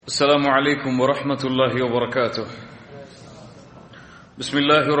السلام عليكم ورحمة الله وبركاته. بسم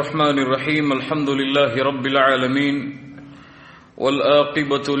الله الرحمن الرحيم. الحمد لله رب العالمين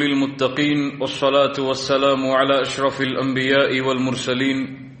والآقبة للمتقين والصلاة والسلام على أشرف الأنبياء والمرسلين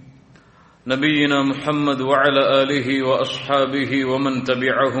نبينا محمد وعلى آله وأصحابه ومن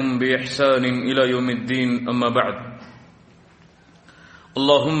تبعهم بإحسان إلى يوم الدين. أما بعد.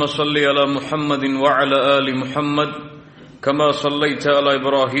 اللهم صل على محمد وعلى آل محمد كما صليت على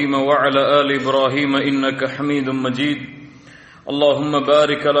إبراهيم وعلى آل إبراهيم إنك حميد مجيد. اللهم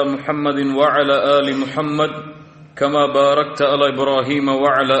بارك على محمد وعلى آل محمد كما باركت على إبراهيم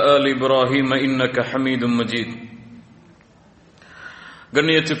وعلى آل إبراهيم إنك حميد مجيد.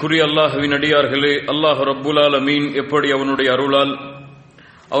 கண்ணியத்துக்குரிய அல்லாஹ்வின் அடியார்களே, அல்லாஹ் ரப்புல் ஆலமீன் எப்படி அவனுடைய அருளால்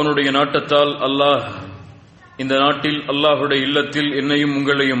அவனுடைய நாட்டத்தால் அல்லாஹ் இந்த நாட்டில் அல்லாஹுடைய இல்லத்தில் என்னையும்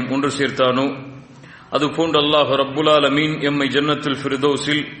உங்களையும் ஒன்று சேர்த்தானோ, அதுபோன்று அல்லாஹ் ரப்புல் ஆலமீன் எம்மை ஜன்னத்துல்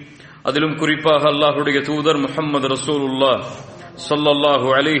ஃபிர்தௌஸில், அதிலும் குறிப்பாக அல்லாஹுடைய தூதர் முஹம்மது ரசூலுல்லாஹ் ஸல்லல்லாஹு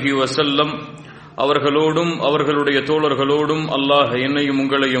அலைஹி வஸல்லம் அவர்களோடும் அவர்களுடைய தோழர்களோடும் அல்லாஹ் என்னையும்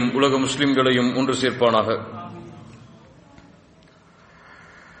உங்களையும் உலக முஸ்லிம்களையும் ஒன்று சேர்ப்பானாக.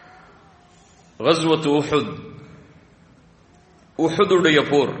 கஸ்வத் உஹுத், உஹுதுடைய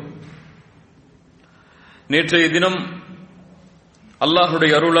போர். நேற்றைய தினம்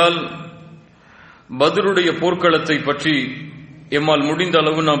அல்லாஹுடைய அருளால் பத்ருடைய போர்க்களத்தை பற்றி எம்மால் முடிந்த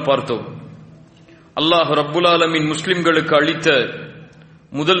அளவு நாம் பார்த்தோம். அல்லாஹ் ரப்புல் ஆலமீன் முஸ்லிம்களுக்கு அளித்த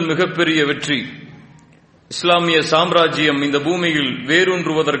முதல் மிகப்பெரிய வெற்றி, இஸ்லாமிய சாம்ராஜ்யம் இந்த பூமியில்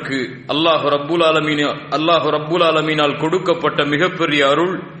வேரூன்றுவதற்கு அல்லாஹ் ரப்புல் ஆலமீனால் கொடுக்கப்பட்ட மிகப்பெரிய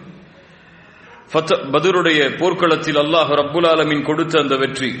அருள், பத்ருடைய போர்க்களத்தில் அல்லாஹ் ரப்புல் ஆலமீன் கொடுத்த அந்த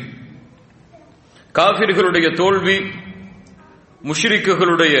வெற்றி. காஃபிர்களுடைய தோல்வி,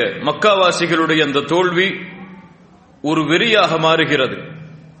 முஷ்ரிக்குகளுடைய மக்காவாசிகளுடைய அந்த தோல்வி ஒரு வெறியாக மாறுகிறது.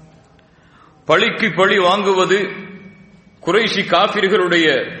 பழிக்கு பழி வாங்குவது குறைஷி காஃபிர்களுடைய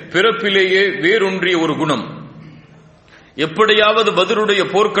பிறப்பிலேயே வேரூன்றிய ஒரு குணம். எப்படியாவது பத்ருடைய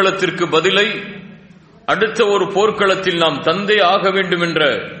போர்க்களத்திற்கு பதிலை அடுத்த ஒரு போர்க்களத்தில் நாம் தந்தே ஆக வேண்டும் என்ற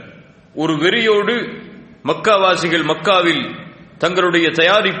ஒரு வெறியோடு மக்காவாசிகள் மக்காவில் தங்களுடைய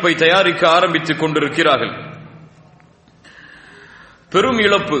தயாரிப்பை தயாரிக்க ஆரம்பித்துக் கொண்டிருக்கிறார்கள். பெரும்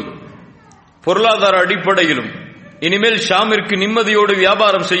இழப்பு பொருளாதார அடிப்படையிலும். இனிமேல் ஷாமிற்கு நிம்மதியோடு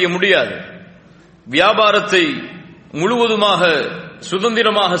வியாபாரம் செய்ய முடியாது. வியாபாரத்தை முழுவதுமாக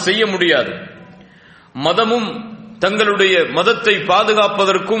சுதந்திரமாக செய்ய முடியாது. மதமும் தங்களுடைய மதத்தை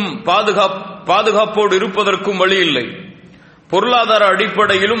பாதுகாப்பதற்கும் பாதுகாப்போடு இருப்பதற்கும் வழி இல்லை. பொருளாதார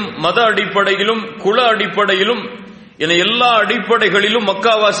அடிப்படையிலும் மத அடிப்படையிலும் குல அடிப்படையிலும் என எல்லா அடிப்படைகளிலும்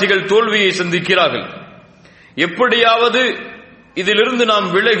மக்காவாசிகள் தோல்வியை சந்திக்கிறார்கள். எப்படியாவது இதிலிருந்து நாம்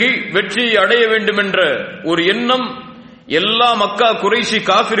விலகி வெற்றியை அடைய வேண்டும் என்ற ஒரு எண்ணம் எல்லா மக்கா குறைஷி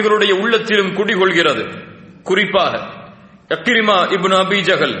காஃபிர்களுடைய உள்ளத்திலும் குடிகொள்கிறது. குறிப்பாக Ikrimah ibn Abi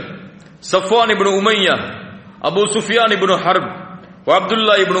Jahl, Safwan ibn Umayya, Abu Sufyan ibn Harb,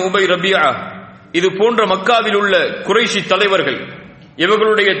 Abdullah ibn Ubayy Rabia, இது போன்ற மக்காவில் உள்ள குறைஷி தலைவர்கள்,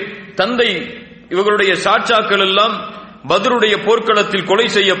 இவர்களுடைய தந்தை, இவர்களுடைய சாட்சாக்கள் எல்லாம் பத்ருடைய போர்க்களத்தில் கொலை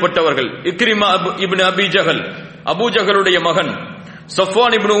செய்யப்பட்டவர்கள். Ikrimah ibn Abi Jahl Abu ஜஹலுடைய மகன்,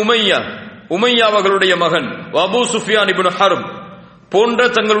 சஃப்வான் இப்னு உமையா உமையா அவர்களுடைய மகன், அபூ சுஃபியான் இப்னு ஹர்ப் போன்ற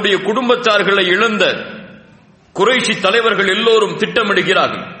தங்களுடைய குடும்பத்தார்களை இழந்த குறைஷி தலைவர்கள் எல்லோரும்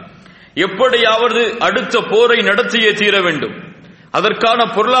திட்டமிடுகிறார்கள். எப்படியாவது அடுத்த போரை நடத்தியே தீர வேண்டும். அதற்கான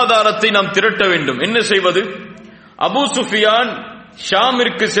பொருளாதாரத்தை நாம் திரட்ட வேண்டும். என்ன செய்வது? அபூ சுஃபியான்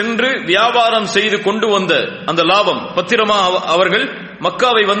ஷாமிற்கு சென்று வியாபாரம் செய்து கொண்டு வந்த அந்த லாபம், பத்திரமா அவர்கள்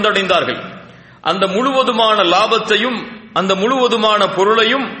மக்காவை வந்தடைந்தார்கள். அந்த முழுவதுமான லாபத்தையும் அந்த முழுவதுமான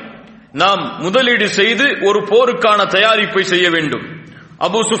பொருளையும் நாம் முதலீடு செய்து ஒரு போருக்கான தயாரிப்பை செய்ய வேண்டும்.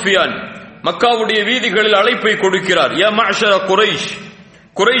 அபூ சுஃபியான் மக்காவுடைய வீதிகளில் அழைப்பை கொடுக்கிறார். யா மஅஷர குரைஷ்,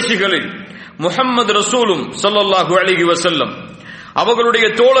 குறைஷிகளில் முஹம்மது ரசூலும் ஸல்லல்லாஹு அலைஹி வஸல்லம் அவர்களுடைய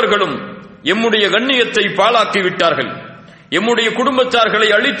தோழர்களும் எம்முடைய கண்ணியத்தை பாழாக்கி விட்டார்கள், எம்முடைய குடும்பத்தார்களை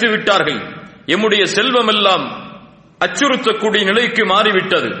அழித்து விட்டார்கள், எம்முடைய செல்வம் எல்லாம் அச்சுறுத்தக்கூடிய நிலைக்கு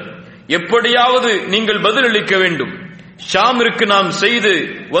மாறிவிட்டது. எப்படியாவது நீங்கள் பதிலளிக்க வேண்டும். ஷாமிற்கு நாம் செய்து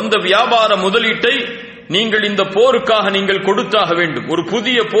வந்த வியாபார முதலீட்டை நீங்கள் இந்த போருக்காக நீங்கள் கொடுத்தாக வேண்டும். ஒரு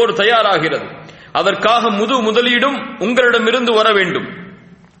புதிய போர் தயாராகிறது, அதற்காக முதலீடும் உங்களிடமிருந்து வர வேண்டும்.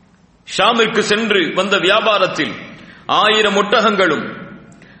 ஷாமிற்கு சென்று வந்த வியாபாரத்தில் 1000 ஒட்டகங்களும்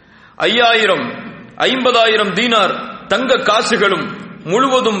 50,000 தீனார் தங்க காசுகளும்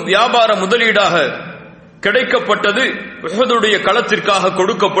முழுவதும் வியாபார முதலீடாக கிடைக்கப்பட்டது. உஹதுடைய களத்திற்காக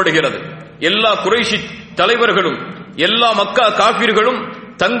கொடுக்கப்படுகிறது. எல்லா குறைஷி தலைவர்களும் எல்லா மக்கா காபிர்களும்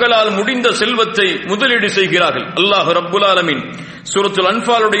தங்களால் முடிந்த செல்வத்தை முதலீடு செய்கிறார்கள். அல்லாஹ் ரப்புல் ஆலமீன் சூரத்துல்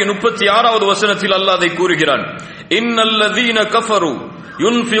அன்ஃபாலுடைய 36வது வசனத்தில் அல்லாஹ் அதை கூறுகிறான். இன்னல்லதீன கஃபரு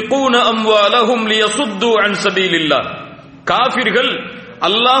யுன்ஃபிகூன அம்வாலஹும் லியசுத்து அன் சபீலில்லாஹ். காஃபிர்கள்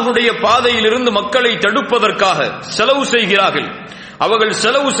அல்லாஹ்வுடைய பாதையிலிருந்து மக்களை தடுப்பதற்காக செலவு செய்கிறார்கள். அவர்கள்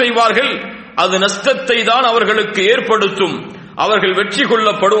செலவு செய்வார்கள், அது நஷ்டத்தை தான் அவர்களுக்கு ஏற்படுத்தும், அவர்கள் வெற்றி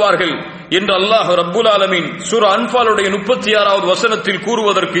கொள்ளப்படுவார்கள் என்று அல்லாஹ் ரப்புல் ஆலமீன் சூரா அன்ஃபாலுடைய 36வது வசனத்தில்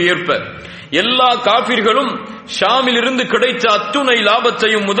கூறுவதற்கு ஏற்ப எல்லா காபிர்களும் ஷாமில் இருந்து கிடைத்த அத்துணை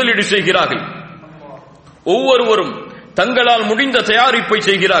லாபத்தையும் முதலீடு செய்கிறார்கள். ஒவ்வொருவரும் தங்களால் முடிந்த தயாரிப்பை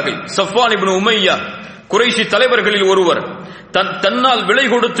செய்கிறார்கள். சஃப்வான் இப்னு உமையா குறைஷி தலைவர்களில் ஒருவர் தன்னால் விலை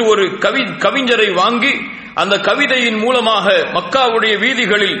கொடுத்து ஒரு கவிஞரை வாங்கி அந்த கவிதையின் மூலமாக மக்காவுடைய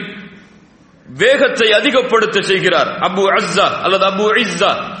வீதிகளில் வேகத்தை அதிகப்படுத்த செய்கிறார். அபு அஸ்ஸா அல்லது அபு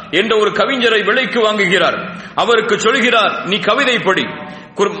இஸ்ஸா என்ற ஒரு கவிஞரை விலைக்கு வாங்குகிறார். அவருக்கு சொல்கிறார், நீ கவிதை படி,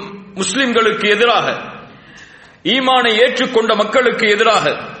 முஸ்லிம்களுக்கு எதிராக, ஈமானை ஏற்றுக்கொண்ட மக்களுக்கு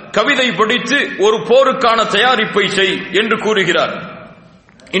எதிராக கவிதை படித்து ஒரு போருக்கான தயாரிப்பை செய் என்று கூறுகிறார்.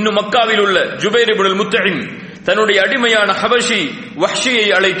 இன்னும் மக்காவில் உள்ள ஜுபைர் இப்னுல் முத்இம் தன்னுடைய அடிமையான ஹபஷி வஹ்ஷியை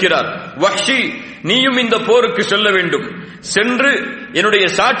அழைக்கிறார். வஹ்ஷி, நீயும் இந்த போருக்கு செல்ல வேண்டும், சென்று என்னுடைய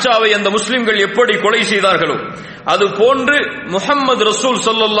சாட்சாவை அந்த முஸ்லிம்கள் எப்படி கொலை செய்தார்களோ அது போன்று முஹம்மது ரசூல்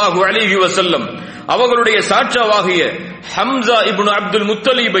ஸல்லல்லாஹு அலைஹி வஸல்லம் அவர்களுடைய சாட்சாவாகிய ஹம்சா இப்னு அப்துல்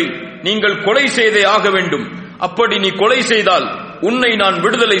முத்தலிபை நீங்கள் கொலை செய்தே ஆக வேண்டும். அப்படி நீ கொலை செய்தால் உன்னை நான்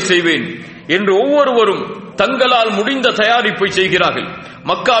விடுதலை செய்வேன் என்று ஒவ்வொருவரும் தங்களால் முடிந்த தயாரிப்பை செய்கிறார்கள்.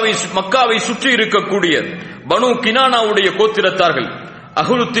 மக்காவை சுற்றி இருக்கக்கூடிய பனு கினானாவுடைய கோத்திரத்தார்கள்,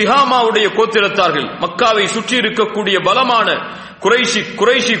 அஹ்லு திஹாமாவுடைய கோத்திரத்தார்கள், மக்காவை சுற்றி இருக்கக்கூடிய பலமான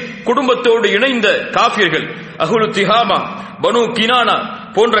குறைஷி குடும்பத்தோடு இணைந்த காஃபிர்கள், அஹ்லு திஹாமா, பனு கினானா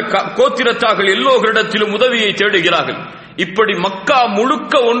போன்ற கோத்திரத்தார்கள் எல்லோரிடத்திலும் உதவியை தேடுகிறார்கள். இப்படி மக்கா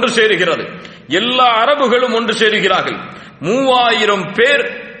முழுக்க ஒன்று சேருகிறது. எல்லா அரபுகளும் ஒன்று சேருகிறார்கள். 3000 பேர்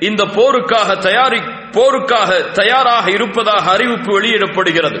இந்த போருக்காக தயாராக இருப்பதாக அறிவிப்பு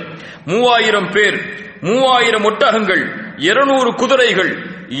வெளியிடப்படுகிறது. 3000 பேர், 3000 ஒட்டகங்கள், 200 குதிரைகள்,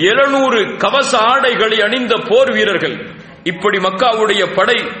 700 கவச ஆடைகளை அணிந்த போர் வீரர்கள். இப்படி மக்காவுடைய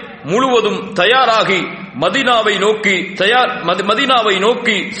படை முழுவதும் தயாராகி மதீனாவை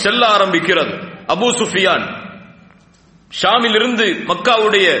நோக்கி செல்ல ஆரம்பிக்கிறது. அபூ சுஃபியான் ஷாமில் இருந்து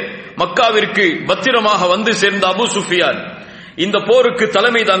மக்காவிற்கு பத்திரமாக வந்து சேர்ந்த அபூ சுஃபியான் இந்த போருக்கு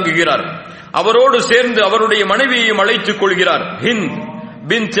தலைமை தாங்குகிறார். அவரோடு சேர்ந்து அவருடைய மனைவியையும் அழைத்துக் கொள்கிறார். ஹிந்த்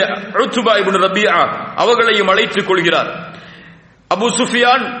பின்த் உத்பா இப்னு ரபியா அவர்களையும் அழைத்துக் கொள்கிறார். அபூ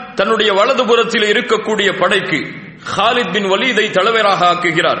சுஃபியான் தன்னுடைய வலதுபுறத்தில் இருக்கக்கூடிய படைக்கு ஹாலித் பின் வலீதை தலைவராக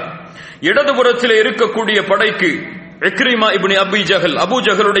ஆக்குகிறார். இடதுபுறத்தில் இருக்கக்கூடிய படைக்கு Ikrimah ibn Abi Jahl, Abu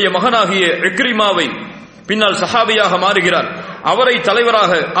ஜஹலுடைய மகனாகிய இக்ரிமாவை பின்னால் சஹாபியாக மாறுகிறார், அவரை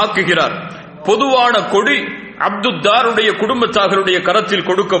தலைவராக ஆக்குகிறார். பொதுவான கொடி அப்துத்தாருடைய குடும்பத்தார்களுடைய கரத்தில்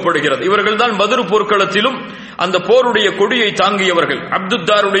கொடுக்கப்படுகிறது. இவர்கள் தான் பத்ர் போர்க்களத்திலும் அந்த போருடைய கொடியை தாங்கியவர்கள்.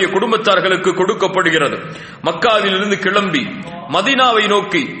 அப்துத்தாருடைய குடும்பத்தார்களுக்கு கொடுக்கப்படுகிறது. மக்காவில் இருந்து கிளம்பி மதீனாவை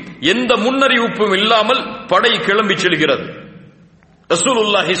நோக்கி எந்த முன்னறிவிப்பும் இல்லாமல் படை கிளம்பி செல்கிறது.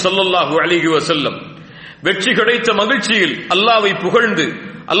 ரசூலுல்லாஹி ஸல்லல்லாஹு அலைஹி வஸல்லம் வெற்றி கிடைத்த மகிழ்ச்சியில் அல்லாஹ்வை புகழ்ந்து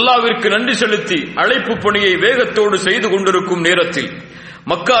அல்லாஹ்விற்கு நன்றி செலுத்தி அழைப்பு பணியை வேகத்தோடு செய்து கொண்டிருக்கும் நேரத்தில்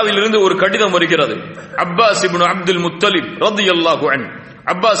மக்காவில் இருந்து ஒரு கடிதம் வருகிறது. அப்பாஸ் இப்னு அப்துல் முத்தலிப் ரலியல்லாஹு அன்ஹு,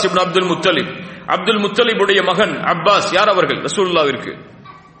 அப்பாஸ் இப்னு அப்துல் முத்தலிபுடைய மகன் அப்பாஸ் யார் அவர்கள்? ரசூலுல்லாஹ்விற்கு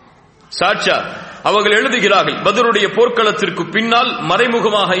சாட்சா. அவர்கள் எழுதுகிறார்கள், பத்ருடைய போர்க்களத்திற்கு பின்னால்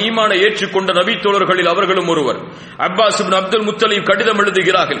மறைமுகமாக ஈமானை ஏற்றுக்கொண்ட நபி தோழர்களில் அவர்களும் ஒருவர். அப்பாஸ் இப்னு அப்துல் முத்தலிப் கடிதம்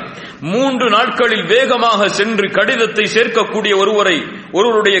எழுதுகிறார்கள். 3 நாட்களில் வேகமாக சென்று கடிதத்தை சேர்க்கக்கூடிய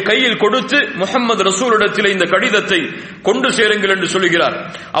ஒருவருடைய கையில் கொடுத்து முஹம்மது ரசூலிடத்தில் இந்த கடிதத்தை கொண்டு சேருங்கள் என்று சொல்கிறார்.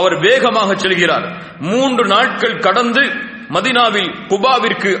 அவர் வேகமாக செல்கிறார். 3 நாட்கள் கடந்து மதீனாவில்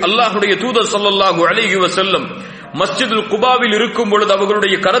குபாவிற்கு அல்லாஹ்வுடைய தூதர் ஸல்லல்லாஹு அலைஹி வஸல்லம் மஸ்ஜிதுல் குபாவில் இருக்கும் பொழுது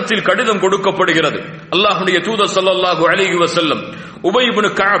அவர்களுடைய கரத்தில் கடிதம் கொடுக்கப்படுகிறது. அல்லாஹ்வுடைய தூதர் ஸல்லல்லாஹு அலைஹி வஸல்லம் உபை இப்னு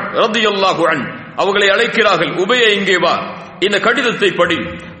கஅப் ரலியல்லாஹு அன்ஹு அவர்களை அழைக்கிறார்கள். உபையே, இங்கே வா, இந்த கடிதத்தை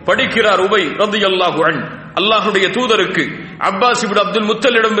படிக்கிறார் உபை ரலியல்லாஹு அன்ஹு. அல்லாஹ்வுடைய தூதருக்கு அப்பாஸ் இப்னு அப்துல்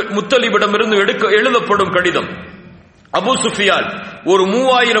முத்தலிபிடமிருந்து எழுதப்படும் கடிதம். அபூ சுஃபியான் ஒரு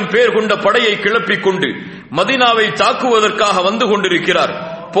 3000 பேர் கொண்ட படையை கிளப்பிக் கொண்டு மதீனாவை தாக்குவதற்காக வந்து கொண்டிருக்கிறார்.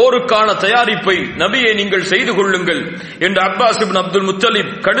 போருக்கான தயாரிப்பை நபியை நீங்கள் செய்து கொள்ளுங்கள் என்று அப்பாஸ் இப்னு அப்துல் முத்தலிப்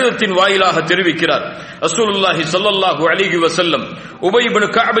கடிதத்தின் வாயிலாக தெரிவிக்கிறார். ரசூலுல்லாஹி ஸல்லல்லாஹு அலைஹி வஸல்லம் உபை இப்னு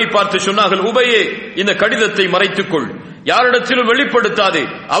கஅபை பார்த்து சொன்னார்கள், உபையே, இந்த கடிதத்தை மறைத்துக்கொள், யாரிடத்திலும் வெளிப்படுத்தாதே,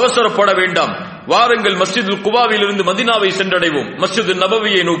 அவசரப்பட வேண்டாம், வாருங்கள் மஸ்ஜிதுல் குபாவில் இருந்து மதீனாவை சென்றடைவோம், மஸ்ஜிது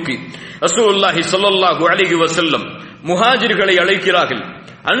நபவியை நோக்கி. ரசூலுல்லாஹி ஸல்லல்லாஹு அலைஹி வஸல்லம் முஹாஜிர்களை அழைக்கிறார்கள்,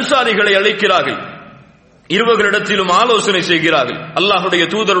 அன்சாரிகளை அழைக்கிறார்கள். இருவர்களிடத்திலும் ஆலோசனை செய்கிறார்கள். அல்லாஹ்வுடைய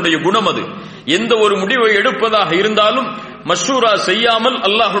தூதருடைய குணம் அது. எந்த ஒரு முடிவை எடுப்பதாக இருந்தாலும் மஷூரா செய்யாமல்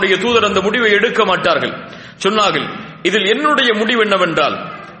அல்லாஹ்வுடைய தூதர் அந்த முடிவை எடுக்க மாட்டார்கள். சொன்னார்கள், இதில் என்னுடைய முடிவு என்னவென்றால்,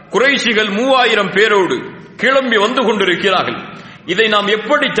 குறைஷிகள் 3000 பேரோடு கிளம்பி வந்து கொண்டிருக்கிறார்கள். இதை நாம்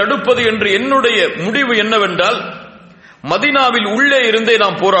எப்படி தடுப்பது என்று என்னுடைய முடிவு என்னவென்றால், மதீனாவில் உள்ளே இருந்தே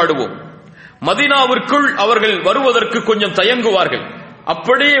நாம் போராடுவோம். மதீனாவிற்குள் அவர்கள் வருவதற்கு கொஞ்சம் தயங்குவார்கள்.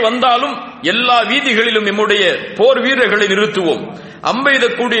 அப்படியே வந்தாலும் எல்லா வீதிகளிலும் நம்முடைய போர் வீரர்களை நிறுத்துவோம்,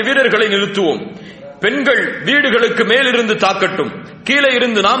 அம்பெய்தக்கூடிய வீரர்களை நிறுத்துவோம். பெண்கள் வீடுகளுக்கு மேலிருந்து தாக்கட்டும், கீழே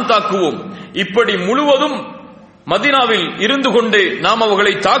இருந்து நாம் தாக்குவோம். இப்படி முழுவதும் மதீனாவில் இருந்து கொண்டே நாம்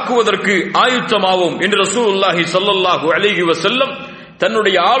அவர்களை தாக்குவதற்கு ஆயுத்தமாவோம் என்று ரசூலுல்லாஹி ஸல்லல்லாஹு அலைஹி வஸல்லம்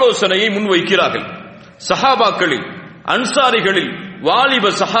தன்னுடைய ஆலோசனையை முன்வைக்கிறார்கள். சஹாபாக்களில், அன்சாரிகளில்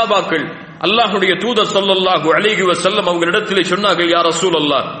வாலிப சஹாபாக்கள் அல்லாஹ்வுடைய தூதர் ஸல்லல்லாஹு அலைஹி வஸல்லம் அவர்களிடத்திலே சொன்னார்கள், யா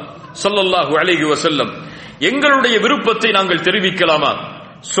ரசூலல்லாஹ் ஸல்லல்லாஹு அலைஹி வஸல்லம், எங்களுடைய விருப்பத்தை நாங்கள் தெரிவிக்கலாமா?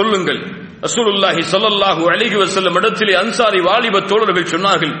 சொல்லுங்கள். ரசூலுல்லாஹி ஸல்லல்லாஹு அலைஹி வஸல்லம் இடத்திலே அன்சாரி வாலிப தோழர்கள்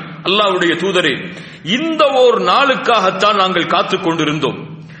சொன்னார்கள், அல்லாஹ்வுடைய தூதரே, இந்த ஓர் நாளுக்காகத்தான் நாங்கள் காத்துக் கொண்டிருந்தோம்.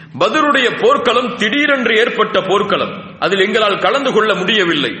 பத்ருடைய போர்க்களம் திடீரென்று ஏற்பட்ட போர்க்களம், அதில் எங்களால் கலந்து கொள்ள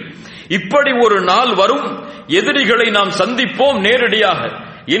முடியவில்லை. இப்படி ஒரு நாள் வரும், எதிரிகளை நாம் சந்திப்போம் நேரடியாக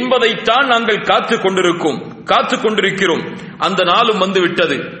என்பதைத்தான் நாங்கள் காத்துக் கொண்டிருக்கிறோம். அந்த நாளும்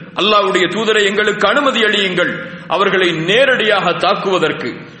வந்துவிட்டது. அல்லாஹ்வுடைய தூதரை, எங்களுக்கு அனுமதி அளியுங்கள் அவர்களை நேரடியாக தாக்குவதற்கு.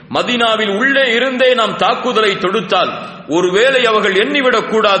 மதீனாவில் உள்ளே இருந்தே நாம் தாக்குதலை தொடுத்தால் ஒருவேளை அவர்கள் எண்ணிவிடக்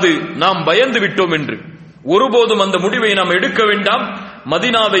கூடாது நாம் பயந்து விட்டோம் என்று. ஒருபோதும் அந்த முடிவை நாம் எடுக்க வேண்டாம்.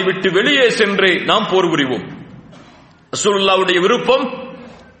 மதீனாவை விட்டு வெளியே சென்றே நாம் போர் புரிவோம். ரசூலுல்லாஹ்வுடைய விருப்பம்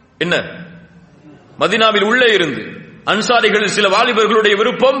என்ன? மதீனாவில் உள்ளே இருந்து. அன்சாரிகள் சில வாலிபர்களுடைய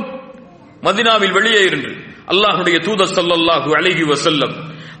விருப்பம் மதீனாவில் வெளியே இருந்து. அல்லாஹ்வுடைய தூதர் ஸல்லல்லாஹு அலைஹி வஸல்லம்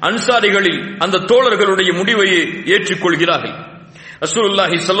அன்சாரிகளில் அந்த தோழர்களுடைய முடிவையை ஏற்றுக்கொள்கிறார்கள்.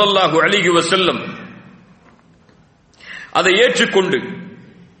 ரசூலுல்லாஹி ஸல்லல்லாஹு அலைஹி வஸல்லம் அதை ஏற்றுக்கொண்டு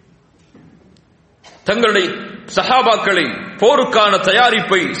தங்களுடைய சஹாபாக்களை போருக்கான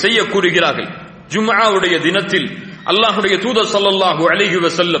தயாரிப்பை செய்ய கூறுகிறார்கள். ஜும்ஆவுடைய தினத்தில் அல்லாஹ்வுடைய தூதர் ஸல்லல்லாஹு அலைஹி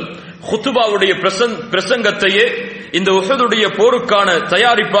வஸல்லம் குத்பாவுடைய பிரசங்கத்தையே இந்த உஹதுடைய போருக்கான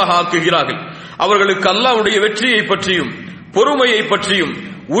தயாரிப்பாக ஆக்குகிறார்கள். அவர்களுக்கு அல்லாஹ்வுடைய வெற்றியை பற்றியும் பொறுமையை பற்றியும்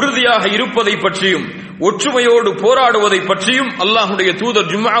உறுதியாக இருப்பதை பற்றியும் ஒற்றுமையோடு போராடுவதை பற்றியும் அல்லாஹ்வுடைய தூதர்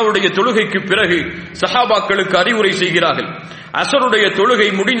ஜும்ஆவுடைய தொழுகைக்கு பிறகு சஹாபாக்களுக்கு அறிவுரை செய்கிறார்கள். அஸருடைய தொழுகை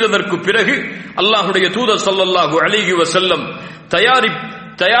முடிந்ததற்கு பிறகு அல்லாஹ்வுடைய தூதர் ஸல்லல்லாஹு அலைஹி வஸல்லம்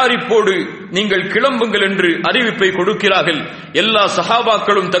தயாரிப்போடு நீங்கள் கிளம்புங்கள் என்று அறிவிப்பை கொடுக்கிறார்கள். எல்லா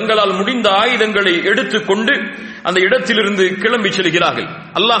சஹாபாக்களும் தங்களால் முடிந்த ஆயுதங்களை எடுத்துக்கொண்டு அந்த இடத்திலிருந்து கிளம்பி செல்கிறார்கள்.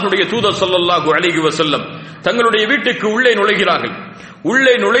 அல்லாஹ்வுடைய தூதர் ஸல்லல்லாஹு அலைஹி வஸல்லம் தங்களுடைய வீட்டுக்கு உள்ளே நுழைகிறார்கள்.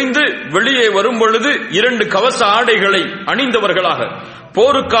 உள்ளே நுழைந்து வெளியே வரும் பொழுது 2 கவச ஆடைகளை அணிந்தவர்களாக,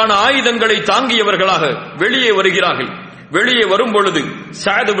 போருக்கான ஆயுதங்களை தாங்கியவர்களாக வெளியே வருகிறார்கள். வெளியே வரும் பொழுது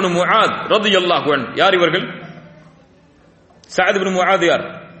சஅத் இப்னு முஆத் ரலியல்லாஹு அன்ஹு, யார் இவர்கள்? சஅத் இப்னு முஆத் யார்?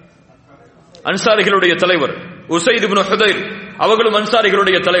 அன்சாரிகளுடைய தலைவர். உஸைத் இப்னு ஹுதைர் அவர்களும்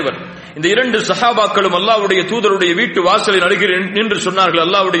அன்சாரிகளுடைய தலைவர். இந்த 2 சஹாபாக்களும் அல்லாஹ்வுடைய தூதருடைய வீட்டு வாசலில் அருகில் நின்று சொன்னார்கள்,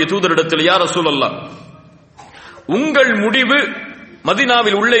 அல்லாஹ்வுடைய தூதரிடத்தில், யா ரசூலல்லாஹ், உங்கள் முடிவு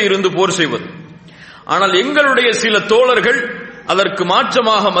மதீனாவில் உள்ளே இருந்து போர் செய்வது. ஆனால் எங்களுடைய சில தோழர்கள் அதற்கு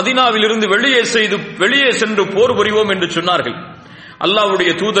மாற்றமாக மதீனாவில் இருந்து வெளியே சென்று போர் புரிவோம் என்று சொன்னார்கள்.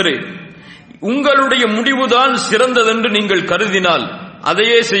 அல்லாஹ்வுடைய தூதரே, உங்களுடைய முடிவுதான் சிறந்ததென்று நீங்கள் கருதினால்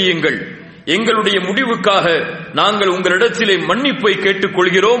அதையே செய்யுங்கள். எங்களுடைய முடிவுக்காக நாங்கள் உங்களிடத்திலே மன்னிப்பை கேட்டுக்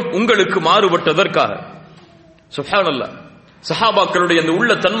கொள்கிறோம், உங்களுக்கு மாறுபட்டதற்காக. சுப்ஹானல்லாஹ், சஹாபாக்களுடைய அந்த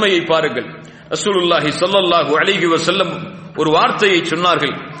உள்ள தன்மையை பாருங்கள். ரசூலுல்லாஹி ஸல்லல்லாஹு அலைஹி வஸல்லம் ஒரு வார்த்தையை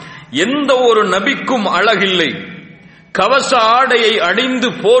சொன்னார்கள், எந்த ஒரு நபிக்கும் அழகில்லை, கவச ஆடையை அணிந்து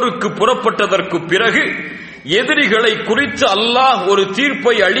போருக்கு புறப்பட்டதற்கு பிறகு எதிரிகளை குறித்து அல்லாஹ் ஒரு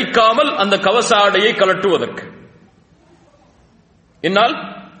தீர்ப்பை அளிக்காமல் அந்த கவச ஆடையை கலட்டுவதற்கு. என்னால்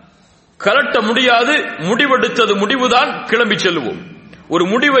கலட்ட முடியாது, முடிவெடுத்தது முடிவுதான், கிளம்பி செல்வோம். ஒரு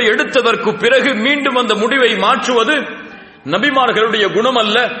முடிவை எடுத்ததற்கு பிறகு மீண்டும் அந்த முடிவை மாற்றுவது நபிமார்களுடைய குணம்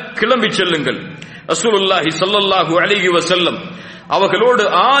அல்ல, கிளம்பி செல்லுங்கள். ரசூலுல்லாஹி ஸல்லல்லாஹு அலைஹி வஸல்லம் அவர்களோடு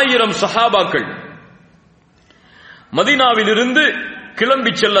 1000 சஹாபாக்கள் மதீனாவில் இருந்து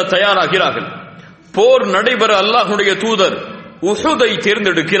கிளம்பி செல்ல தயாராகிறார்கள். போர் நடைபெற அல்லாஹ்வுடைய தூதர் உஹுதை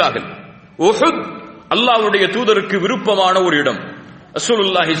தேர்ந்தெடுக்கிறார்கள். உஹுத் அல்லாஹ்வுடைய தூதருக்கு விருப்பமான ஒரு இடம்.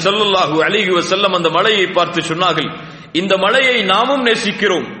 ரசூலுல்லாஹி ஸல்லல்லாஹு அலைஹி வஸல்லம் அந்த மலையை பார்த்து சொன்னார்கள், இந்த மலையை நாமும்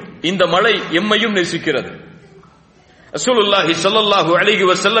நேசிக்கிறோம், இந்த மலை எம்மையும் நேசிக்கிறது. ரசூலுல்லாஹி ஸல்லல்லாஹு அலைஹி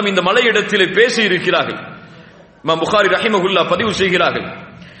வஸல்லம் இந்த மலையிடத்திலே பேசி இருக்கிறார்கள். இமாம் புகாரி ரஹிமஹுல்லாஹ் பதிவு செய்கிறார்கள்,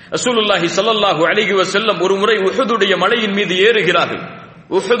 ரசூலுல்லாஹி ஸல்லல்லாஹு அலைஹி வஸல்லம் ஒரு முறை உஹுதுடைய மலையின் மீது ஏறுகிறார்கள்.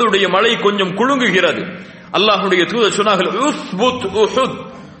 உஹுதுடைய மலை கொஞ்சம் குலுங்குகிறது. அல்லாஹ்வுடைய தூதர் சொன்னார்கள், உஸ்புத் உஹுத்,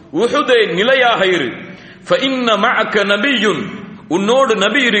 உஹுதே நிலையாக இரு, ஃபஇன்ன மஅக நபியுன், உன்னோடு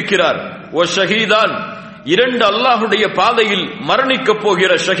நபி இருக்கிறார், வ ஷஹீதான், இரண்டு அல்லாஹ்வுடைய பாதையில் மரணிக்கப்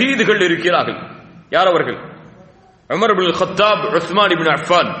போகிற ஷஹீதுகள் இருக்கிறார்கள். யார் அவர்கள்? Umar ibn Khattab, Uthman ibn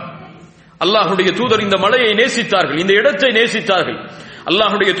Affan. அல்லாஹ்வுடைய தூதர் இந்த மலையை நேசித்தார்கள், இந்த இடத்தை நேசித்தார்கள்.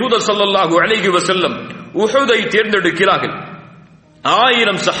 அல்லாஹ்வுடைய தூதர் ஸல்லல்லாஹு அலைஹி வஸல்லம் உஹுதை தேர்ந்தெடுக்கிறார்கள்.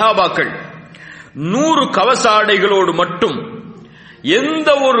 1000 சஹாபாக்கள் 100 கவச ஆடைகளோடு மட்டும், எந்த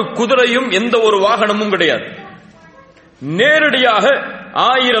ஒரு குதிரையும் எந்த ஒரு வாகனமும் கிடையாது. நேரடியாக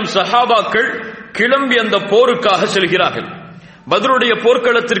 1000 சஹாபாக்கள் கிளம்பி அந்த போருக்காக செல்கிறார்கள். பத்ருடைய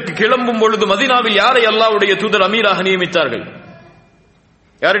போர்க்களத்திற்கு கிளம்பும் பொழுது மதீனாவில் யாரை அல்லாஹ்வுடைய தூதர் அமீராக நியமித்தார்கள்?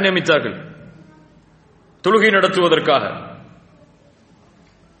 யாரை நியமித்தார்கள்? தொழுகை நடத்துவதற்காக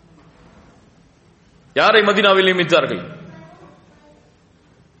யாரை மதீனாவில் நியமித்தார்கள்?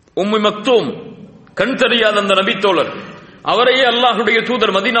 உம்மு மக்தூம், கண் தெரியாத அந்த நபித்தோழர், அவரையே அல்லாஹ்வுடைய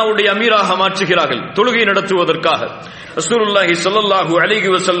தூதர் மதீனாவுடைய அமீராக மாற்றுகிறார்கள் தொழுகை நடத்துவதற்காக. ரசூலுல்லாஹி ஸல்லல்லாஹு அலைஹி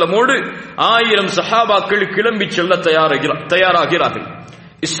வஸல்லமோடு 1000 சஹாபாக்கள் கிளம்பி செல்ல தயாராகிறார்கள்.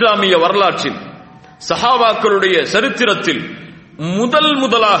 இஸ்லாமிய வரலாற்றில் சஹாபாக்களுடைய சரித்திரத்தில்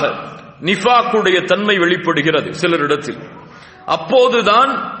முதலாக நிஃபாக்குடைய தன்மை வெளிப்படுகிறது சிலரிடத்தில்.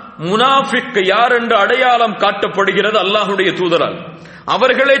 அப்போதுதான் முனாஃபிக் யார் என்று அடையாளம் காட்டப்படுகிறது அல்லாஹ்வுடைய தூதரால்.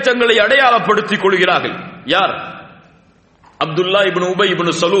 அவர்களே தங்களை அடையாளப்படுத்திக் கொள்கிறார்கள். யார்? அப்துல்லா இப்னு உபை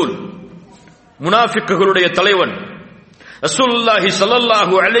இப்னு சலூல், முனாஃபிக்குகளுடைய தலைவன். ரசூலுல்லாஹி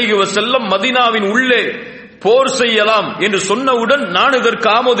ஸல்லல்லாஹு அலைஹி வஸல்லம் மதீனாவின் உள்ளே போர் செய்யலாம் என்று சொன்னவுடன் நான் இதற்கு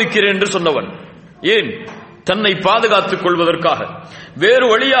ஆமோதிக்கிறேன் என்று சொன்னவன். ஏன்? தன்னை பாதுகாத்துக் கொள்வதற்காக, வேறு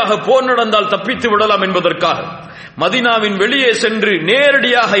வழியாக போர் நடந்தால் தப்பித்து விடலாம் என்பதற்காக. மதீனாவின் வெளியே சென்று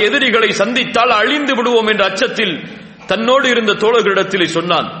நேரடியாக எதிரிகளை சந்தித்தால் அழிந்து விடுவோம் என்ற அச்சத்தில் தன்னோடு இருந்த தோழர்களிடத்திலே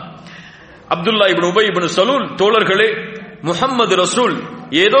சொன்னான். அப்துல்லா இப்னு உபை இப்னு சலூல், தோழர்களே, முஹம்மது ரசூல்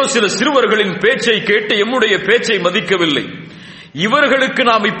ஏதோ சில சிறுவர்களின் பேச்சை கேட்டு எம்முடைய பேச்சை மதிக்கவில்லை. இவர்களுக்கு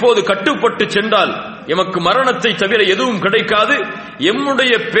நாம் இப்போது கட்டுப்பட்டு சென்றால் எமக்கு மரணத்தை தவிர எதுவும் கிடைக்காது.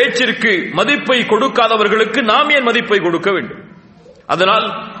 எம்முடைய பேச்சிற்கு மதிப்பை கொடுக்காதவர்களுக்கு நாம் ஏன் மதிப்பை கொடுக்க வேண்டும்? அதனால்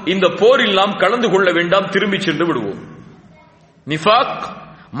இந்த போரில் நாம் கலந்து கொள்ள வேண்டாம், திரும்பி சென்று விடுவோம். நிஃபாக்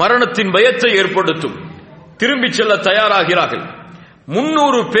மரணத்தின் பயத்தை ஏற்படுத்தும். திரும்பி செல்ல தயாராகிறார்கள்.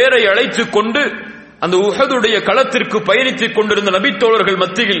 300 பேரை அழைத்துக் கொண்டு அந்த உஹதுடைய களத்திற்கு பயணித்துக் கொண்டிருந்த நபித்தோழர்கள்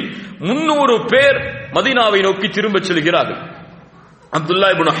மத்தியில் 300 பேர் மதீனாவை நோக்கி திரும்ப செல்கிறார்கள். அப்துல்லா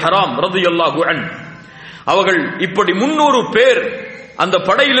இப்னு ஹராம் ரலியல்லாஹு அன்ஹு அவர்கள் இப்படி 300 பேர் அந்த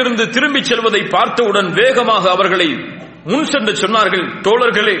படையிலிருந்து திரும்பி செல்வதை பார்த்தவுடன் வேகமாக அவர்களை முன் சென்று சொன்னார்கள்,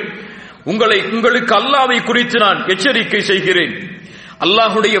 தோழர்களே, உங்களுக்கு அல்லாஹ்வை குறித்து நான் எச்சரிக்கை செய்கிறேன்.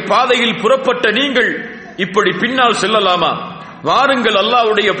 அல்லாஹ்வுடைய பாதையில் புறப்பட்ட நீங்கள் இப்படி பின்னால் செல்லலாமா? வாருங்கள்,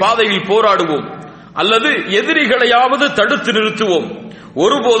 அல்லாஹ்வுடைய பாதையில் போராடுவோம், அல்லது எதிரிகளையாவது தடுத்து நிறுத்துவோம்.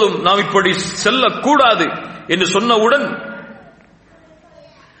 ஒருபோதும் நாம் இப்படி செல்லக்கூடாது என்று சொன்னவுடன்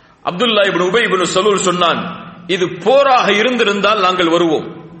அப்துல்லா இப்னு உபை இப்னு சலூல் சொன்னான், இது போராக இருந்திருந்தால் நாங்கள் வருவோம்.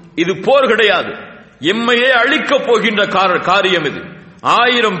 இது போர் கிடையாது, எம்மையே அழிக்கப் போகின்ற காரியம் இது.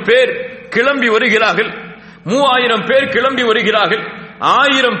 1000 பேர் கிளம்பி வருகிறார்கள், 3000 பேர் கிளம்பி வருகிறார்கள்,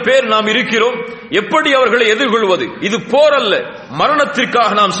 1000 பேர் நாம் இருக்கிறோம். எப்படி அவர்களை எதிர்கொள்வது? இது போர் அல்ல, மரணத்திற்காக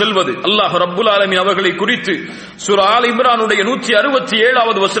நாம் செல்வது. அல்லாஹ் ரப்புல் ஆலமீன் அவர்களை குறித்து சூரா ஆல் இம்ரானுடைய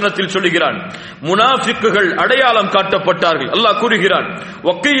 167வது வசனத்தில் சொல்லுகிறான், முனாஃபிக்குகள் அடையாளம் காட்டப்பட்டார்கள். அல்லாஹ் கூறுகிறான்,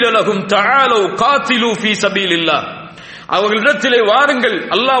 வக்கீல லஹும் தஆலு காத்திலு ஃபீ சபீலில்லாஹ், அவர்களிடத்திலே வாருங்கள்,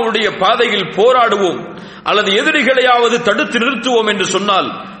 அல்லாஹ்வுடைய பாதையில் போராடுவோம், அல்லது எதிரிகளையாவது தடுத்து நிறுத்துவோம் என்று சொன்னால்,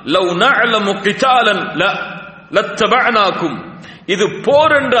 லவ் நஅலமு கிதாலன் லத்தபஅனாகும், இது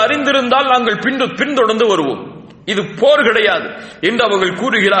போர் என்று அறிந்திருந்தால் நாங்கள் பின்தொடர்ந்து வருவோம். இது போர் கிடையாது என்று அவர்கள்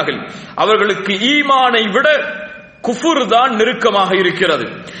கூறுகிறார்கள். அவர்களுக்கு ஈமானை விட குஃபுர் தான் நெருக்கமாக இருக்கிறது.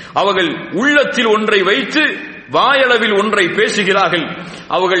 அவர்கள் உள்ளத்தில் ஒன்றை வைத்து வாயளவில் ஒன்றை பேசுகிறார்கள்.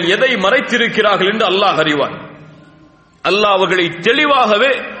 அவர்கள் எதை மறைத்திருக்கிறார்கள் என்று அல்லாஹ் அறிவான். அல்லாஹ் அவர்களை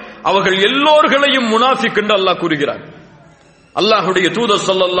தெளிவாகவே அவர்கள் எல்லோர்களையும் முனாஃபிக் என்று அல்லாஹ் கூறுகிறார். அல்லாஹ்வுடைய தூதர்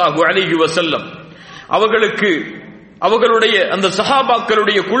ஸல்லல்லாஹு அலைஹி வஸல்லம் அவர்களுக்கு அவர்களுடைய அந்த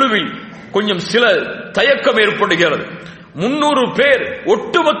சஹாபாக்களுடைய குழுவில் கொஞ்சம் சில தயக்கம் ஏற்படுகிறது. 300 பேர்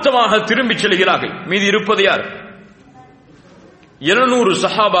ஒட்டுமொத்தமாக திரும்பி செல்கிறார்கள். மீதி இருப்பது யார்? 200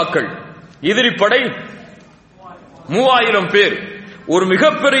 சஹாபாக்கள். எதிரி படை 3000 பேர். ஒரு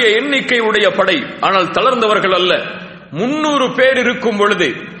மிகப்பெரிய எண்ணிக்கை உடைய படை, ஆனால் தளர்ந்தவர்கள் அல்ல. 300 பேர் இருக்கும் பொழுது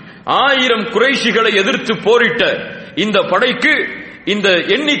 1000 குறைஷிகளை எதிர்த்து போரிட்ட இந்த படைக்கு இந்த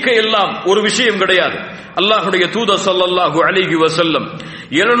எண்ணிக்கை எல்லாம் ஒரு விஷயம் கிடையாது. அல்லாஹ்வுடைய தூதர் ஸல்லல்லாஹு அலைஹி வஸல்லம்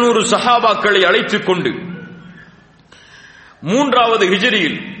 700 சஹாபாக்களை அழைத்துக் கொண்டு 3வது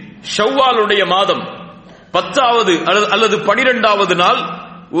ஹிஜ்ரியில் ஷவ்வாலுடைய மாதம் 10வது அல்லது 12வது நாள்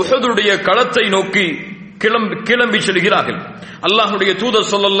உஹதுடைய களத்தை நோக்கி கிளம்பி செல்கிறார்கள். அல்லாஹ்வுடைய தூதர்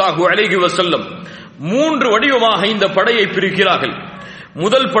ஸல்லல்லாஹு அலைஹி வஸல்லம் 3 வடிவமாக இந்த படையை பிரிக்கிறார்கள்.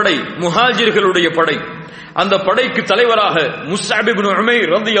 முதல் படை முஹாஜிர்களுடைய படை. அந்த படைக்கு தலைவராக முஸ்அப் இப்னு உமைர்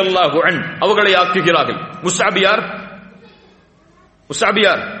ரலியல்லாஹு அன்ஹு அவர்களை ஆக்குகிறார்கள். முஸ்அப் யார்?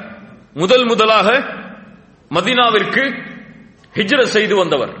 முதலாக மதீனாவிற்கு ஹிஜ்ரத் செய்து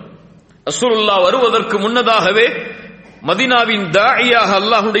வந்தவர். ரசூலுல்லாஹ் வருவதற்கு முன்னதாகவே மதீனாவின் தாயியாக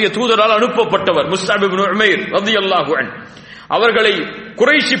அல்லாஹ்வுடைய தூதரால் அனுப்பப்பட்டவர் முஸ்அப் இப்னு உமைர் ரலியல்லாஹு அன்ஹு. அவர்களை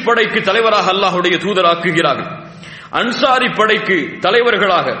குறைஷி படைக்கு தலைவராக அல்லாஹ்வுடைய தூதர் ஆக்குகிறார்கள். அன்சாரி படைக்கு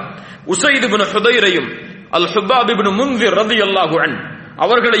தலைவர்களாக உஸைத் இப்னு ஹுதைரையும் அல் ஹுபாப் இப்னு முன்திர் ரலியல்லாஹு அன்ஹு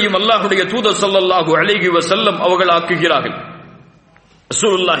அவர்களையும் அல்லாஹ்வுடைய தூதர் ஸல்லல்லாஹு அலைஹி வஸல்லம் அவர்கள் ஆக்குகிறார்கள்.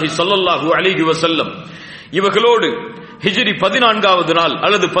 ரசூலுல்லாஹி ஸல்லல்லாஹு அலைஹி வஸல்லம் இவர்களோடு ஹிஜ்ரி 14வது நாள்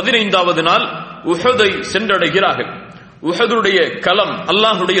அல்லது 15வது நாள் உஹதை சென்றடைகிறார்கள். உஹதுடைய களம்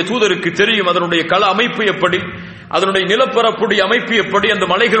அல்லாஹ்வுடைய தூதருக்கு தெரியும். அதனுடைய கள அமைப்பு எப்படி, அதனுடைய நிலப்பரப்புடைய அமைப்பு எப்படி, அந்த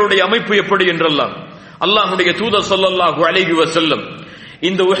மலைகளுடைய அமைப்பு எப்படி என்றெல்லாம் அல்லாஹ்வுடைய தூதர் ஸல்லல்லாஹு அலைஹி வஸல்லம்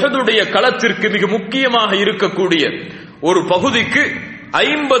இந்த உஹதுடைய களத்திற்கு மிக முக்கியமாக இருக்கக்கூடிய ஒரு பகுதிக்கு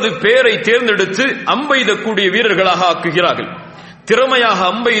 50 பேரை தேர்ந்தெடுத்து அம்பை எய்தக்கூடிய வீரர்களாக ஆக்குகிறார்கள். திறமையாக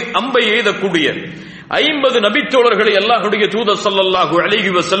அம்பை எய்தக்கூடிய 50 நபித்தோழர்களை அல்லாஹ்வுடைய தூதர் ஸல்லல்லாஹு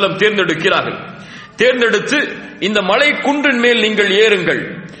அலைஹி வஸல்லம் தேர்ந்தெடுக்கிறார்கள். தேர்ந்தெடுத்து இந்த மலை குன்றின் மேல் நீங்கள் ஏறுங்கள்,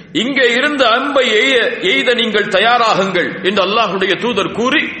 இங்கே இருந்த அம்பை எய்த நீங்கள் தயாராகுங்கள் என்று அல்லாஹ்வுடைய தூதர்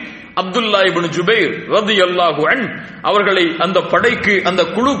கூறி அப்துல்லா இப்னு ஜுபைர் ரலியல்லாஹு அன்ஹு அவர்களை அந்த படைக்கு அந்த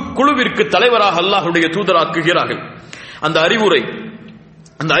குழுவிற்கு தலைவராக அல்லாஹ்வுடைய தூதர் ஆக்குகிறார்கள். அந்த அறிவுரை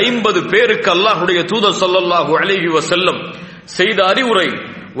அந்த 50 பேருக்கு அல்லாஹ்வுடைய தூதர் ஸல்லல்லாஹு அலைஹி வஸல்லம் செய்த அறிவுரை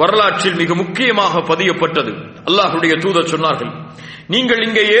வரலாற்றில் மிக முக்கியமாக பதியப்பட்டது. அல்லாஹ்வுடைய தூதர் சொன்னார்கள், நீங்கள்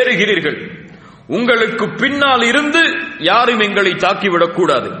இங்கே ஏறுகிறீர்கள், உங்களுக்கு பின்னால் இருந்து யாரும் எங்களை தாக்கிவிடக்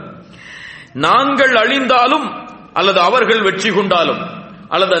கூடாது. நாங்கள் அழிந்தாலும் அல்லது அவர்கள் வெற்றி கொண்டாலும்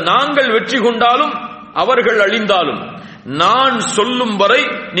அல்லது நாங்கள் வெற்றி கொண்டாலும் அவர்கள் அழிந்தாலும் நான் சொல்லும் வரை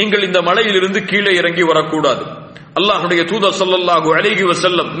நீங்கள் இந்த மலையில் இருந்து கீழே இறங்கி வரக்கூடாது. அல்லாஹ்வுடைய தூதர் ஸல்லல்லாஹு அலைஹி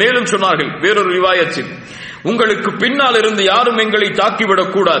வஸல்லம் மேலும் சொன்னார்கள் வேறொரு ரிவாயத்தில், உங்களுக்கு பின்னால் இருந்து யாரும் எங்களை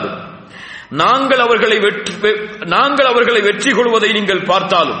தாக்கிவிடக் கூடாது. நாங்கள் அவர்களை வெற்றி கொள்வதை நீங்கள்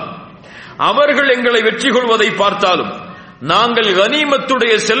பார்த்தாலும் அவர்கள் எங்களை வெற்றி கொள்வதை பார்த்தாலும் நாங்கள்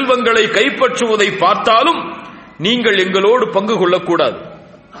கனிமத்துடைய செல்வங்களை கைப்பற்றுவதை பார்த்தாலும் நீங்கள் எங்களோடு பங்கு கொள்ளக்கூடாது.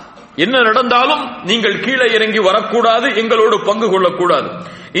 என்ன நடந்தாலும் நீங்கள் கீழே இறங்கி வரக்கூடாது, எங்களோடு பங்கு கொள்ளக்கூடாது.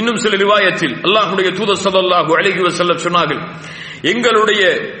 இன்னும் சில ரிவாயத்தில் அல்லாஹ்வுடைய தூதர் ஸல்லல்லாஹு அலைஹி வஸல்லம் சொன்னார்கள், எங்களுடைய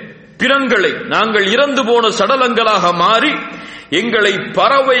பிணங்களை நாங்கள் இறந்து போன சடலங்களாக மாறி எங்களை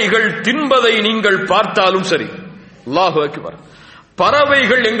பறவைகள் தின்பதை நீங்கள் பார்த்தாலும் சரி, அல்லாஹு அக்பர்,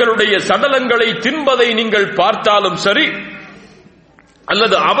 பறவைகள் எங்களுடைய சடலங்களை தின்பதை நீங்கள் பார்த்தாலும் சரி,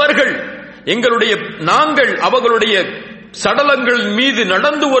 அல்லது நாங்கள் அவர்களுடைய சடலங்கள் மீது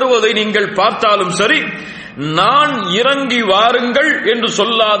நடந்து வருவதை நீங்கள் பார்த்தாலும் சரி, நான் இறங்கி வாருங்கள் என்று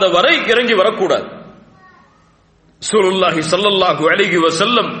சொல்லாத வரை இறங்கி வரக்கூடாது. ரசூலுல்லாஹி ஸல்லல்லாஹு அலைஹி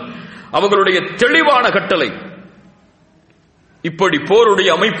வஸல்லம் அவர்களுடைய தெளிவான கட்டளை. இப்படி போருடைய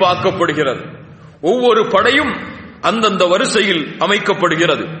அமைப்பு ஆக்கப்படுகிறது. ஒவ்வொரு படையும் அந்தந்த வரிசையில்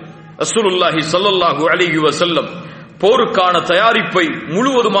அமைக்கப்படுகிறது. ரசூலுல்லாஹி ஸல்லல்லாஹு அலைஹி வஸல்லம் போருக்கான தயாரிப்பை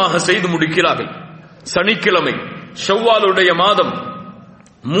முழுவதுமாக செய்து முடிக்கிறார்கள். சனிக்கிழமை ஷவ்வாலுடைய மாதம்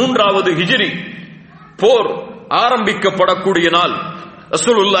 3வது ஹிஜ்ரி போர் ஆரம்பிக்கப்படக்கூடிய நாள்.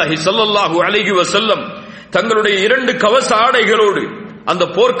 ரசூலுல்லாஹி ஸல்லல்லாஹு அலைஹி வஸல்லம் தங்களுடைய 2 கவச ஆடைகளோடு அந்த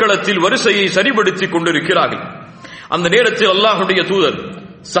போர்க்களத்தில் வரிசையை சரிபடுத்திக் கொண்டிருக்கிறார்கள். அந்த நேரத்தில் அல்லாஹ்வுடைய தூதர்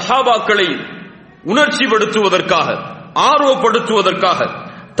சஹாபாக்களை உணர்ச்சிப்படுத்துவதற்காக, ஆர்வப்படுத்துவதற்காக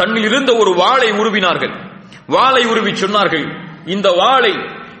தன்னில் இருந்த ஒரு வாளை உருவினார்கள். வாளை உருவி சொன்னார்கள், இந்த வாளை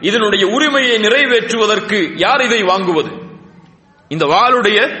இதனுடைய உரிமையை நிறைவேற்றுவதற்கு யார் இதை வாங்குவது? இந்த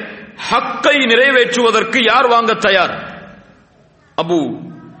வாளுடைய ஹக்கை நிறைவேற்றுவதற்கு யார் வாங்க தயார்? அபு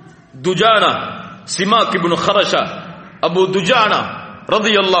துஜானா சிமாக் இப்னு ஹரஷா அபு துஜானா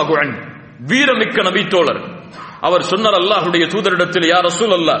ரலியல்லாஹு அன்ஹு வீரமிக்க நபி தோழர். அவர் சொன்னார் அல்லாஹ்வுடைய தூதரிடத்தில், யா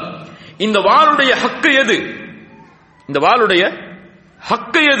ரசூலல்லாஹ், இந்த வாளுடைய ஹக்கு எது? இந்த வாளுடைய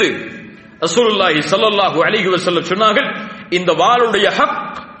ஹக்கு எது? ரசூலுல்லாஹி ஸல்லல்லாஹு அலைஹி வஸல்லம் சொன்னார்கள், இந்த வாளுடைய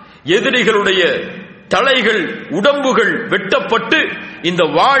ஹக் எதிரிகளுடைய தலைகள், உடம்புகள் வெட்டப்பட்டு இந்த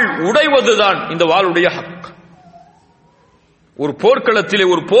வாள் உடைவதுதான் இந்த வாளுடைய ஹக். ஒரு போர்க்களத்திலே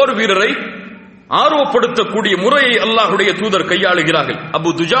ஒரு போர் வீரரை ஆர்வப்படுத்தக்கூடிய முறையை அல்லாஹ்வுடைய தூதர் கையாளுகிறார்கள். அபு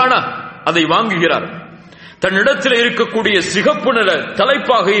துஜானா அதை வாங்குகிறார். தன்னிடத்தில் இருக்கக்கூடிய சிகப்பு நிற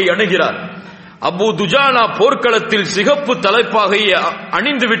தலைப்பாகையை அணுகிறார். அபு துஜானா போர்க்களத்தில் சிகப்பு தலைப்பாகையை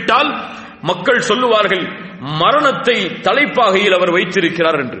அணிந்து விட்டால் மக்கள் சொல்லுவார்கள், மரணத்தை தலைப்பாகையில் அவர்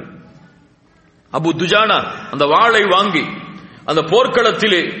வைத்திருக்கிறார் என்று. அபு துஜானா அந்த வாளை வாங்கி அந்த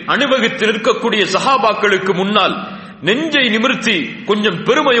போர்க்களத்திலே அணிவகுத்து நிற்கக்கூடிய சஹாபாக்களுக்கு முன்னால் நெஞ்சை நிமிர்த்தி கொஞ்சம்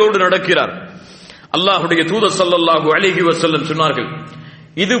பெருமையோடு நடக்கிறார். அல்லாஹ்வுடைய தூதர் ஸல்லல்லாஹு அலைஹி வஸல்லம் சொன்னார்கள்,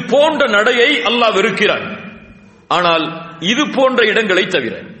 இது போன்ற நடையை அல்லாஹ் வெறுக்கிறான். ஆனால் இது போன்ற இடங்களை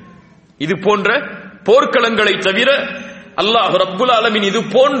தவிர, இது போன்ற போர்க்களங்களை தவிர அல்லாஹ் ரப்புல் ஆலமீன் இது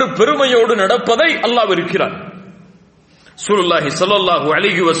போன்று பெருமையோடு நடப்பதை அல்லாஹ் வெறுக்கிறான். ரசூலுல்லாஹி ஸல்லல்லாஹு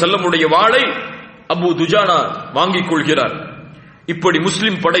அலைஹி வஸல்லம் உடைய வாளை அபு துஜானா வாங்கிக் கொள்கிறார். இப்படி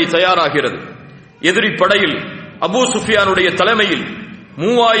முஸ்லிம் படை தயாராகிறது. எதிரி படையில் அபூ சுஃபியானுடைய தலைமையில்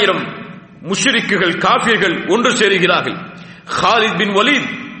 3000 முஷ்ரிக்குகள் காஃபிர்கள் ஒன்று சேருகிறார்கள். காலித் பின் வலீத்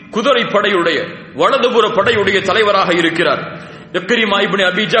குதிரை படையுடைய வலதுபுற படையுடைய தலைவராக இருக்கிறார். இக்ரிமா இப்னு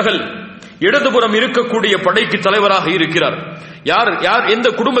அபி ஜஹல் இடதுபுறம் இருக்கக்கூடிய படைக்கு தலைவராக இருக்கிறார். யார் எந்த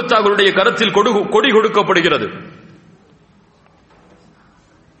குடும்பத்தார்களுடைய கரத்தில் கொடி கொடுக்கப்படுகிறது?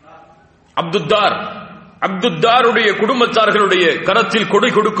 அப்துத்தாருடைய குடும்பத்தார்களுடைய கரத்தில் கொடி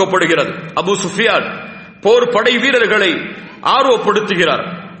கொடுக்கப்படுகிறது. அபூ சுஃபியான் போர் படை வீரர்களை ஆர்வப்படுத்துகிறார்.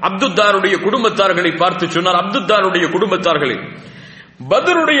 அப்துத்தாருடைய குடும்பத்தார்களை பார்த்து சொன்னார், அப்துத்தாருடைய குடும்பத்தார்களே,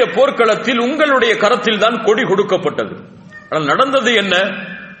 பத்ருடைய போர்க்களத்தில் உங்களுடைய கரத்தில் தான் கொடி கொடுக்கப்பட்டது. ஆனால் நடந்தது என்ன?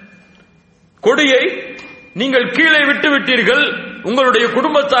 கொடியை நீங்கள் கீழே விட்டு விட்டீர்கள், உங்களுடைய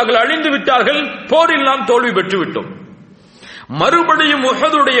குடும்பத்தார்கள் அழிந்து விட்டார்கள், போரில் நாம் தோல்வி பெற்று விட்டோம். மறுபடியும்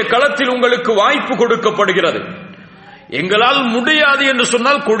உஹதுடைய களத்தில் உங்களுக்கு வாய்ப்பு கொடுக்கப்படுகிறது. எங்களால் முடியாது என்று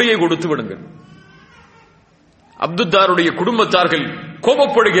சொன்னால் கொடியை கொடுத்து விடுங்கள். அப்துத்தாருடைய குடும்பத்தார்கள்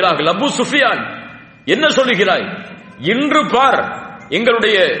கோபப்படுகிறார்கள். அபூ சுஃபியான், என்ன சொல்லுகிறாய்? இன்று பார்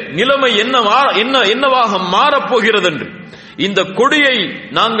எங்களுடைய நிலைமை என்னவாக மாறப்போகிறது என்று. இந்த கொடியை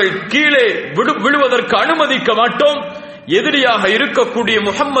நாங்கள் கீழே விழுவதற்கு அனுமதிக்க மாட்டோம். எதிரியாக இருக்கக்கூடிய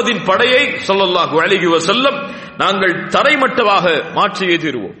முஹம்மதின் படையை ஸல்லல்லாஹு அலைஹி வஸல்லம் நாங்கள் தரைமட்டமாக மாற்றியே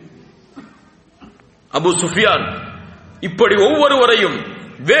தீருவோம். அபூ சுஃபியான் இப்படி ஒவ்வொருவரையும்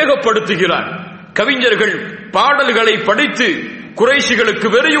வேகப்படுத்துகிறார். கவிஞர்கள் பாடல்களை படித்து குறைஷிகளுக்கு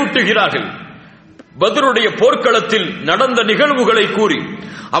வெறியூட்டுகிறார்கள். பத்ருடைய போர்க்களத்தில் நடந்த நிகழ்வுகளை கூறி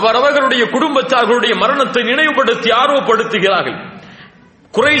அவர்களுடைய குடும்பத்தார்களுடைய மரணத்தை நினைவுபடுத்தி ஆர்வப்படுத்துகிறார்கள்.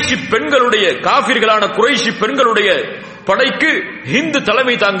 குறைஷி பெண்களுடைய காபிர்களான குறைஷி பெண்களுடைய படைக்கு ஹிந்து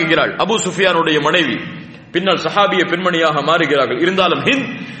தலைமை தாங்குகிறாள். அபூ சுஃபியானுடைய மனைவி பின்னால் சஹாபிய பெண்மணியாக மாறுகிறார்கள். இருந்தாலும் ஹிந்த்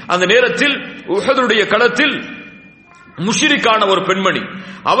அந்த நேரத்தில் உஹதுடைய களத்தில் முஷ்ரிக்கான ஒரு பெண்மணி,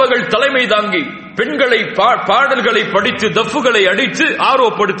 அவர்கள் தலைமை தாங்கி பெண்களை பாடல்களை படித்து தஃபுகளை அடித்து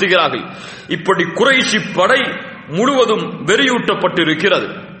ஆர்வப்படுத்துகிறார்கள். இப்படி குறைஷி படை முழுவதும் வெறியூட்டப்பட்டிருக்கிறது.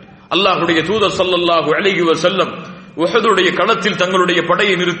 அல்லாஹ்வுடைய தூதர் ஸல்லல்லாஹு அலைஹி வஸல்லம் உஹதுடைய களத்தில் தங்களுடைய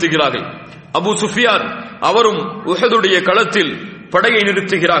படையை நிறுத்துகிறார்கள். அபூ சுஃபியான் அவரும் உஹதுடைய களத்தில் படையை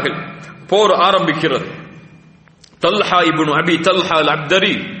நிறுத்துகிறார்கள். போர் ஆரம்பிக்கிறது. Talha ibn Abi Talha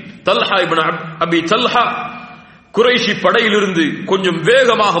Al-Abdari, Talha ibn Abi Talha குறைஷி படையிலிருந்து கொஞ்சம்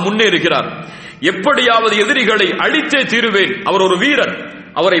வேகமாக முன்னேறுகிறார். எப்படியாவது எதிரிகளை அழித்தே தீருவேன். அவர் ஒரு வீரர்,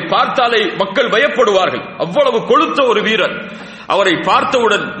 அவரை பார்த்தாலே மக்கள் பயப்படுவார்கள். அவ்வளவு கொழுத்த ஒரு வீரர். அவரை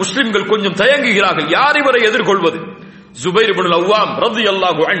பார்த்தவுடன் முஸ்லிம்கள் கொஞ்சம் தயங்குகிறார்கள். யார் இவரை எதிர்கொள்வது? ஜுபைர் இப்னு அவ்வாம்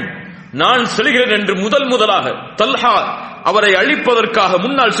ரலியல்லாஹு அன்ஹு நான் செல்கிறேன் என்று முதலாக தல்ஹா அவரை அழிப்பதற்காக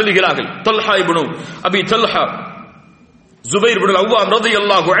முன்னால் செல்கிறார்கள். Talha ibn Abi Talha, Zubair ibn Awwam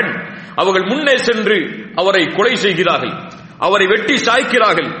ரலியல்லாஹு அன்ஹு அவர்கள் முன்னே சென்று அவரை கொலை செய்கிறார்கள். அவரை வெட்டி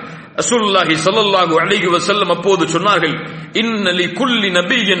சாய்க்கிறார்கள். ரசூலுல்லாஹி ஸல்லல்லாஹு அலைஹி வஸல்லம் அப்போது சொன்னார்கள், இன்ன லிகுல்லி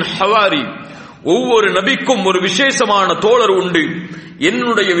நபிய்யின் ஹவாரி, ஒவ்வொரு நபிக்கும் ஒரு விசேஷமான தோழர் உண்டு.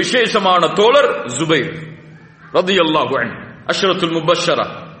 என்னுடைய விசேஷமான தோழர் ஜுபைர் ரலியல்லாஹு அன்ஹு, அஷ்ரத்துல் முபஷ்ஷரா,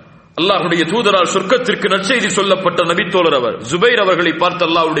 அல்லாஹ்வுடைய தூதரால் சொர்க்கத்திற்கு நற்செய்தி சொல்லப்பட்ட நபி தோழர் அவர். ஜுபைர் அவர்களை பார்த்து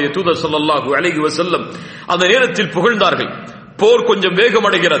அல்லாஹ்வுடைய தூதர் ஸல்லல்லாஹு அலைஹி வஸல்லம் அந்த நேரத்தில் புகழ்ந்தார்கள். போர் கொஞ்சம்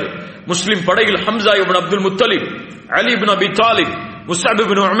வேகமடைகிறது. முஸ்லிம் படையில் Hamza ibn Abdul Muttalib, Ali ibn Abi Talib, Musab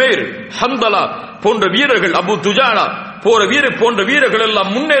ibn Umair, Hanzala போன்ற வீரர்கள், அபூ துஜானா போன்ற வீரர்கள் எல்லாம்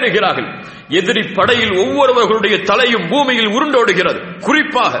முன்னேறுகிறார்கள். எதிரி படையில் ஒவ்வொருவர்களுடைய தலையும் பூமியில் உருண்டோடுகிறது.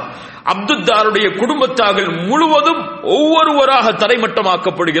 குறிப்பாக அப்துத்தாருடைய குடும்பத்தார்கள் முழுவதும் ஒவ்வொருவராக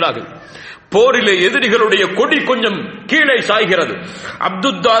தரைமட்டமாக்கப்படுகிறார்கள். போரிலே எதிரிகளுடைய கொடி கொஞ்சம் கீழே சாய்கிறது.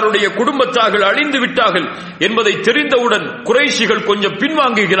 அப்துத்தாருடைய குடும்பத்தார்கள் அழிந்து விட்டார்கள் என்பதை தெரிந்தவுடன் குறைஷிகள் கொஞ்சம்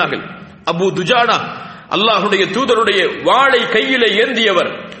பின்வாங்குகிறார்கள். அபூ துஜானா அல்லாஹ்வுடைய தூதருடைய வாளை கையிலே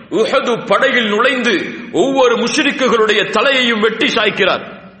ஏந்தியவர் உஹது படையில் நுழைந்து ஒவ்வொரு முஷ்ரிக்குகளுடைய தலையையும் வெட்டி சாய்க்கிறார்.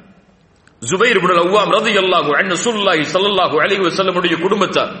 ஜுபைர் இப்னு அவ்வாம் ரலியல்லாஹு அன்ஹு ரசூலுல்லாஹி ஸல்லல்லாஹு அலைஹி வஸல்லம் உடைய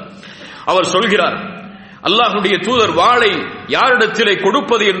குடும்பத்தார். அவர் சொல்கிறார், அல்லாஹ்வுடைய தூதர் வாளை யாரிடத்திலே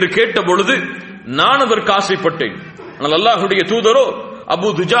கொடுப்பது என்று கேட்ட பொழுது நான் அதற்கு ஆசைப்பட்டேன். ஆனால் அல்லாஹ்வுடைய தூதரோ அபூ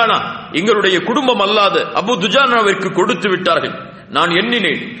துஜானா எங்களுடைய குடும்பம் அல்லாத அபூ துஜானாவிற்கு கொடுத்து விட்டார்கள். நான்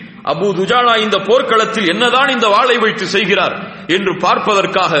எண்ணினேன், அபூ துஜானா இந்த போர்க்களத்தில் என்னதான் இந்த வாளை வைத்து செய்கிறார் என்று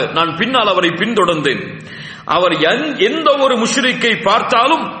பார்ப்பதற்காக நான் பின்னால் அவரை பின்தொடர்ந்தேன். அவர் எந்த ஒரு முஷ்ரிக்கை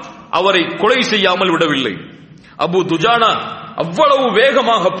பார்த்தாலும் அவரை கொலை செய்யாமல் விடவில்லை. அபூ துஜானா அவ்வளவு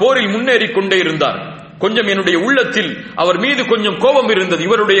வேகமாக போரில் முன்னேறி கொண்டே இருந்தார். கொஞ்சம் என்னுடைய உள்ளத்தில் அவர் மீது கொஞ்சம் கோபம் இருந்தது,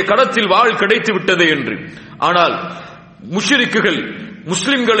 இவருடைய கடத்தில் வாள் கிடைத்து விட்டது என்று. ஆனால் முஷ்ரிக்குகள்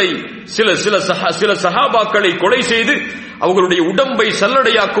முஸ்லிம்களை சில சஹாபாக்களை கொலை செய்து அவர்களுடைய உடம்பை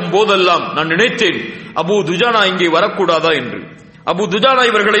சல்லடையாக்கும் போதெல்லாம் நான் நினைத்தேன், அபூ துஜானா இங்கே வரக்கூடாதா என்று, அபூ துஜானா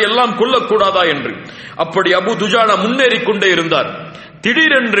இவர்களை எல்லாம் கொல்லக்கூடாதா என்று. அப்படி அபூ துஜானா முன்னேறி கொண்டே இருந்தார்.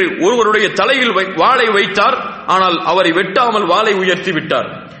 திடீரென்று ஒருவருடைய தலையில் வாளை வைத்தார். ஆனால் அவரை வெட்டாமல் வாளை உயர்த்தி விட்டார்.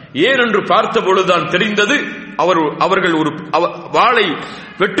 ஏனென்று பார்த்த பொழுதுதான் தெரிந்தது அவர்கள் ஒரு வாளை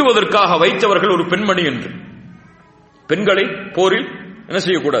வெட்டுவதற்காக வைத்தவர்கள் ஒரு பெண்மணி என்று. பெண்களை போரில் என்ன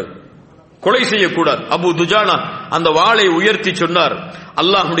செய்யக்கூடாது, கொலை செய்யக்கூடாது. அபூ துஜானா அந்த வாளை உயர்த்தி சொன்னார்,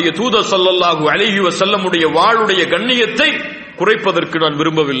 அல்லாஹ்வுடைய தூதர் ஸல்லல்லாஹு அலைஹி வஸல்லம் உடைய வாளுடைய கண்ணியத்தை குறைப்பதற்கு நான்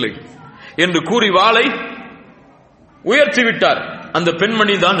விரும்பவில்லை என்று கூறி வாளை உயர்த்தி விட்டார். அந்த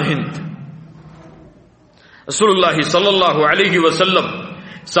பெண்மணி தான் ஹிந்த். ரசூலுல்லாஹி ஸல்லல்லாஹு அலைஹி வஸல்லம்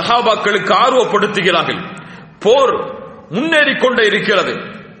சஹாபாக்களுக்கு ஆர்வப்படுத்துகிறார்கள். போர் முன்னேறி கொண்டே இருக்கிறது.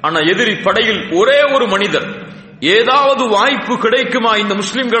 ஆனால் எதிரி படையில் ஒரே ஒரு மனிதர் ஏதாவது வாய்ப்பு கிடைக்குமா இந்த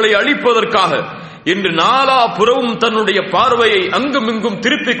முஸ்லிம்களை அழிப்பதற்காக என்று நாலா புறவும் தன்னுடைய பார்வையை அங்கும் இங்கும்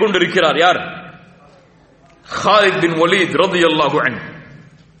திருப்பிக் கொண்டிருக்கிறார். யார்? ஹாலித் பின் வலீத் ரலியல்லாஹு அன்ஹு.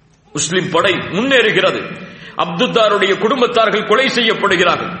 முஸ்லிம் படை முன்னேறுகிறது. அப்துத்தாருடைய குடும்பத்தார்கள் கொலை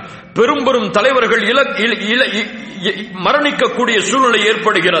செய்யப்படுகிறார்கள். பெரும் பெரும் தலைவர்கள் மரணிக்கக்கூடிய சூழ்நிலை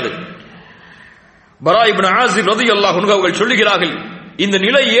ஏற்படுகிறது. பரா இப்னு ஆசிப் ரலியல்லாஹு அன்ஹு அவர்கள் சொல்லுகிறார்கள், இந்த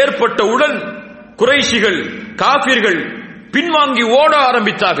நிலை ஏற்பட்டவுடன் குறைஷிகள் காபிர்கள் பின்வாங்கி ஓட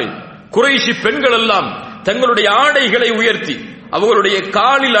ஆரம்பித்தார்கள். குறைஷி பெண்கள் எல்லாம் தங்களுடைய ஆடைகளை உயர்த்தி அவர்களுடைய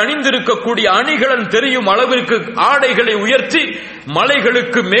காலில் அணிந்திருக்கக்கூடிய அணிகலன் தெரியும் அளவிற்கு ஆடைகளை உயர்த்தி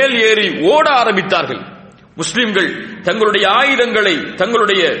மலைகளுக்கு மேல் ஏறி ஓட ஆரம்பித்தார்கள். முஸ்லிம்கள் தங்களுடைய ஆயுதங்களை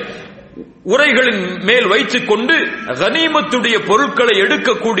தங்களுடைய உரைகளின் மேல் வைத்துக் கொண்டு கனிமத்துடைய பொருட்களை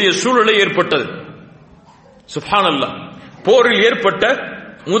எடுக்கக்கூடிய சூழ்நிலை ஏற்பட்டது. சுப்ஹானல்லாஹ். போரில் ஏற்பட்ட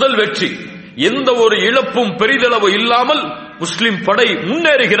முதல் வெற்றி. எந்த ஒரு இழப்பும் பெரிதளவு இல்லாமல் முஸ்லிம் படை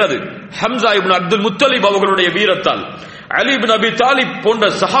முன்னேறுகிறது. ஹம்சா இப்னு அப்துல் முத்தலிப் அவர்களுடைய வீரத்தால், அலி இப்னு அபி தாலிப் போன்ற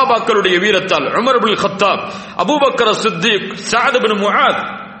சஹாபாக்களுடைய வீரத்தால், Umar ibn Khattab, Abu Bakr Siddique, Saad இப்னு Muadh,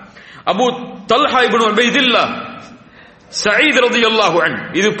 Abu Talha ibn உபைதில்லா, Zayed ரலியல்லாஹு அன்ஹு,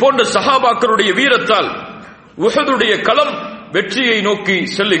 இது போன்ற சஹாபாக்களுடைய வீரத்தால் உஹதுடைய களம் வெற்றியை நோக்கி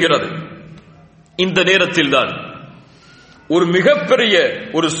செல்லுகிறது. இந்த நேரத்தில் தான் ஒரு மிகப்பெரிய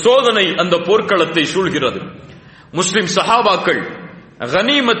ஒரு சோதனை அந்த போர்க்களத்தை சூழ்கிறது. முஸ்லிம் சஹாபாக்கள்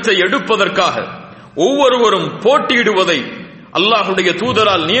கனிமத்தை எடுப்பதற்காக ஒவ்வொருவரும் போட்டியிடுவதை அல்லாஹ்வுடைய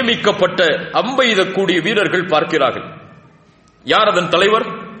தூதரால் நியமிக்கப்பட்ட அம்பெய்தக்கூடிய வீரர்கள் பார்க்கிறார்கள். யார் அதன் தலைவர்?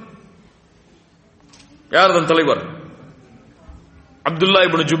 யார் அதன் தலைவர்? அப்துல்லா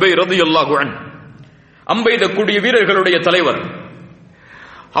இப்னு ஜுபைர் ரலியல்லாஹு அன்ஹு, அம்பெய்தக்கூடிய வீரர்களுடைய தலைவர்.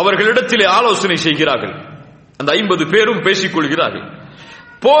 அவர்களிடத்திலே ஆலோசனை செய்கிறார்கள். அந்த 50 பேரும் பேசிக் கொள்கிறார்கள்.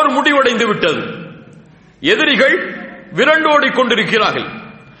 போர் முடிவடைந்து விட்டது. எதிரிகள் விரண்டோடி கொண்டிருக்கிறார்கள்.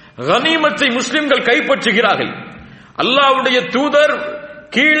 கனிமத்தை முஸ்லிம்கள் கைப்பற்றுகிறார்கள். அல்லாஹ்வுடைய தூதர்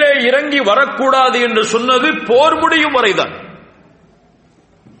கீழே இறங்கி வரக்கூடாது என்று சொன்னது போர் முடியும் வரைதான்.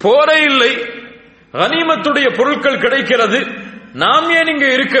 போரே இல்லை, கனிமத்துடைய பொருட்கள் கிடைக்கிறது, நாம் ஏன் இங்கே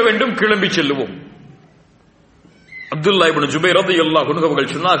இருக்க வேண்டும், கிளம்பி செல்லுவோம். அப்துல்லா இப்னு ஜுபைர் ரலியல்லாஹு அன்ஹு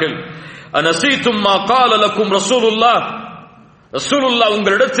அவர்கள் சொன்னார்கள், அனஸீதும் மா கால லக்கும் ரசூலுல்லாஹ், ரசூலுல்லாஹ்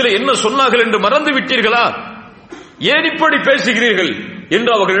உங்களிடத்தில் என்ன சொன்னார்கள் என்று மறந்து விட்டீர்களா? ஏன் இப்படி பேசுகிறீர்கள்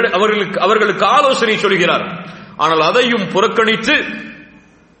என்று அவர்களுக்கு ஆலோசனை சொல்கிறார். ஆனால் அதையும் புறக்கணித்து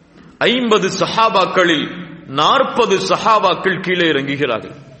 50 சஹாபாக்களில் 40 சஹாபாக்கள் கீழே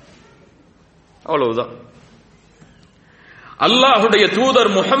இறங்குகிறார்கள். அவ்வளவுதான். அல்லாஹ்வுடைய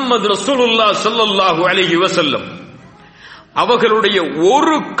தூதர் முஹம்மது ரசூலுல்லாஹ் ஸல்லல்லாஹு அலைஹி வஸல்லம் அவர்களுடைய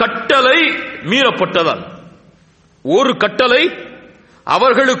ஒரு கட்டளை மீறப்பட்டதால், ஒரு கட்டளை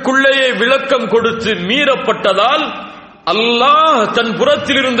அவர்களுக்குள்ளேயே விளக்கம் கொடுத்து மீறப்பட்டதால் அல்லாஹ் தன்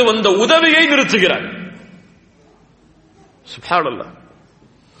புறத்திலிருந்து வந்த உதவியை நிறுத்துகிறார். சுப்ஹானல்லாஹ்.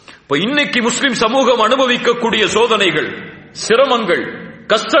 இப்ப இன்னைக்கு முஸ்லிம் சமூகம் அனுபவிக்கக்கூடிய சோதனைகள், சிரமங்கள்,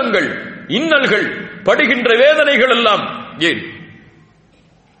 கஷ்டங்கள், இன்னல்கள், படுகின்ற வேதனைகள் எல்லாம் ஏன்?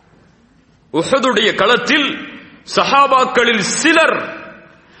 உஹதுடைய களத்தில் சஹாபாக்களில் சிலர்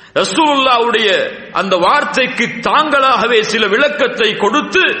ரசூலுல்லாஹ்வுடைய அந்த வார்த்தைக்கு தாங்களாகவே சில விளக்கத்தை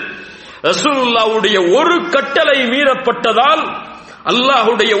கொடுத்து ரசூலுல்லாஹ்வுடைய ஒரு கட்டளை மீறப்பட்டதால்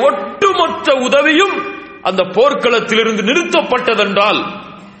அல்லாஹ்வுடைய ஒட்டுமொத்த உதவியும் அந்த போர்க்களத்திலிருந்து நிறுத்தப்பட்டதென்றால்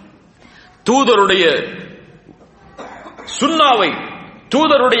தூதருடைய சுன்னாவை,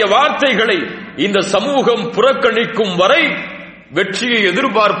 தூதருடைய வார்த்தைகளை இந்த சமூகம் புறக்கணிக்கும் வரை வெற்றியை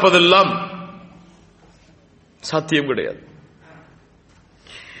எதிர்பார்ப்பதெல்லாம் சாத்தியம் கிடையாது.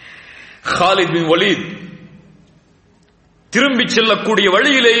 காலித் பின் வலீத் திரும்பி செல்லக்கூடிய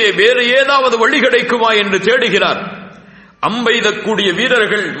வழியிலேயே வேறு ஏதாவது வழி கிடைக்குமா என்று தேடுகிறார். அம்பெய்தக்கூடிய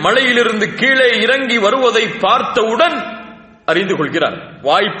வீரர்கள் மலையிலிருந்து கீழே இறங்கி வருவதை பார்த்தவுடன் அறிந்து கொள்கிறார்,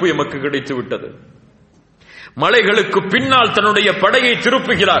 வாய்ப்பு எமக்கு கிடைத்து விட்டது. மலைகளுக்கு பின்னால் தன்னுடைய படையை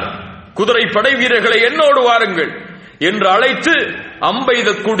திருப்புகிறார். குதிரை படை வீரர்களை என்னோடு வாருங்கள் என்று அழைத்து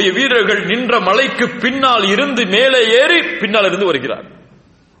அம்பெய்தக்கூடிய வீரர்கள் நின்ற மலைக்கு பின்னால் இருந்து மேலே ஏறி பின்னால் இருந்து வருகிறார்.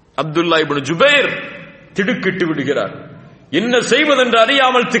 அப்துல்லா இப்னு ஜுபைர் திடுக்கிட்டு விடுகிறார். என்ன செய்வதென்று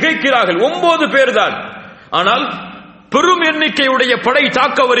அறியாமல் திகைக்கிறார்கள். 9 பேர் தான், ஆனால் பெரும் எண்ணிக்கையுடைய படை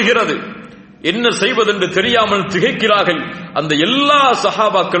தாக்க வருகிறது. என்ன செய்வதென்று தெரியாமல் திகைக்கிறார்கள். அந்த எல்லா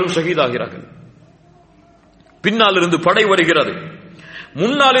சஹாபாக்களும் ஷஹீதாகிறார்கள். பின்னால் இருந்து படை வருகிறது,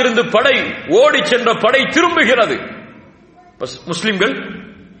 முன்னால் இருந்து படை ஓடி சென்ற படை திரும்புகிறது. முஸ்லிம்கள்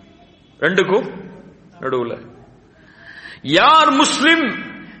ரெண்டுக்கும் நடுவுல யார் முஸ்லிம்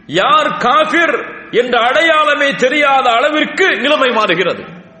யார் காஃபிர் என்ற அடையாளமே தெரியாத அளவிற்கு நிலைமை மாறுகிறது.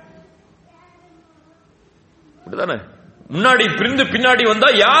 முன்னாடி பிரிந்து பின்னாடி வந்தா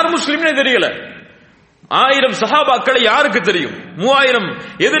யார் முஸ்லிம்னே தெரியல. 1000 சஹாபாக்களை யாருக்கு தெரியும்? 3000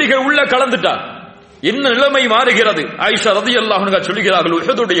 எதிரிகள் உள்ள கலந்துட்டார். என்ன நிலைமை மாறுகிறது? ஆயிஷா ரலியல்லாஹு அன்ஹா சொல்கிறார்கள்,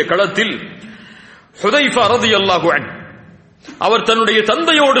 உஹதுடைய களத்தில் ஹுதைஃபா ரலியல்லாஹு அன்ஹு அவர் தன்னுடைய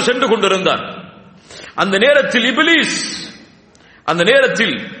தந்தையோடு சென்று கொண்டிருந்தார். அந்த நேரத்தில்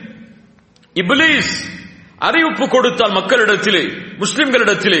இப்லீஸ் அறிவிப்பு கொடுத்தால் மக்களிடத்திலே,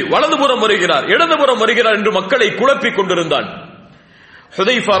 முஸ்லிம்களிடத்திலே வலதுபுறம் வருகிறார் இடதுபுறம் வருகிறார் என்று மக்களை குழப்பிக் கொண்டிருந்தான்.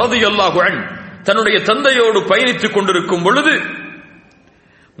 ஹுதைஃபா ரலியல்லாஹு அன்ஹு தன்னுடைய தந்தையோடு பயணித்துக் கொண்டிருக்கும் பொழுது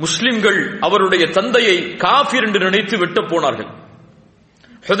முஸ்லிம்கள் அவருடைய தந்தையை காஃபிர் என்று நினைத்து விட்டு போனார்கள்.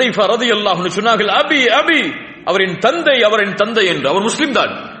 ஹுதைஃபா ரலியல்லாஹு அன்ஹு சொன்னார்கள், அபி அபி, அவரின் தந்தை என்று. அவர் முஸ்லிம்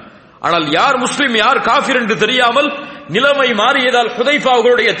தான், ஆனால் யார் முஸ்லிம் யார் காஃபிர் என்று தெரியாமல் நிலைமை மாறியதால் ஹுதைஃபா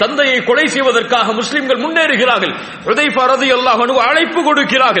அவர்களுடைய தந்தையை கொலை செய்வதற்காக முஸ்லிம்கள் முன்னேறுகிறார்கள். ஹுதைஃபா ரலியல்லாஹு அன்ஹு அழைப்பு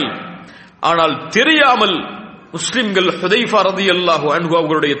கொடுக்கிறார்கள். ஆனால் தெரியாமல் முஸ்லிம்கள் ஹுதைஃபா ரலியல்லாஹு அன்ஹு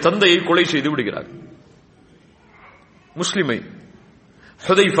அவர்களுடைய தந்தையை கொலை செய்து விடுகிறார்கள். முஸ்லிமை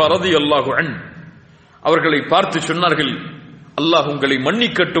ஹுதைஃபா ரலியல்லாஹு அன்ஹு அவர்களை பார்த்து சொன்னார்கள், அல்லாஹ் உங்களை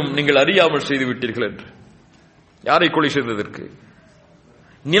மன்னிக்கட்டும், நீங்கள் அறியாமல் செய்து விட்டீர்கள் என்று. யாரை கொலை செய்ததற்கு?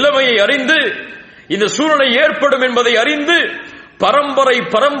 நிலைமையை அறிந்து, இந்த சூழ்நிலை ஏற்படும் என்பதை அறிந்து,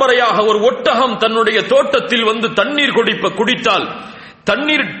 பரம்பரையாக ஒரு ஒட்டகம் தன்னுடைய தோட்டத்தில் வந்து தண்ணீர் குடித்தால்,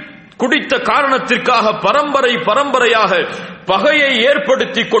 தண்ணீர் குடித்த காரணத்திற்காக பரம்பரையாக பகையை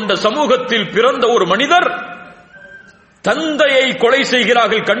ஏற்படுத்திக் கொண்ட சமூகத்தில் பிறந்த ஒரு மனிதர் தந்தையை கொலை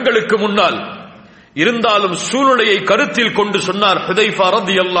செய்கிறார்கள் கண்களுக்கு முன்னால். இருந்தாலும் சூழ்நிலையை கருத்தில் கொண்டு சொன்னார் ஹுதைஃபா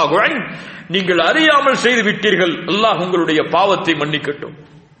ரலியல்லாஹு அன்ஹு, நீங்கள் அறியாமல் செய்து விட்டீர்கள், அல்லாஹ் உங்களுடைய பாவத்தை மன்னிக்கட்டும்.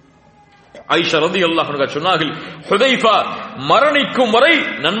 ஆயிஷா ரலியல்லாஹு அன்ஹா சொன்னார்கள், ஹுதைஃபா மரணிக்கும் வரை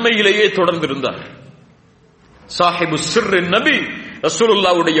நன்மையிலேயே தொடர்ந்திருந்தார். சாஹிபு சிர்ரின் நபி,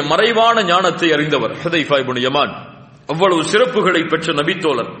 ரசூலுல்லாஹ்வுடைய மறைவான ஞானத்தை அறிந்தவர் ஹுதைஃபா இப்னு யமான். அவ்வளவு சிறப்புகளை பெற்ற நபி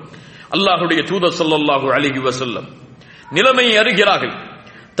தோழர் அல்லாஹ்வுடைய தூதர் ஸல்லல்லாஹு அலைஹி வஸல்லம் நிலைமையை அறிகிறார்கள்.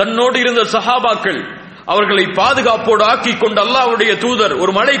 தன்னோடு இருந்த சஹாபாக்கள் அவர்களை பாதுகாப்போடு ஆக்கிக் கொண்டு அல்லாஹ்வுடைய தூதர்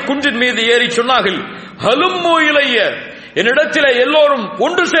ஒரு மலை குன்றின் மீது ஏறி சொன்னார்கள், ஹலும்மு இலைய, என்னிடத்திலே எல்லோரும்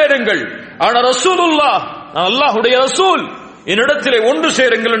ஒன்று சேருங்கள். ஆனால் ரசூலுல்லாஹ், அல்லாஹ்வுடைய ரசூல், என்னிடத்திலே ஒன்று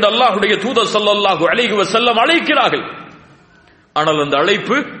சேருங்கள் என்று அல்லாஹ்வுடைய தூதர் ஸல்லல்லாஹு அலைஹி வஸல்லம் அழைக்கிறார்கள். ஆனால் அந்த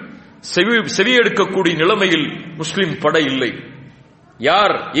அழைப்பு செவியெடுக்கக்கூடிய நிலைமையில் முஸ்லிம் படை இல்லை.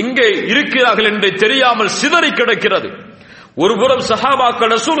 யார் எங்கே இருக்கிறார்கள் என்று தெரியாமல் சிதறி கிடக்கிறது. ஒரு புறம்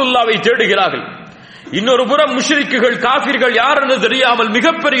சஹாபாக்கள் ரசூலுல்லாஹ்வை தேடுகிறார்கள், இன்னொரு புறம் முஷ்ரிக்குகள் காஃபிர்கள் யார் என்று தெரியாமல்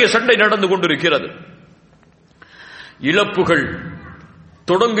மிகப்பெரிய சண்டை நடந்து கொண்டிருக்கிறது. இழப்புகள்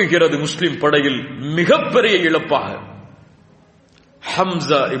தொடங்குகிறது முஸ்லிம் படையில் மிகப்பெரிய இழப்பாக.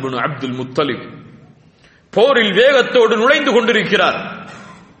 ஹம்சா இப்னு அப்துல் முத்தலிப் போரில் வேகத்தோடு நுழைந்து கொண்டிருக்கிறார்.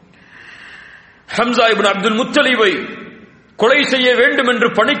 ஹம்சா இப்னு அப்துல் முத்தலிபை கொலை செய்ய வேண்டும் என்று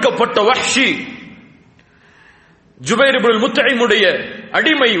பணிக்கப்பட்ட வஹ்ஷி, ஜுபைர் இப்னுல் முத்இமுடைய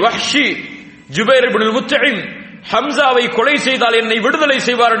அடிமை வஹ்ஷி, ஜுபைர் இப்னுல் முத்இம் ஹம்சாவை கொலை செய்தால் என்னை விடுதலை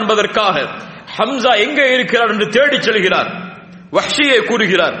செய்வார் என்பதற்காக ஹம்சா எங்கே இருக்கிறார் என்று தேடிச் செல்கிறார். வஹ்ஷியே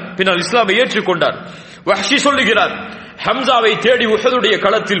கூறுகிறார். பின்னால் இஸ்லாமை ஏற்றுக்கொண்டார். வஹ்ஷி சொல்லுகிறார், ஹம்சாவை தேடி உஹதுடைய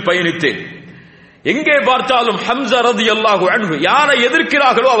களத்தில் பயணித்தேன். எங்கே பார்த்தாலும் ஹம்சா ரலியல்லாஹு அன்ஹு யாரை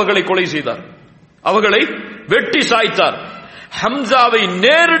எதிர்க்கிறார்களோ அவர்களை கொலை செய்தார், அவர்களை வெட்டி சாய்த்தார். ஹம்சாவை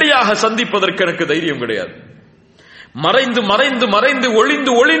நேரடியாக சந்திப்பதற்கு எனக்கு தைரியம் கிடையாது. மறைந்து மறைந்து மறைந்து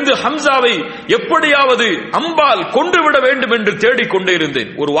ஒளிந்து ஒளிந்து ஹம்சாவை எப்படியாவது அம்பால் கொன்றுவிட வேண்டும் என்று தேடிக்கொண்டே இருந்தேன்.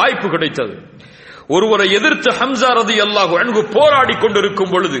 ஒரு வாய்ப்பு கிடைத்தது. ஒருவரை எதிர்த்து ஹம்சா ரலியல்லாஹு அன்ஹு போராடி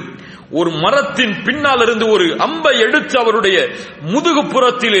கொண்டிருக்கும் பொழுது ஒரு மரத்தின் பின்னால் இருந்து ஒரு அம்பை எடுத்து அவருடைய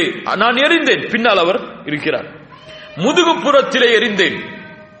முதுகுப்புறத்திலே நான் எறிந்தேன். பின்னால் அவர் இருக்கிறார். முதுகுப்புறத்திலே எறிந்தேன்.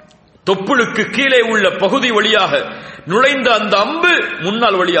 தொப்புளுக்கு கீழே உள்ள பகுதி வழியாக நுழைந்த அந்த அம்பு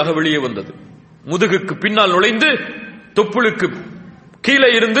முன்னால் வழியாக வெளியே வந்தது. முதுகுக்கு பின்னால் நுழைந்து தொப்புளுக்கு கீழே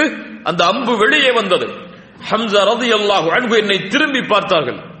இருந்து அந்த அம்பு வெளியே வந்தது. ஹம்சா ரலியல்லாஹு அன்ஹு என்னை திரும்பி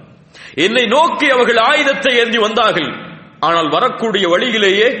பார்த்தார்கள். என்னை நோக்கி அவர்கள் ஆயுதத்தை ஏந்தி வந்தார்கள். ஆனால் வரக்கூடிய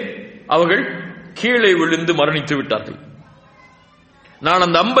வழியிலேயே அவர்கள் கீழே விழுந்து மரணித்து விட்டார்கள். நான்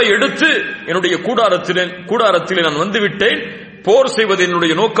அந்த அம்பை எடுத்து என்னுடைய கூடாரத்திலே நான் வந்துவிட்டேன். போர் செய்வது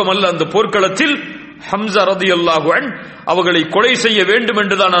என்னுடைய நோக்கம் அல்ல. அந்த போர்க்களத்தில் ஹம்சா ரலியல்லாஹு அன்ஹு அவர்களை கொலை செய்ய வேண்டும்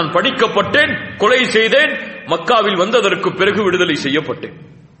என்றுதான் நான் படிக்கப்பட்டேன். கொலை செய்தேன். மக்காவில் வந்ததற்கு பிறகு விடுதலை செய்யப்பட்டேன்.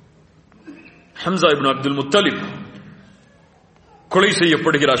 ஹம்சா இப்னு அப்துல் முத்தலிப் கொலை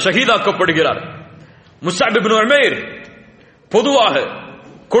செய்யப்படுகிறார், ஷஹீதாக்கப்படுகிறார். முஸ்அப் இப்னு உமைர் பொதுவாக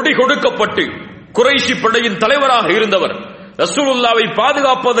கொடி கொடுக்கப்பட்டு குறைஷி படையின் தலைவராக இருந்தவர் ரசூலுல்லாவை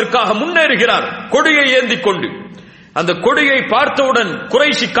பாதுகாப்பதற்காக முன்னேறுகிறார் கொடியை ஏந்திக் கொண்டு. அந்த கொடியை பார்த்தவுடன்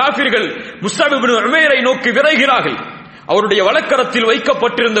குறைஷி காபிர்கள் முஸ்அப் இப்னு உமைரை நோக்கி விரைகிறார்கள். அவருடைய வலக்கரத்தில்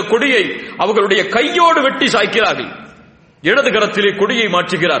வைக்கப்பட்டிருந்த கொடியை அவர்களுடைய கையோடு வெட்டி சாய்க்கிறார்கள். இடது கரத்திலே கொடியை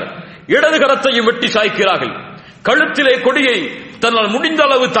மாற்றுகிறார், இடது கரத்தையும் வெட்டி சாய்க்கிறார்கள். கழுத்திலே கொடியை தன்னால் முடிந்த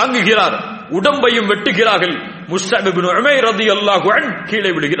அளவு தாங்குகிறார், உடம்பையும் வெட்டுகிறார்கள். முஸ்அப் இப்னு உமைர் ரலியல்லாஹு அன்ஹு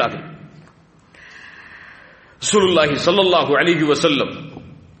கீழே விழுகிறார்கள். ரசூலுல்லாஹி ஸல்லல்லாஹு அலைஹி வஸல்லம்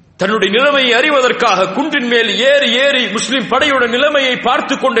தன்னுடைய நிலைமையை அறிவதற்காக குன்றின் மேல் ஏறி ஏறி முஸ்லிம் படையுடைய நிலைமையை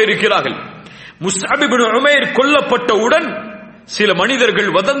பார்த்துக் கொண்டே இருக்கிறார்கள். முஸ்அப் இப்னு உமைர் கொல்லப்பட்டவுடன் சில மனிதர்கள்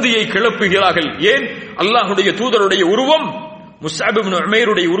வதந்தியை கிளப்புகிறார்கள். ஏன்? அல்லாஹ்வுடைய தூதருடைய உருவம் முஸ்அப் இப்னு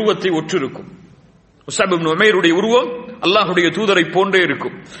உமைருடைய உருவத்தை ஒற்றிருக்கும். முஸ்அப் இப்னு உமைருடைய உருவம் அல்லாஹ்வுடைய தூதரை போன்றே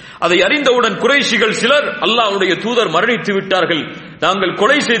இருக்கும். அதை அறிந்தவுடன் குறைஷிகள் சிலர் அல்லாஹ்வுடைய தூதர் மரணித்து விட்டார்கள், நாங்கள்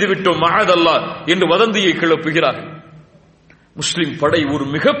கொலை செய்து விட்டோம் மஅதல்லாஹ் என்று வதந்தியை கிளப்புகிறார்கள். முஸ்லிம் படை ஒரு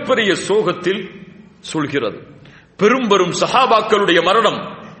மிகப்பெரிய சோகத்தில் சொல்கிறது. பெரும் பெரும் சஹாபாக்களுடைய மரணம்,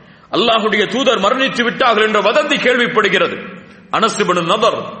 அல்லாஹ்வுடைய தூதர் மரணித்து விட்டார்கள் என்ற வதந்தி கேள்விப்படுகிறது. அனஸ் இப்னு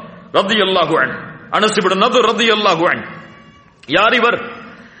நதர் ரலியல்லாஹு அன்ஹு, அனஸ் இப்னு நதர் ரலியல்லாஹு அன்ஹு யார் இவர்?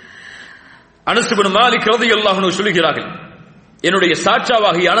 அனஸ் இப்னு மாலிக் ரலியல்லாஹு அன்ஹு சொல்கிறார்கள், என்னுடைய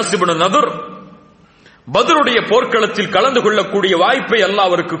சாட்சாவாகிய அனஸ் இப்னு நதர் பத்ருடைய போர்க்களத்தில் கலந்து கொள்ளக்கூடிய வாய்ப்பை அல்லாஹ்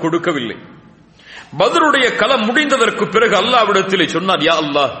அவருக்கு கொடுக்கவில்லை. பத்ருடைய களம் முடிந்ததற்கு பிறகு அல்லாஹ்விடத்திலே சொன்னார், யா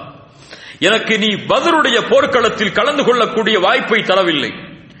அல்லாஹ், எனக்கு நீ பத்ருடைய போர்க்களத்தில் கலந்து கொள்ளக்கூடிய வாய்ப்பை தரவில்லை,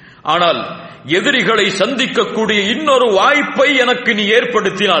 ஆனால் எதிரிகளை சந்திக்கக்கூடிய இன்னொரு வாய்ப்பை எனக்கு நீ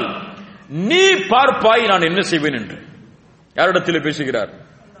ஏற்படுத்தினால் நீ பார்ப்பாய் நான் என்ன செய்வேன் என்று. யாரிடத்திலே பேசுகிறார்?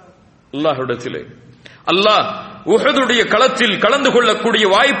 அல்லாஹ்விடத்திலே. அல்லாஹ் உஹதுடைய களத்தில் கலந்து கொள்ளக்கூடிய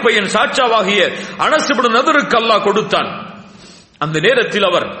வாய்ப்பை என் சாட்சாவாகிய அனஸ் இப்னு நதருக்கு அல்லாஹ் கொடுத்தான். அந்த நேரத்தில்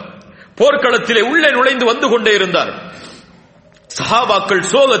அவர் போர்க்களத்திலே உள்ளே நுழைந்து வந்து கொண்டே இருந்தார். சஹாபாக்கள்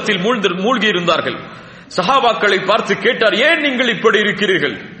சோகத்தில் மூழ்கி இருந்தார்கள். சஹாபாக்களை பார்த்து கேட்டார், ஏன் நீங்கள் இப்படி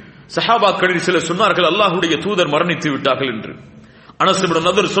இருக்கிறீர்கள்? சஹாபாக்களில் சிலர் சொன்னார்கள், அல்லாஹ்வுடைய தூதர் மரணித்து விட்டார்கள் என்று. அனஸ் இப்னு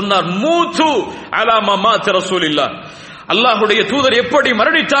நதர் சொன்னார், மூது அலா மா மாத ரசூலில்லாஹ், அல்லாஹ்வுடைய தூதர் எப்படி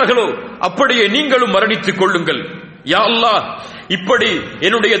மரணித்தார்களோ அப்படியே நீங்களும் மரணித்துக் கொள்ளுங்கள். யா அல்லாஹ், இப்படி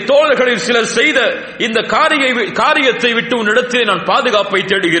என்னுடைய தோழர்களில் சிலர் செய்த இந்த காரியத்தை விட்டு உன்னிடத்திலே நான் பாதுகாப்பை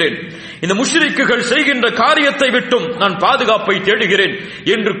தேடுகிறேன், இந்த முஷ்ரிக்குகள் செய்கின்ற காரியத்தை விட்டும் நான் பாதுகாப்பை தேடுகிறேன்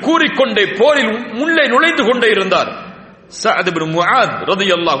என்று கூறிக்கொண்டே போரில் உள்ளே நுழைந்து கொண்டே இருந்தார். சஅத் இப்னு முஆத்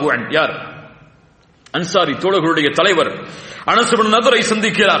ரலியல்லாஹு அன்ஹு யார்? அன்சாரி தோழர்களுடைய தலைவர். அனஸ் இப்னு நதரை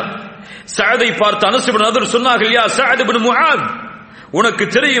சந்திக்கிறார். சஅதை பார்த்து அனஸ் இப்னு நதர் சொன்னார்கள், யா சஅத் இப்னு முஆத், உனக்கு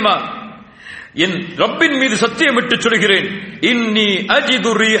தெரியுமா, என் ரப்பின் மீது சத்தியமிட்டு சொல்கிறேன், இன்னி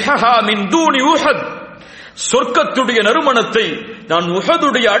அஜிது ரீஹஹா மின் தூனி உஹத், சொர்க்கத்துடைய நறுமணத்தை நான்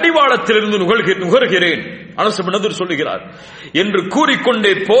உஹதுடைய அடிவாளத்திலிருந்து நுகர்கிறேன். அனஸ் இப்னு நதர் சொல்லுகிறார். என்று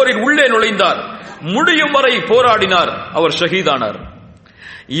கூறிக்கொண்டே போரில் உள்ளே நுழைந்தார். முடியும் வரை போராடினார். அவர் ஷஹீதானார்.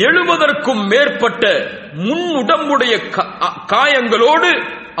 70க்கும் மேற்பட்ட முன் உடம்புடைய காயங்களோடு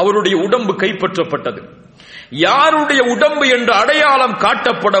அவருடைய உடம்பு கைப்பற்றப்பட்டது. யாருடைய உடம்பு என்று அடையாளம்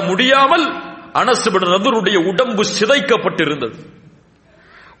காட்டப்பட முடியாமல் அனஸ் இப்னு நதருடைய உடம்பு சிதைக்கப்பட்டிருந்தது.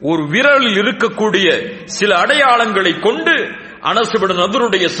 ஒரு விரலில் இருக்கக்கூடிய சில அடையாளங்களை கொண்டு அனஸ் இப்னு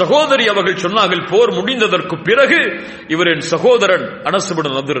நதுருடைய சகோதரி அவர்கள் சொன்னார்கள், போர் முடிந்ததற்கு பிறகு இவர் என் சகோதரன் அனஸ்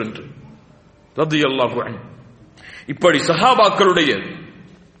இப்னு நதுர் என்று ரலியல்லாஹு அன்ஹு. இப்படி சஹாபாக்களுடைய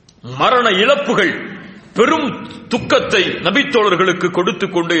மரண இழப்புகள் பெரும் துக்கத்தை நபித்தோழர்களுக்கு கொடுத்து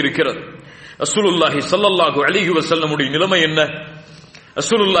கொண்டே இருக்கிறது. ரசூலுல்லாஹி ஸல்லல்லாஹு அலைஹி வஸல்லமுடைய நிலைமை என்ன?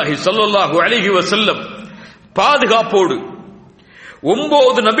 ரசூலுல்லாஹி ஸல்லல்லாஹு அலைஹி வஸல்லம் பாதுகாப்போடு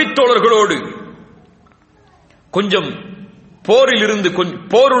 9 நபித்தோழர்களோடு கொஞ்சம் போரில் இருந்து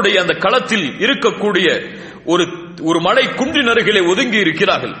போருடைய அந்த களத்தில் இருக்கக்கூடிய ஒரு மலை குன்றின் அருகிலே ஒதுங்கி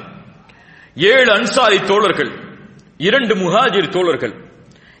இருக்கிறார்கள். 7 அன்சாரி தோழர்கள், 2 முஹாஜிர் தோழர்கள்.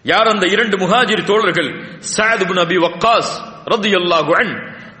 யார் அந்த 2 முஹாஜிர் தோழர்கள்? சஅத் இப்னு அபி வக்காஸ் ரலியல்லாஹு அன்ஹு,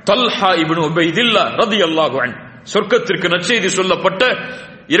 தல்ஹா இப்னு உபைதில்லா ரலியல்லாஹு அன்ஹு. சொர்க்கத்திற்கு நற்செய்தி சொல்லப்பட்ட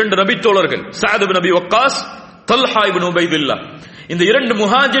 2 நபி தோழர்கள், Saad ibn Abi Waqqas, Talha ibn Ubaidullah. இந்த 2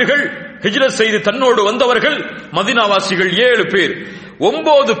 முஹாஜிர்கள் ஹிஜ்ரத் செய்து தன்னோடு வந்தவர்கள் மதீனாவாசிகள் 7 பேர்.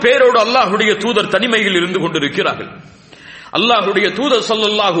 9 பேரோடு அல்லாஹ்வுடைய தூதர் தனிமையில் இருந்து கொண்டிருக்கிறார்கள். அல்லாஹ்வுடைய தூதர்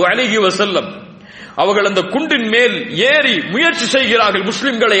ஸல்லல்லாஹு அலைஹி வஸல்லம் அவர்கள் அந்த குன்றின் மேல் ஏறி முயற்சி செய்கிறார்கள்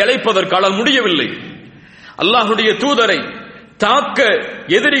முஸ்லிம்களை அழைப்பதற்கு. ஆனால் முடியவில்லை. அல்லாஹ்வுடைய தூதரை தாக்க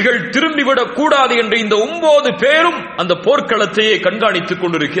எதிரிகள் திரும்பிவிடக் கூடாது என்று இந்த 9 பேரும் அந்த போர்க்களத்தையே கண்காணித்துக்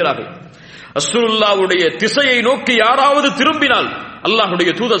கொண்டிருக்கிறார்கள். ரசூலுல்லாஹ்வுடைய திசையை நோக்கி யாராவது திரும்பினால்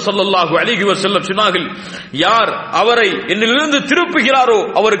அல்லாஹ்வுடைய தூதர் ஸல்லல்லாஹு அலைஹி வஸல்லம் சொன்னார்கள், யார் அவரை என்னிலிருந்து திருப்புகிறாரோ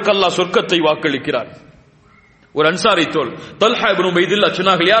அவருக்கு அல்லாஹ் சொர்க்கத்தை வாக்களிக்கிறார். ஒரு அன்சாரி தோல் தல்ஹா இப்னு உபைதில்லா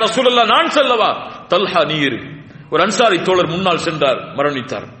சொன்னார்கள், யா ரசூலல்லாஹ் நான் செல்லவா? தல்ஹா நீர். ஒரு அன்சாரி தோழர் முன்னால் சென்றார்,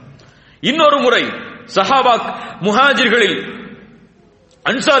 மரணித்தார். இன்னொரு முறை சஹாபா முஹாஜிர்களில்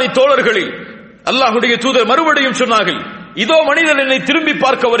அன்சாரி தோழர்களில் அல்லாஹ்வுடைய தூதர் மறுபடியும் சொன்னார்கள், இதோ மனிதன் என்னை திரும்பி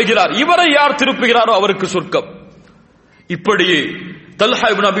பார்க்க வருகிறார், இவரை யார் திருப்புகிறாரோ அவருக்கு சொர்க்கம். இப்படியே தல்ஹா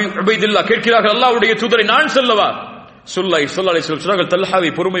இப்னு அபி உபைதில்லா கேட்கிறார்கள், அல்லாஹ்வுடைய தூதரை நான் செல்லவா? ஸல்லல்லாஹு அலைஹி வஸல்லம் சொன்னார்கள், தல்ஹாவை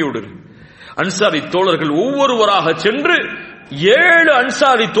பொறுமையோடு. அன்சாரி தோழர்கள் ஒவ்வொருவராக சென்று 7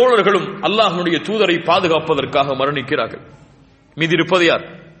 அன்சாரி தோழர்களும் அல்லாஹ்வுடைய தூதரை பாதுகாப்பதற்காக மரணிக்கிறார்கள். மீதி இருப்பது யார்?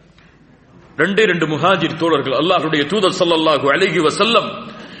 2 முஹாஜிர் தோழர்கள். அல்லாஹ்வுடைய தூதர் ஸல்லல்லாஹு அலைஹி வஸல்லம்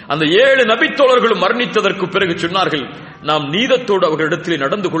அந்த 7 நபி தோழர்களும் மரணித்ததற்கு பிறகு சொன்னார்கள், நாம் நீதத்தோடு அவர்களிடத்திலே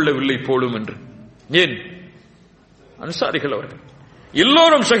நடந்து கொள்ளவில்லை போலும் என்று. ஏன்? அன்சாரிகள் அவர்கள்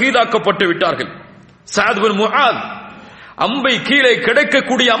எல்லோரும் ஷஹீதாக்கப்பட்டு விட்டார்கள். சஅத் பின் முஆத் அம்பை கீழே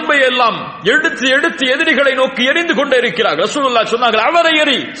கிடைக்கக்கூடிய அம்பை எல்லாம் எடுத்து எடுத்து எதிரிகளை நோக்கி எரிந்து கொண்டே இருக்கிறார். ரசூலுல்லாஹ் சொன்னார்கள், அவரை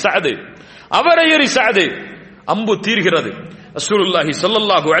எரி சஅத், அவரை எரி சஅத். அம்பு தீர்கிறது. ரசூலுல்லாஹி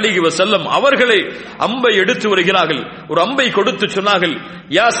ஸல்லல்லாஹு அலைஹி வஸல்லம் அவர்களே அம்பை எடுத்து வருகிறார்கள். ஒரு அம்பை கொடுத்து சொன்னார்கள்,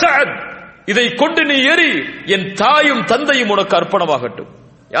 யா சஅத், இதை கொண்டு நீ எரி, என் தாயும் தந்தையும் உனக்கு அர்ப்பணமாகட்டும்.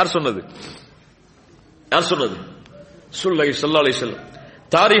 யார் சொன்னது? யார் சொன்னது? ரசூலுல்லாஹி ஸல்லல்லாஹு அலைஹி வஸல்லம்.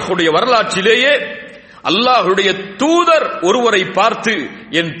 தாரீഖுடைய வரலாற்றிலேயே அல்லாஹ்வுடைய தூதர் ஒருவரை பார்த்து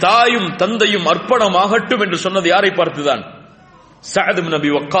என் தாயும் தந்தையும் அர்ப்பணமாகட்டும் என்று சொன்னது யாரை பார்த்துதான்? சஅத் இப்னு அபி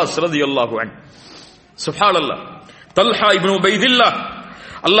வக்காஸ் ரலியல்லாஹு அன்ஹு. சுப்ஹானல்லாஹ். தல்ஹா இப்னு உபைதில்லா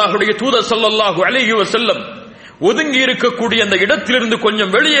அல்லாஹ்வுடைய தூதர் ஸல்லல்லாஹு அலைஹி வஸல்லம் ஒதுங்கி இருக்கக்கூடிய அந்த இடத்திலிருந்து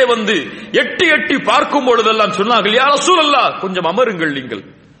கொஞ்சம் வெளியே வந்து எட்டி எட்டி பார்க்கும் பொழுதெல்லாம் சொன்னார்கள், யா ரசூலல்லாஹ், கொஞ்சம் அமருங்கள், நீங்கள்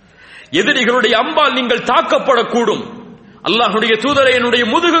எதிரிகளுடைய அம்பால் நீங்கள் தாக்கப்படக்கூடும். அல்லாஹ்வுடைய தூதரை என்னுடைய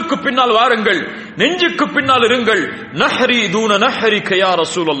முதுகுக்கு பின்னால் வாருங்கள், நெஞ்சுக்கு பின்னால் இருங்கள். நஹ்ரி தூன நஹ்ரிக யா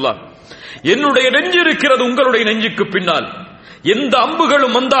ரசூலல்லாஹ், என்னுடைய நெஞ்சு இருக்கிறது உங்களுடைய நெஞ்சுக்கு பின்னால். எந்த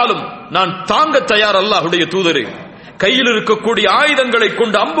அம்புகளும் வந்தாலும் நான் தாங்க தயார். அல்லாஹ்வுடைய தூதரே கையில் இருக்கக்கூடிய ஆயுதங்களை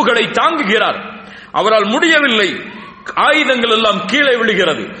கொண்டு அம்புகளை தாங்குகிறார். அவரால் முடியவில்லை, ஆயுதங்கள் எல்லாம் கீழே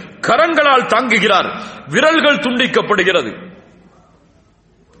விழுகிறது. கரங்களால் தாங்குகிறார், விரல்கள் துண்டிக்கப்படுகிறது,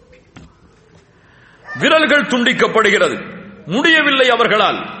 விரல்கள் துண்டிக்கப்படுகிறது. முடியவில்லை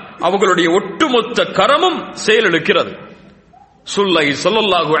அவர்களால், அவர்களுடைய ஒட்டுமொத்த கரமும் செயலிழக்கிறது. ரசூலுல்லாஹி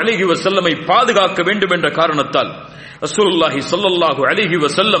ஸல்லல்லாஹு அலைஹி வஸல்லமை பாதுகாக்க வேண்டும் என்ற காரணத்தால் ரசூலுல்லாஹி ஸல்லல்லாஹு அலைஹி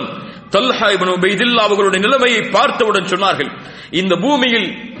வஸல்லம் தல்ஹா இப்னு உபைதில்லா அவர்களுடைய நிலைமையை பார்த்தவுடன் சொன்னார்கள், இந்த பூமியில்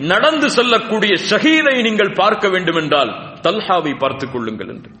நடந்து செல்லக்கூடிய ஷஹீதை நீங்கள் பார்க்க வேண்டும் என்றால் தல்ஹாவை பார்த்துக் கொள்ளுங்கள்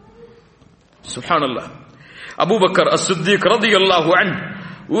என்று. சுப்ஹானல்லாஹ். அபூபக்கர் அஸ்-சித்தீக் ரலியல்லாஹு அன்ஹு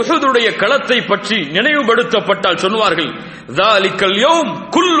உஹுதுடைய களத்தை பற்றி நினைவுபடுத்தப்பட்டால் சொல்வார்கள், ذَلِكَ الْيَوْمُ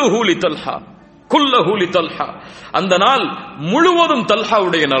كُلُّهُ لِطَلْحَةَ كُلُّهُ لِطَلْحَةَ. அந்த நாள் முழுவதும்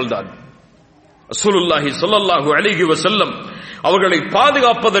தல்ஹாவுடைய நாள்தான். ரசூலுல்லாஹி ஸல்லல்லாஹு அலைஹி வஸல்லம் அவர்களை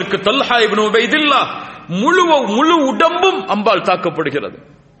பாதுகாப்பதற்கு தல்ஹா இப்னு உபைதில்லா முழு உடம்பும் அம்பால் தாக்கப்படுகிறது.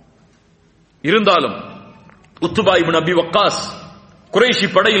 இருந்தாலும் உத்பா இப்னு அபி வக்காஸ் குறைஷி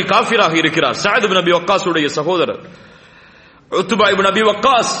படையில் காஃபிராக இருக்கிறார். சஅத் இப்னு அபி வக்காஸ் உடைய சகோதரர் உத்பா இப்னு அபி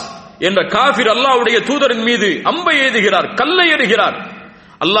வக்காஸ் என்ற காஃபிர் அல்லாஹ்வுடைய தூதரின் மீது அம்பை ஏதுகிறார், கல்லை எறிகிறார்.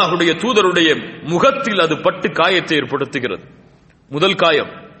 அல்லாஹ்வுடைய தூதருடைய முகத்தில் அது பட்டு காயத்தை ஏற்படுத்துகிறது. முதல்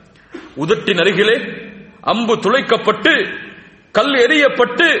காயம் உதட்டின் அருகிலே அம்பு துளைக்கப்பட்டு கல்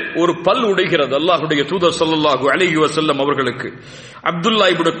எறியப்பட்டு ஒரு பல் உடைகிறது. அல்லாஹ்வுடைய தூதர் ஸல்லல்லாஹு அலைஹி வஸல்லம் அவர்களுக்கு அப்துல்லா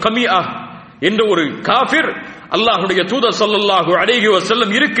இப்னு கமியா என்ற ஒரு காஃபிர் அல்லாஹ்வுடைய தூதர் ஸல்லல்லாஹு அலைஹி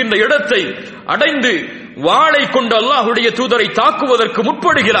வஸல்லம் இருக்கின்ற இடத்தை அடைந்து வாளை கொண்டு அல்லாஹ்வுடைய தூதரை தாக்குவதற்கு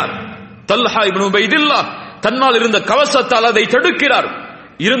முற்படுகிறார். தல்ஹா இப்னு உபைதுல்லாஹ் தன்னால் இருந்த கவசத்தால் அதை தடுக்கிறார்.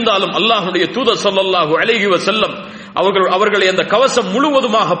 இருந்தாலும் அல்லாஹ்வுடைய தூதர் ஸல்லல்லாஹு அலைஹி வஸல்லம் அவர்களை அந்த கவசம்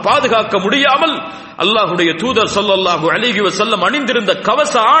முழுவதுமாக பாதுகாக்க முடியாமல் அல்லாஹ்வுடைய தூதர் ஸல்லல்லாஹு அலைஹி வஸல்லம் அணிந்திருந்த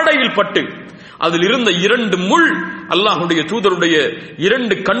கவச ஆடையில் பட்டு அதில் இருந்த 2 முள் அல்லாஹ்வுடைய தூதருடைய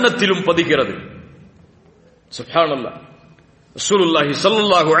 2 கன்னத்திலும் பதிகிறது. சுப்ஹானல்லாஹ். ரசூலுல்லாஹி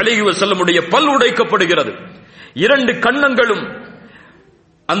ஸல்லல்லாஹு அலைஹி வஸல்லமுடைய பல் உடைக்கப்படுகிறது. 2 கன்னங்களும்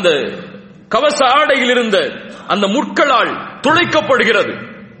அந்த கவச ஆடையில் இருந்த அந்த முட்களால் துளைக்கப்படுகிறது.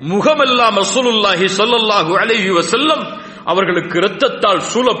 முகமெல்லாம் ரசூலுல்லாஹி ஸல்லல்லாஹு அலைஹி வஸல்லம் அவர்களுக்கு இரத்தத்தால்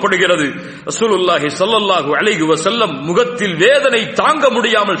சூழப்படுகிறது. ரசூலுல்லாஹி ஸல்லல்லாஹு அலைஹி வஸல்லம் முகத்தில் வேதனை தாங்க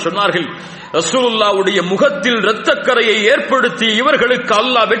முடியாமல் சொன்னார்கள், ரசூலுல்லாஹ்வுடைய முகத்தில் இரத்தக்கரையை ஏற்படுத்தி இவர்களுக்கு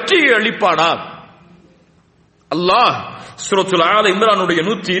அல்லாஹ் வெற்றியை அளிப்பானா? அல்லாஹ் சூரத்துல் ஆல இம்ரானுடைய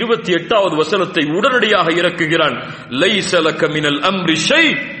 128வது வசனத்தை உடனடியாக இறக்குகிறான். லைஸ லக மினல் அம்ரி ஷை.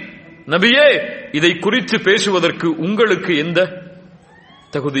 நபியே, இதை குறித்து பேசுவதற்கு உங்களுக்கு எந்த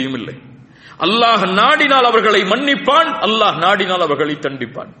தகுதியும் இல்லை. அல்லாஹ் நாடினால் அவர்களை மன்னிப்பான், அல்லாஹ் நாடினால் அவர்களை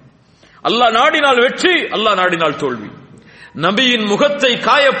தண்டிப்பான். அல்லாஹ் நாடினால் வெற்றி, அல்லாஹ் நாடினால் தோல்வி. நபியின் முகத்தை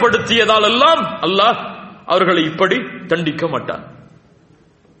காயப்படுத்தியதால் எல்லாம் அல்லாஹ் அவர்களை இப்படி தண்டிக்க மாட்டான்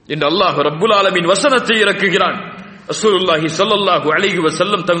என்று அல்லாஹ் ரப்புல் ஆலமீன் வசனத்தை இறக்குகிறான். ரசூலுல்லாஹி ஸல்லல்லாஹு அலைஹி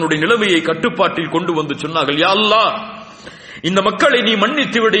வஸல்லம் தங்களுடைய நிலைமையை கட்டுப்பாட்டில் கொண்டு வந்து சொன்னார்கள், யா அல்லாஹ், இந்த மக்களை நீ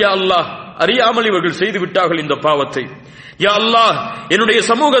மன்னித்து விடு யா அல்லாஹ், அறியாமல் இவர்கள் செய்து விட்டார்கள் இந்த பாவத்தை. யா அல்லாஹ், என்னுடைய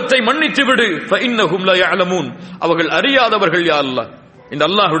சமூகத்தை மன்னித்து விடு, ஃபஇன்னஹும் லா யஅலமூன், அவர்கள் அறியாதவர்கள் யா அல்லாஹ். இந்த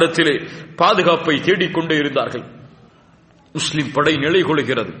அல்லாஹ்விடத்திலே பாதுகாப்பை தேடிக்கொண்டே இருந்தார்கள். முஸ்லிம் படை நிலை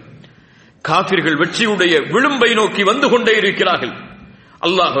கொள்கிறது. காஃபிர்கள் வெற்றியுடைய விளிம்பை நோக்கி வந்து கொண்டே இருக்கிறார்கள்.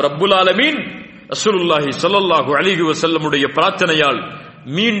 அல்லாஹ் ரப்புல் ஆலமீன் ரசூலுல்லாஹி ஸல்லல்லாஹு அலைஹி வஸல்லமுடைய பிரார்த்தனையால்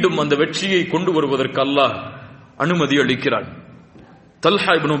மீண்டும் அந்த வெற்றியை கொண்டு வருவதற்கு அல்லாஹ் அனுமதி அளிக்கிறான்.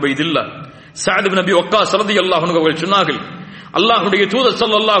 Talha ibn Ubaidullah, Saad ibn Abi Waqqas ரலியல்லாஹு அன்ஹு அவர்கள் சொன்னார்கள், அல்லாஹ்வுடைய தூதர்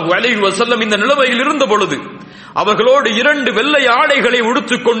ஸல்லல்லாஹு அலைஹி வஸல்லம் இந்த நிலைமையில் இருந்த பொழுது அவர்களோடு 2 வெள்ளை ஆடைகளை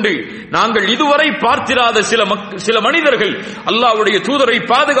உடுத்துக்கொண்டு நாங்கள் இதுவரை பார்த்திராத சில மனிதர்கள் அல்லாஹ்வுடைய தூதரை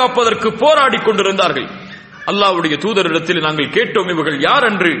பாதுகாப்பதற்கு போராடி கொண்டிருந்தார்கள். அல்லாஹ்வுடைய தூதரிடத்தில் நாங்கள் கேட்டோம், இவர்கள் யார்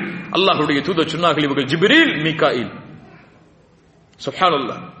என்று. அல்லாஹ்வுடைய தூதர் சொன்னார்கள், இவர்கள் ஜிப்ரீல், மீகாயில்.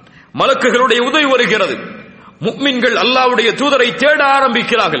 சுப்ஹானல்லாஹ். மலக்குகளுடைய உதவி வருகிறது. முஃமின்கள் அல்லாஹ்வுடைய தூதரை தேட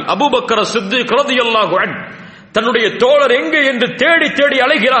ஆரம்பிக்கிறார்கள். அபூபக்கர் சித்திக் ரலியல்லாஹு அன்ஹு தன்னுடைய தோழர் எங்கே என்று தேடி தேடி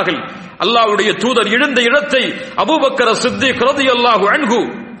அலைகிறார்கள். அல்லாஹ்வுடைய தூதர் எழுந்த இடத்தை அபூபக்கர் சித்திக் ரலியல்லாஹு அன்ஹு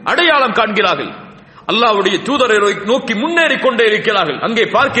அடையாளம் காண்கிறார்கள். அல்லாஹ்வுடைய தூதரை நோக்கி முன்னேறி கொண்டே இருக்கிறார்கள். அங்கே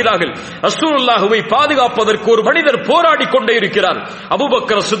பார்க்கிறார்கள், ரசூலுல்லாஹ்வை பாதுகாப்பதற்கு ஒரு மனிதர் போராடி கொண்டே இருக்கிறார்.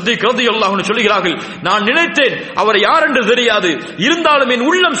 அபூபக்கர் சித்திக் ரலியல்லாஹு அன்ஹு சொல்கிறார்கள், நான் நினைத்தேன் அவர் யார் என்று தெரியாது, இருந்தாலும் என்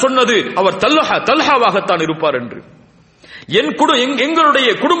உள்ளம் சொன்னது அவர் தல்ஹாவாகத்தான் இருப்பார் என்று. எங்களுடைய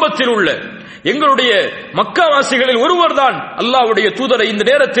குடும்பத்தில் உள்ள எங்களுடைய மக்காவாசிகளில் ஒருவர் தான் அல்லாஹ்வுடைய தூதரை இந்த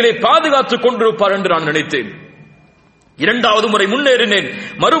நேரத்திலே பாதுகாத்துக் கொண்டிருப்பார் என்று நான் நினைத்தேன். 2வது முறை முன்னேறினேன்.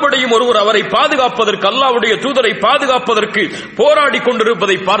 மறுபடியும் ஒருவர் அவரை பாதுகாப்பதற்கு, அல்லாஹ்வுடைய தூதரை பாதுகாப்பதற்கு போராடி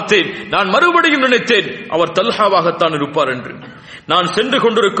கொண்டிருப்பதை பார்த்தேன். நான் மறுபடியும் நினைத்தேன் அவர் தல்ஹாவாகத்தான் இருப்பார் என்று. நான் சென்று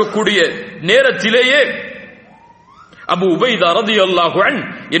கொண்டிருக்கக்கூடிய நேரத்திலேயே அபு உபைதா ரலியல்லாஹு அன்ஹு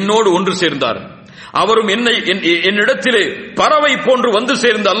என்னோடு ஒன்று சேர்ந்தார். அவரும் என்னிடத்திலே பறவை போன்று வந்து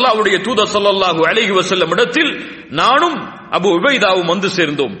சேர்ந்த அல்லாஹ்வுடைய தூதர் ஸல்லல்லாஹு அலைஹி வஸல்லம் இடத்தில் நானும் அபு உபைதாவும் வந்து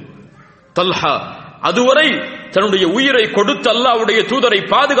சேர்ந்தோம். தல்ஹா அதுவரை தன்னுடைய உயிரை கொடுத்து அல்லாஹ்வுடைய தூதரை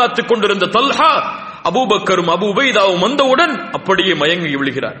பாதுகாத்துக் கொண்டிருந்த தல்ஹா அபூபக்கரும் அபு உபைதாவும் வந்தவுடன் அப்படியே மயங்கி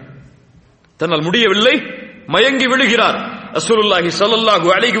விழுகிறார். தன்னால் முடியவில்லை, மயங்கி விழுகிறார். ரசூலுல்லாஹி ஸல்லல்லாஹு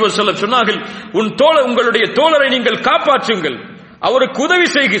அலைஹி வஸல்லம் சொன்னார்கள், உங்களுடைய தோழரை நீங்கள் காப்பாற்றுங்கள், அவருக்கு உதவி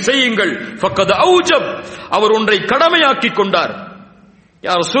செய்யுங்கள். ஃபக்கத் அவுஜப், அவர் ஒன்றை கடமையாக்கிக் கொண்டார்.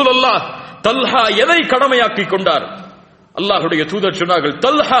 யா ரசூலல்லாஹ், தல்ஹா எதை கடமையாக்கிக் கொண்டார்? அல்லாஹ்வுடைய தூதர் சொன்னார்கள்,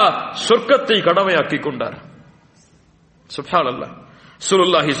 தல்ஹா சொர்க்கத்தை கடமையாக்கிக் கொண்டார். சுப்ஹானல்லாஹ்.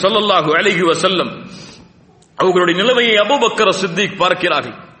 ரசூலுல்லாஹி ஸல்லல்லாஹு அலைஹி வஸல்லம் அவர்களுடைய நிலைமையை அபூபக்கர் சித்திக்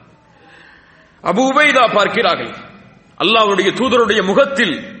பார்க்கிறார்கள், அபு உபைதா பார்க்கிறார்கள். அல்லாஹ்வுடைய தூதருடைய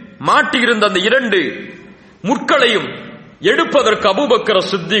முகத்தில் மாட்டியிருந்த அந்த 2 முற்களையும் எடுப்பதற்கு அபூபக்கர்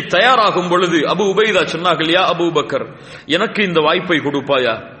சித்திக் தயாராகும் பொழுது அபு உபைதா சொன்னார்கள், யா அபூபக்கர், எனக்கு இந்த வாய்ப்பை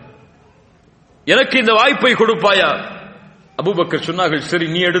கொடுப்பாயா, எனக்கு இந்த வாய்ப்பை கொடுப்பாயா? அபூபக்கர் சொன்னார்கள், சரி,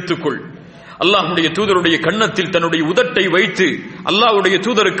 நீ எடுத்துக்கொள். அல்லாஹ்வுடைய தூதருடைய கன்னத்தில் தன்னுடைய உதட்டை வைத்து அல்லாஹ்வுடைய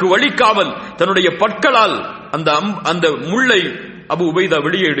தூதருக்கு வலிக்காமல் தன்னுடைய பற்களால் அந்த முள்ளை அபு உபைதா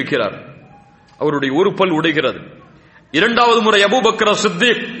வெளியே எடுக்கிறார். அவருடைய ஒரு பல் உடைகிறது. இரண்டாவது முறை அபூபக்கர்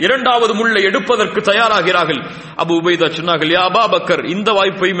சித்திக் இரண்டாவது முள்ளை எடுப்பதற்கு தயாராகிறார்கள். அபு உபைதா சொன்னார்கள், யா அபா பக்கர், இந்த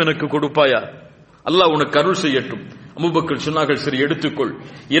வாய்ப்பையும் எனக்கு கொடுப்பாயா, அல்லாஹ் உனக்கு அருள் செய்யட்டும். அபூபக்கர் சொன்னார்கள், சரி எடுத்துக்கொள்.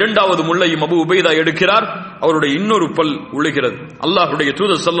 இரண்டாவது முள்ளையும் அபு உபைதா எடுக்கிறார். அவருடைய இன்னொரு பல் உழைகிறது. அல்லாஹ்வுடைய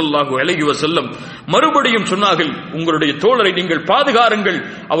தூதர் ஸல்லல்லாஹு அலைஹி வஸல்லம் மறுபடியும் சொன்னார்கள், உங்களுடைய தோழரை நீங்கள் பாதுகாருங்கள்,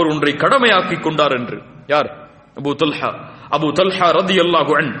 அவர் ஒன்றை கடமையாக்கிக் கொண்டார் என்று. யார்? அபு தல்ஹா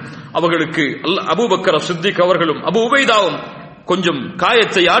ரலியல்லாஹு அன்ஹு அவர்களுக்கு அபூபக்கர் சித்திக் அவர்களும் அபு உபைதாவும் கொஞ்சம்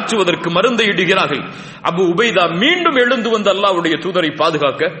காயத்தை ஆற்றுவதற்கு மருந்தை இடுகிறார்கள். அபு உபைதா மீண்டும் எழுந்து வந்து அல்லாஹ்வுடைய தூதரை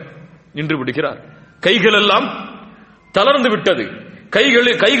பாதுகாக்க நின்று விடுகிறார். கைகள் எல்லாம் தளர்ந்து விட்டது.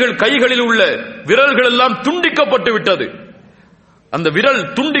 கைகளில் உள்ள விரல்கள் எல்லாம் துண்டிக்கப்பட்டு விட்டது. அந்த விரல்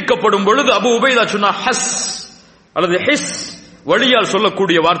துண்டிக்கப்படும் பொழுது அபு உபைதா சொன்னா ஹஸ் அல்லது ஹிஸ், வழியால்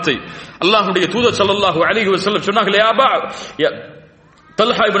சொல்லக்கூடிய வார்த்தை. அல்லாஹ்வுடைய தூதர் ஸல்லல்லாஹு அலைஹி வஸல்லம் சொன்னார்கள், யா அபா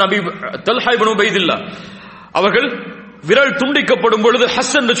தல்ஹா இப்னு உபைதில்லா அவர்கள் விரல் துண்டிக்கப்படும் பொழுது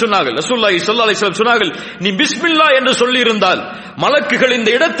ஹஸ் என்று சொன்னார்கள். ரசூலுல்லாஹி ஸல்லல்லாஹு அலைஹி வஸல்லம் சொன்னார்கள், நீ பிஸ்மில்லா என்று சொல்லி இருந்தால் மலக்குகள் இந்த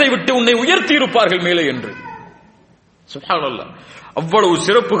இடத்தை விட்டு உன்னை உயர்த்தி இருப்பார்கள் மேலே என்று. சுப்ஹானல்லாஹ், அவ்வளவு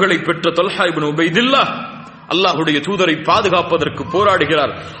சிறப்புகளை பெற்ற தல்ஹா இப்னு உபைதில்லா அல்லாஹ்வுடைய தூதரை பாதுகாப்பதற்கு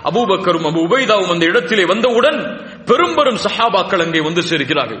போராடுகிறார். அபூபக்கரும் அபு உபைதாவும் அந்த இடத்திலே வந்தவுடன் பெரும் சஹாபாக்கள் அங்கே வந்து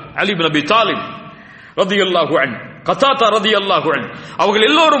சேர்க்கிறார்கள். அலி இப்னு அபி தாலிப் ரலியல்லாஹு அன்ஹு, கதாதா ரலியல்லாஹு அன்ஹு அவர்கள்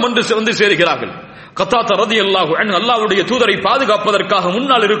எல்லோரும் வந்து சேர்க்கிறார்கள். கதாதா ரலியல்லாஹு அன்ஹு அல்லாஹ்வுடைய தூதரை பாதுகாப்பதற்காக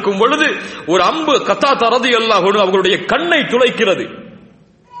முன்னால் இருக்கும் பொழுது ஒரு அம்பு கதாதா ரலியல்லாஹு அன்ஹு அவர்களுடைய கண்ணை துளைக்கிறது.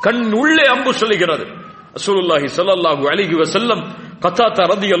 கண் உள்ளே அம்பு செல்கிறது. ரசூலுல்லாஹி ஸல்லல்லாஹு அலைஹி வஸல்லம் கதாதா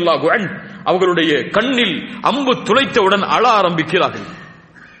ரலியல்லாஹு அன்ஹு அவர்களுடைய கண்ணில் அம்பு துளைத்தவுடன் அழ ஆரம்பிக்கிறார்கள்.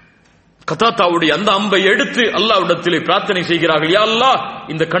 கதாதாவுடைய அந்த அம்பை எடுத்து அல்லாஹ்விடத்திலே பிரார்த்தனை செய்கிறார்கள், யா அல்லாஹ்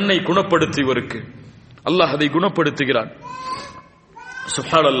இந்த கண்ணை குணப்படுத்துவருக்கு. அல்லாஹ் அதை குணப்படுத்துகிறான்.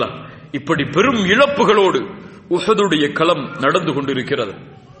 சுப்ஹானல்லாஹ், இப்படி பெரும் இழப்புகளோடு உஹதுடைய களம் நடந்து கொண்டிருக்கிறது.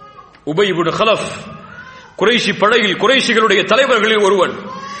 உபை இப்னு கலஃப் குறைஷி படையில் குறைஷிகளுடைய தலைவர்களில் ஒருவன்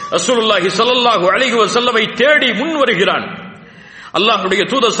ரசூலுல்லாஹி ஸல்லல்லாஹு அலைஹி வஸல்லமை தேடி முன் வருகிறான். அல்லாஹ்வுடைய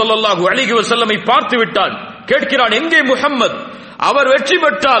தூதர் ஸல்லல்லாஹு அலைஹி வஸல்லமை பார்த்து விட்டான். கேட்கிறான், எங்கே முஹம்மது? அவர் வெற்றி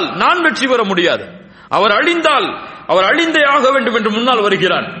பெற்றால் நான் வெற்றி பெற முடியாது, அவர் அழிந்தால் அவர் அழிந்தே ஆக வேண்டும் என்று முன்னால்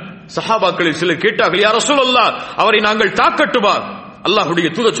வருகிறான். சஹாபாக்களில் சிலர் கேட்டார்கள், யா ரசூலல்லாஹ் அவரை நாங்கள் தாக்கட்டுமா? அல்லாஹ்வுடைய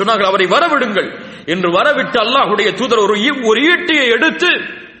தூதர் சொன்னார்கள், அவரை வரவிடுங்கள் என்று. வரவிட்டு அல்லாஹ்வுடைய தூதர் ஒரு ஈட்டியை எடுத்து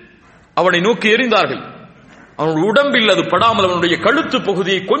அவனை நோக்கி எறிந்தார்கள். அவனுடைய உடம்பில் அது படாமல் அவனுடைய கழுத்து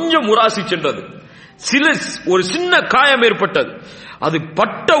பகுதியை கொஞ்சம் உராசி சென்றது. ஒரு சின்ன காயம் ஏற்பட்டது. அது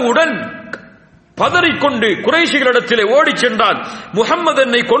பட்டவுடன் பதறிக்கொண்டு குறைஷிகளிடத்திலே ஓடி சென்றான். முஹம்மது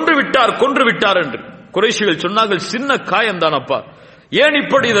என்னை கொன்று விட்டார் என்று. குறைஷிகள் சொன்னார்கள், சின்ன காயம் தானப்பா, ஏன்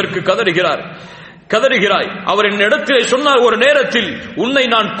இப்படி இதற்கு கதறுகிறாய்? அவர் என்னிடத்திலே சொன்னார், ஒரு நேரத்தில் உன்னை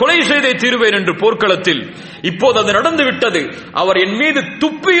நான் கொலை செய்தே தீருவேன் என்று போர்க்களத்தில். இப்போது அது நடந்து விட்டது. அவர் என் மீது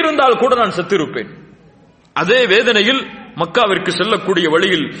துப்பி இருந்தால் கூட நான் செத்திருப்பேன். அதே வேதனையில் மக்காவிற்கு செல்லக்கூடிய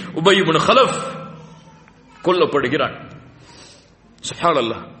வழியில் உபை இப்னு கலஃப் கொல்லப்படுகிறான்.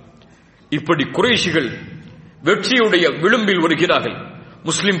 சுப்ஹானல்லாஹ், இப்படி குறைஷிகள் வெற்றியுடைய விளிம்பில் வருகிறார்கள்.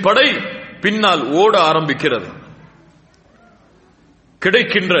 முஸ்லிம் படை பின்னால் ஓட ஆரம்பிக்கிறது.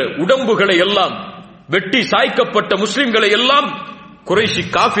 கிடைக்கின்ற உடம்புகளை எல்லாம், வெட்டி சாய்க்கப்பட்ட முஸ்லிம்களை எல்லாம் குறைஷி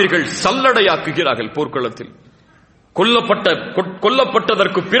காபிர்கள் சல்லடையாக்குகிறார்கள். போர்க்களத்தில்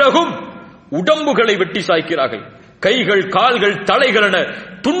கொல்லப்பட்டதற்கு பிறகும் உடம்புகளை வெட்டி சாய்க்கிறார்கள். கைகள், கால்கள், தலைகள் என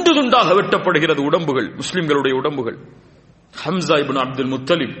துண்டு துண்டாக வெட்டப்படுகிறது உடம்புகள், முஸ்லிம்களுடைய உடம்புகள். ஹம்சா இப்னு அப்துல்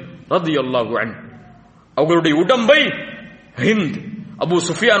முத்தலிப் ரலியல்லாஹு அன்ஹு அவர்களுடைய உடம்பை ஹிந்த் அபூ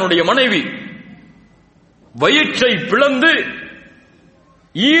சுஃபியானுடைய மனைவி வயிற்றை பிளந்து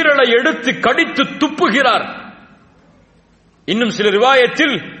ஈரலை எடுத்து கடித்து துப்புகிறார். இன்னும் சில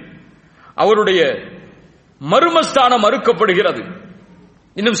ரிவாயத்தில் அவருடைய மர்மஸ்தானம் அறுக்கப்படுகிறது.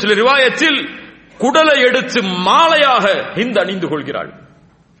 இன்னும் சில ரிவாயத்தில் குடலை எடுத்து மாலையாக ஹிந்த் அணிந்து கொள்கிறாள்.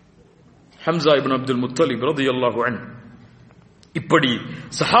 ஹம்சா இப்னு அப்துல் முத்தலிப் ரலியல்லாஹு அன்ஹு. இப்படி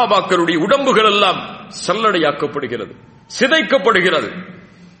சஹாபாக்களுடைய உடம்புகள் எல்லாம் சல்லடையாக்கப்படுகிறது, சிதைக்கப்படுகிறது.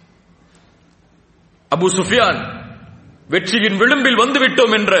 அபூ சுஃபியான் வெற்றியின் விளிம்பில்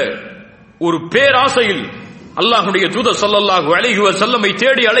வந்துவிட்டோம் என்ற ஒரு பேராசையில் அல்லாஹ்வுடைய தூதர் ஸல்லல்லாஹு அலைஹி வஸல்லமை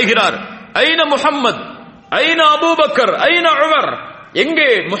தேடி அலைகிறார். ஐன முஹம்மத், ஐன அபூபக்கர், ஐன உமர்? எங்கே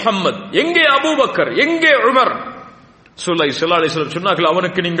முஹம்மத், எங்கே அபூபக்கர், எங்கே உமர்? ஸல்லல்லாஹு அலைஹி வஸல்லம் சொன்னார்கள்,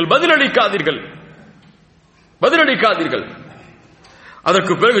 அவனுக்கு நீங்கள் பதிலளிக்காதீர்கள்.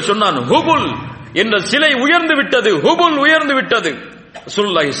 அதற்கு பிறகு சொன்னான், ஹுபுல் என்ற சிலை உயர்ந்து விட்டது, ஹுபுல் உயர்ந்து விட்டது.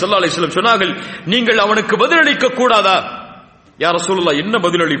 ரசூலுல்லாஹி ஸல்லல்லாஹு அலைஹி வஸல்லம் சொன்னார்கள், நீங்கள் அவனுக்கு பதிலளிக்க கூடாதா? யா ரசூலுல்லாஹ், என்ன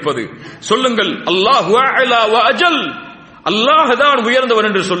பதிலளிப்பது? சொல்லுங்கள், அல்லாஹு அஅலா வ அஜல், அல்லாஹ் தான் உயர்ந்தவன்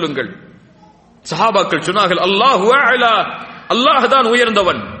என்று சொல்லுங்கள். சஹாபாக்கள் சொன்னார்கள், அல்லாஹு அஅலா, அல்லாஹ் தான்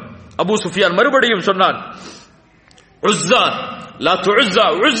உயர்ந்தவன். அபூ சுஃபியான் மறுபடியும் சொன்னான், உஸ்ஸா லா துஸ்ஸா,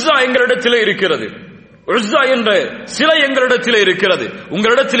 உஸ்ஸா எங்களிடத்திலே இருக்கிறது, உஸ்ஸா என்ற சிலை எங்களிடத்திலே இருக்கிறது,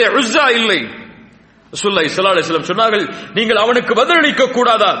 உங்களிடத்திலே உஸ்ஸா இல்லை. ரசூலுல்லாஹி ஸல்லல்லாஹு அலைஹி வஸல்லம் சொன்னார்கள், நீங்கள் அவனுக்கு பதிலளிக்க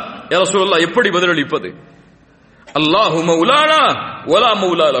கூடாதா? யா ரசூலுல்லாஹ், எப்படி பதிலளிப்பது? அல்லாஹு மௌலானா வலா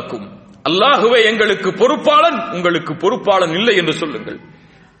மௌலா லக்கும், அல்லாஹ்வே எங்களுக்கு பொறுப்பாளன், உங்களுக்கு பொறுப்பாளன் இல்லை என்று சொல்லுங்கள்.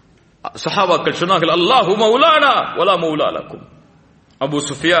 சஹாபாக்கள் சொன்னார்கள், அல்லாஹு மௌலானா வலா மௌலா லக்கும். அபூ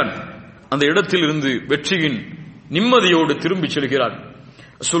சுஃபியான் அந்த இடத்தில் இருந்து வெற்றியின் நிம்மதியோடு திரும்பி செல்கிறார்.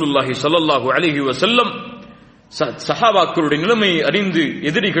 ரசூலுல்லாஹி ஸல்லல்லாஹு அலைஹி வஸல்லம் சஹாபாக்களுடைய நிலைமையை அறிந்து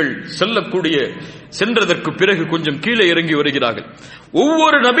எதிரிகள் சென்றதற்கு பிறகு கொஞ்சம் கீழே இறங்கி வருகிறார்கள்.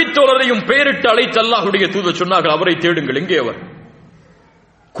 ஒவ்வொரு நபித்தோழரையும் பெயரிட்டு அழைத்து அல்லாஹ்வுடைய தூதர் சொன்னார்கள், அவரை தேடுங்கள், எங்கே அவர்?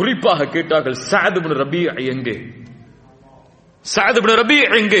 குறிப்பாக கேட்டார்கள், சஅத் இப்னு ரபீ எங்கே? சஅத் இப்னு ரபீ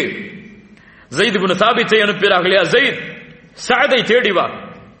எங்கே? ஸைத் இப்னு சாபித்தை அனுப்பினார்கள், யா ஸைத், சஅதை தேடி வா,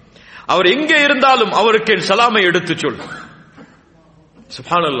 அவர் எங்கே இருந்தாலும் அவருக்கு என் சலாமை எடுத்துச் சொல்.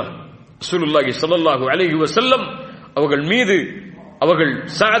 சுப்ஹானல்லாஹ். ரசூலுல்லாஹி ஸல்லல்லாஹு அலைஹி வஸல்லம் அவர்கள்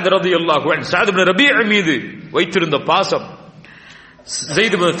சஅத் ரலியல்லாஹு அன்ஹு, சஅத் இப்னு ரபீ மீது வைத்திருந்த பாசம்.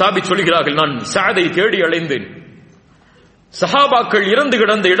 ஸைத் இப்னு சாபித் சொல்கிறார்கள், நான் சஅதை தேடி அலைந்தேன். சஹாபாக்கள் இறந்து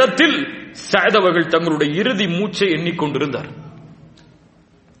கிடந்த இடத்தில் சஅத் அவர்கள் தங்களுடைய இறுதி மூச்சை எண்ணிக்கொண்டிருந்தார்,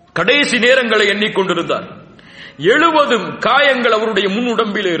 கடைசி நேரங்களை எண்ணிக்கொண்டிருந்தார். 70 காயங்கள் அவருடைய முன்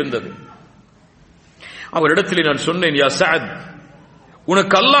உடம்பிலே இருந்தது. அவரிடத்தில் நான் சொன்னேன், யா சஅத்,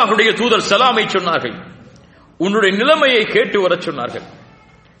 உனக்கு அல்லாஹ்வுடைய தூதர் சலாமை சொன்னார்கள், உன்னுடைய நிலைமையை கேட்டு வர சொன்னார்கள்.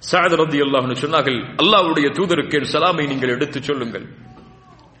 சஅத் ரலியல்லாஹு அன்ஹு சொன்னார்கள், அல்லாஹ்வுடைய தூதருக்கு என் சலாமை நீங்கள் எடுத்துச் சொல்லுங்கள்,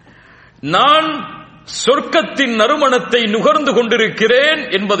 நான் சொர்க்கத்தின் நறுமணத்தை நுகர்ந்து கொண்டிருக்கிறேன்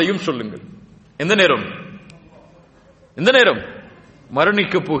என்பதையும் சொல்லுங்கள். எந்த நேரம்? எந்த நேரம்?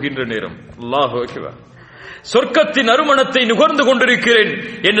 மரணிக்க போகின்ற நேரம். அல்லாஹு அக்பர். சொர்க்கத்தின் நறுமணத்தை நுகர்ந்து கொண்டிருக்கிறேன்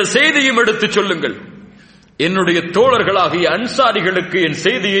என்ற செய்தியும் எடுத்துச் சொல்லுங்கள். என்னுடைய தோழர்களாகிய அன்சாரிகளுக்கு என்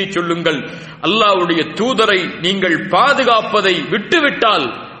செய்தியை சொல்லுங்கள், அல்லாஹ்வுடைய தூதரை நீங்கள் பாதுகாப்பதை விட்டுவிட்டால்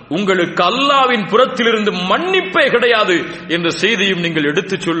உங்களுக்கு அல்லாஹ்வின் புறத்திலிருந்து மன்னிப்பே கிடையாது என்ற செய்தியும் நீங்கள்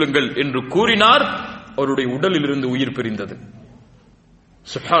எடுத்துச் சொல்லுங்கள் என்று கூறினார். அவருடைய உடலில் இருந்து உயிர் பிரிந்தது.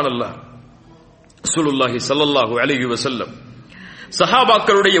 சுப்ஹானல்லாஹ். ரசூலுல்லாஹி ஸல்லல்லாஹு அலைஹி வஸல்லம்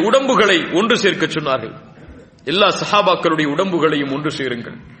சஹாபாக்களுடைய உடம்புகளை ஒன்று சேர்க்க சொன்னார்கள். எல்லா சஹாபாக்களுடைய உடம்புகளையும் ஒன்று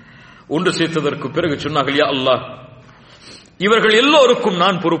சேருங்கள். ஒன்று சேர்த்ததற்கு பிறகு சொன்னார்கள், யா அல்லாஹ், இவர்கள் எல்லோருக்கும்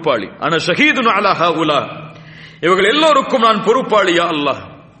நான் பொறுப்பாளி, ஆனா ஷஹீதுன் அலா ஹாஉலா, இவர்கள் எல்லோருக்கும் நான் பொறுப்பாளி, யா அல்லாஹ்.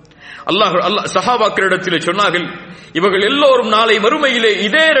 அல்லாஹ் சஹாபாக்களிடத்திலே சொன்னார்கள், இவர்கள் எல்லோரும் நாளை மறுமையிலே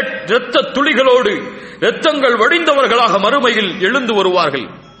இதே இரத்த துளிகளோடு இரத்தங்கள் வடிந்தவர்களாக மறுமையில் எழுந்து வருவார்கள்.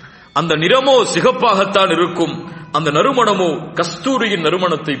 அந்த நிறமோ சிகப்பாகத்தான் இருக்கும், அந்த நறுமணமோ கஸ்தூரியின்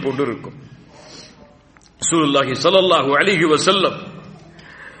நறுமணத்தை போன்றிருக்கும். ரசூலுல்லாஹி ஸல்லல்லாஹு அலைஹி வஸல்லம்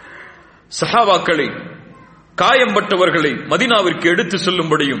சஹாபாக்களை, காயம்பட்டவர்களை மதீனாவிற்கு எடுத்து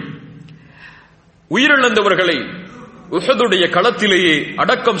செல்லும்படியும் உயிரிழந்தவர்களை உஹதுடைய களத்திலேயே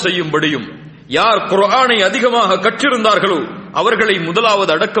அடக்கம் செய்யும்படியும், யார் குர்ஆனை அதிகமாக கற்றிருந்தார்களோ அவர்களை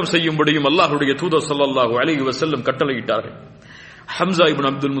முதலாவது அடக்கம் செய்யும்படியும் அல்லாஹ்வுடைய தூதர் ஸல்லல்லாஹு அலைஹி வஸல்லம் கட்டளையிட்டார்கள். ஹம்ஸா இப்னு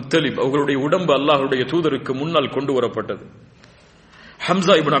அப்துல் முத்தலிப் அவர்களுடைய உடம்பு அல்லாஹ்வுடைய தூதருக்கு முன்னால் கொண்டு வரப்பட்டது.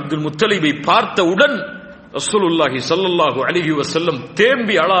 ஹம்ஸா இப்னு அப்துல் முத்தலிபை பார்த்தவுடன் ரசூலுல்லாஹி ஸல்லல்லாஹு அலைஹி வஸல்லம்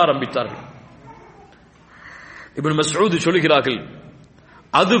தேம்பி அழ ஆரம்பித்தார்கள். இப்னு மஸ்ஊத் சொல்கிறார்கள்,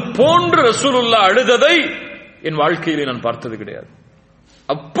 அது போன்று ரசூலுல்லாஹ் அழுததை என் வாழ்க்கையிலே நான் பார்த்தது கிடையாது.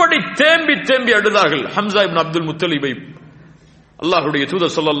 அப்படி தேம்பி தேம்பி அழுதார்கள். ஹம்ஸா இப்னு அப்துல் முத்தலிபை அல்லாஹ்வுடைய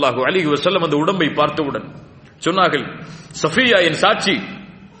தூதர் ஸல்லல்லாஹு அலைஹி வஸல்லம் அந்த உடம்பை பார்த்தவுடன் சொன்னார்கள், சஃபியா என் சாட்சி,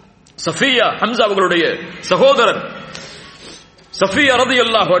 சஃபியா ஹம்ஸா அவர்களுடைய சகோதரர் சஃபியா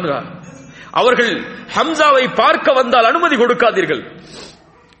ரலியல்லாஹு அன்ஹா, அவர்கள் ஹம்ஸாவை பார்க்க வந்தால் அனுமதி கொடுக்காதீர்கள்,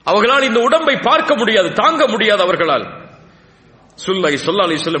 அவர்களால் இந்த உடம்பை பார்க்க முடியாது, தாங்க முடியாது அவர்களால். ஸல்லல்லாஹு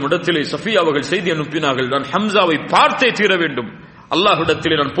அலைஹி வஸல்லம் இடத்திலே சஃபியா அவர்கள் செய்தி அனுப்பினார்கள், நான் ஹம்ஸாவை பார்த்தே தீர வேண்டும்,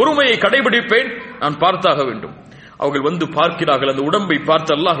 அல்லாஹ்விடத்திலே நான் பொறுமையை கடைபிடிப்பேன், நான் பார்த்தாக வேண்டும். அவர்கள் வந்து பார்க்கிறார்கள், அந்த உடம்பை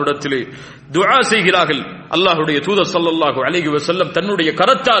பார்த்து அல்லாஹ்விடத்திலே துஆ செய்கிறார்கள். அல்லாஹ்வுடைய தூதர் ஸல்லல்லாஹு அலைஹி வஸல்லம் தன்னுடைய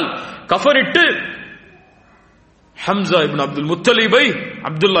கரத்தால் கஃனிட்டு ஹம்ஸா இப்னு அப்துல் முத்தலிபை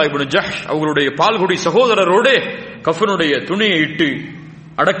அப்துல்லா இப்னு ஜஹ்ஷ் அவர்களுடைய பால்குடி சகோதரரோடு கஃனுடைய துணியை இட்டு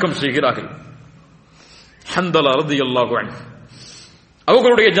அடக்கம் செய்கிறார்கள். ஹந்தலா ரலியல்லாஹு அன்ஹு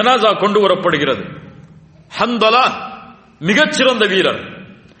அவர்களுடைய ஜனாசா கொண்டு வரப்படுகிறது. ஹந்தலா மிகச்சிறந்த வீரர்,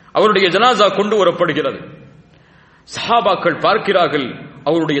 அவருடைய ஜனாசா கொண்டு வரப்படுகிறது. சஹாபாக்கள் பார்க்கிறார்கள்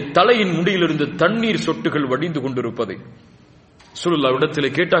அவருடைய தலையின் முடியிலிருந்து தண்ணீர் சொட்டுகள் வடிந்து கொண்டிருப்பதை. ரசூலுல்லாஹ் இடத்திலே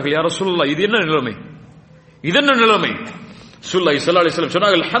கேட்டார்கள், யா ரசூலுல்லாஹ், இது என்ன நிலைமை, இது என்ன நிலைமை? ரசூலுல்லாஹி ஸல்லல்லாஹு அலைஹி வஸல்லம்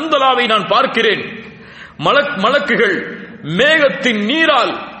சொன்னார்கள், ஹந்தலாவை நான் பார்க்கிறேன், மலக்குகள் மேகத்தின்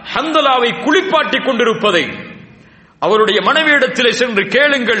நீரால் ஹந்தலாவை குளிப்பாட்டிக் கொண்டிருப்பதை. அவருடைய மனைவியிடத்திலே சென்று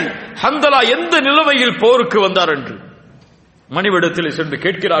கேளுங்கள், ஹந்தலா எந்த நிலைமையில் போருக்கு வந்தார் என்று. மனைவியிடத்திலே சென்று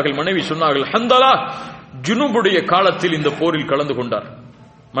கேட்கிறார்கள். மனைவி சொன்னார்கள், ஹந்தலா ஜுனூபுடைய காலத்தில் இந்த போரில் கலந்து கொண்டார்.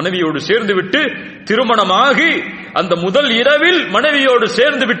 மனைவியோடு சேர்ந்து விட்டு திருமணமாகி அந்த முதல் இரவில் மனைவியோடு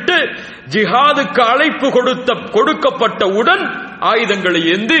சேர்ந்து விட்டு ஜிஹாதுக்கு அழைப்பு கொடுக்கப்பட்டவுடன் ஆயுதங்களை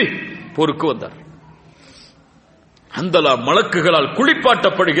ஏந்தி போருக்கு வந்தார். ஹந்தலா மலக்குகளால்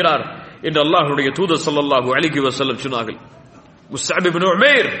குளிப்பாட்டப்படுகிறார் என்று அல்லாஹ்வுடைய தூதர் ஸல்லல்லாஹு அலைஹி வஸல்லம் சொன்னார்கள். முஸ்அப் இப்னு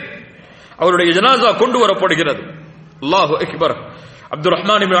உமைர் அவருடைய ஜனாஸா கொண்டு வரப்படுகிறது. அல்லாஹு அக்பர். அப்துர்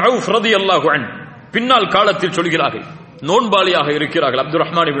ரஹ்மான் இப்னு அவுஃப் ரலியல்லாஹு அன்ஹு பின்னால் காலத்தில் சொல்கிறார்கள், நோன்பாளியாக இருக்கிறார்கள். அப்துர்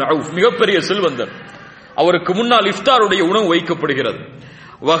ரஹ்மான் இப்னு அவுஃப் மிகப்பெரிய செல்வந்தர். அவருக்கு முன்னால் இஃப்தாருடைய உணவு வைக்கப்படுகிறது.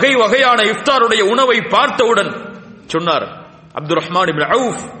 வகை வகையான இஃப்தாருடைய உணவை பார்த்தவுடன் சொன்னார், அப்துர் ரஹ்மான் இப்னு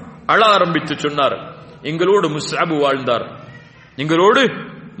அவுஃப் அழ ஆரம்பித்து சொன்னார், எங்களோடு முஸ்அப் வாழ்ந்தார், எங்களோடு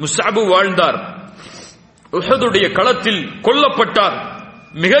முஸ்அப் வாழ்ந்தார், உஹதுடைய களத்தில் கொல்லப்பட்டார்,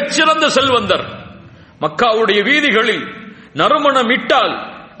 மிகச்சிறந்த செல்வந்தர். மக்காவுடைய வீதிகளில் நறுமணம் இட்டால்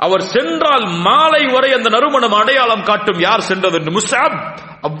அவர் சென்றால் மாலை வரை அந்த நறுமணம் அடையாளம் காட்டும் யார் சென்றது என்று. முஸ்அப்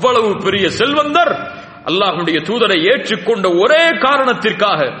அவ்வளவு பெரிய செல்வந்தர். அல்லாஹ்வுடைய தூதரை ஏற்றுக்கொண்ட ஒரே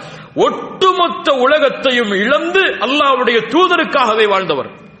காரணத்திற்காக ஒட்டுமொத்த உலகத்தையும் இழந்து அல்லாஹ்வுடைய தூதருக்காகவே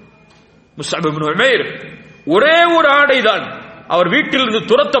வாழ்ந்தவர் முஸ்அப் இப்னு உமைர். ஒரே ஒரு ஆடைதான் அவர் வீட்டிலிருந்து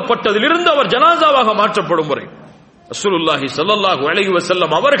துரத்தப்பட்டதிலிருந்து அவர் ஜனாசாவாக மாற்றப்படும் வரை ரசூலுல்லாஹி ஸல்லல்லாஹு அலைஹி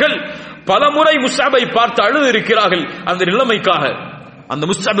வஸல்லம் அவர்கள் பலமுறை முஸ்அபை பார்த்து அழுது இருக்கிறார்கள் அந்த நிலைமைக்காக. அந்த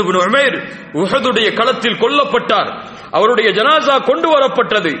முஸ்அப் இப்னு உமைர் உஹதுடைய களத்தில் கொல்லப்பட்டார். அவருடைய ஜனாசா கொண்டு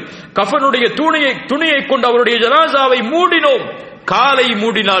வரப்பட்டது. கஃனுடைய துணியை கொண்டு அவருடைய ஜனாசாவை மூடினோம். காலை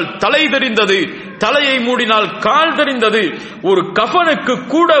மூடினால் தலை தெரிந்தது, தலையை மூடினால் கால் தெரிந்தது. ஒரு கஃனுக்கு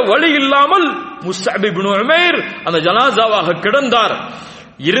கூட வழி இல்லாமல் முஸ்அப் இப்னு உமைர் அந்த ஜனாசாவாக கிடந்தார்.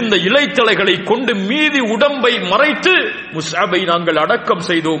 இருந்த இலைத்தலைகளை கொண்டு மீதி உடம்பை மறைத்து முஸ்அபை நாங்கள் அடக்கம்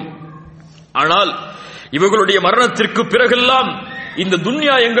செய்தோம். ஆனால் இவர்களுடைய மரணத்திற்கு பிறகெல்லாம் இந்த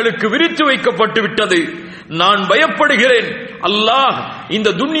துன்யா எங்களுக்கு விரித்து வைக்கப்பட்டு விட்டது. நான் பயப்படுகிறேன், அல்லாஹ் இந்த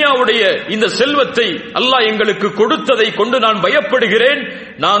துன்யாவுடைய இந்த செல்வத்தை அல்லாஹ் எங்களுக்கு கொடுத்ததை கொண்டு நான் பயப்படுகிறேன்,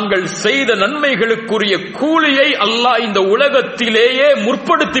 நாங்கள் செய்த நன்மைகளுக்குரிய கூலியை அல்லாஹ் இந்த உலகத்திலேயே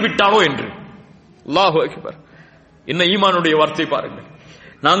முற்படுத்தி விட்டானோ என்று. அல்லாஹு அக்பர். என்ன ஈமானுடைய வார்த்தை பாருங்கள்.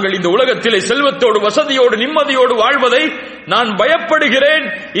 நாங்கள் இந்த உலகத்திலே செல்வத்தோடு வசதியோடு நிம்மதியோடு வாழ்வதை நான் பயப்படுகிறேன்,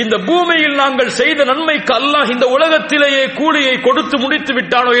 இந்த பூமியில் நாங்கள் செய்த நன்மைக்கு அல்லாஹ் இந்த உலகத்திலேயே கூலியை கொடுத்து முடித்து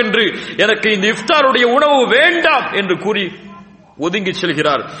விட்டானோ என்று எனக்கு இந்த இஃப்தாருடைய உணவு வேண்டாம் என்று கூறி ஒதுங்கி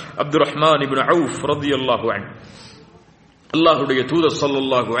செல்கிறார் அப்துர் ரஹ்மான் இப்னு அவுஃப் ரலியல்லாஹு அன்ஹு. அல்லாஹ்வுடைய தூதர்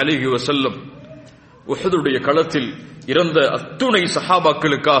ஸல்லல்லாஹு அலைஹி வஸல்லம் உஹதுடைய களத்தில் இறந்த அத்துணை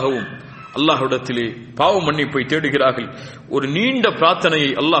சஹாபாக்களுக்காகவும் அல்லாஹ்விடத்திலே பாவ மன்னிப்பை தேடுகிறார்கள். ஒரு நீண்ட பிரார்த்தனையை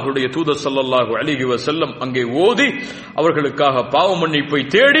அல்லாஹ்வுடைய தூதர் ஸல்லல்லாஹு அலைஹி வஸல்லம் அங்கே ஓதி அவர்களுக்காக பாவ மன்னிப்பை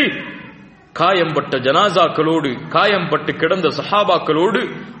தேடி காயம்பட்ட ஜனாசாக்களோடு காயம்பட்டு கிடந்த சஹாபாக்களோடு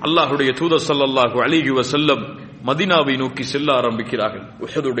அல்லாஹ்வுடைய தூதர் ஸல்லல்லாஹு அலைஹி வஸல்லம் மதீனாவை நோக்கி செல்ல ஆரம்பிக்கிறார்கள்.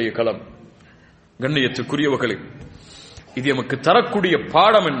 உஹதுடைய களம். கண்ணியத்துக்குரியவர்களே, இது நமக்கு தரக்கூடிய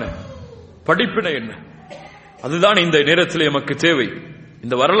பாடம் என்ன, படிப்பினை என்ன, அதுதான் இந்த நேரத்தில் நமக்கு தேவை.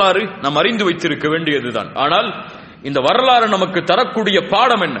 இந்த வரலாறு நாம் அறிந்து வைத்திருக்க வேண்டியதுதான். ஆனால் இந்த வரலாறு நமக்கு தரக்கூடிய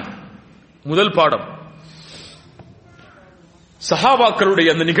பாடம் என்ன? முதல் பாடம், சஹாபாக்களுடைய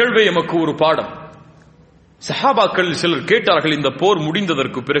அந்த நிகழ்வே நமக்கு ஒரு பாடம். சஹாபாக்கள் சிலர் கேட்டார்கள், இந்த போர்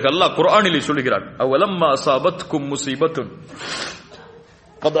முடிந்ததற்கு பிறகு அல்லாஹ் குர்ஆனிலே சொல்கிறார், அவலம்மா அஸாபத்கும் முஸீபத்துன்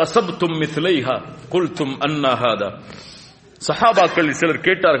قد أصبتم مثليها قلتم أن هذا. சஹாபாக்கள் சிலர்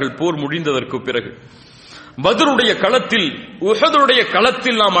கேட்டார்கள், போர் முடிந்ததற்கு பிறகு பத்ருடைய களத்தில் உஹதுடைய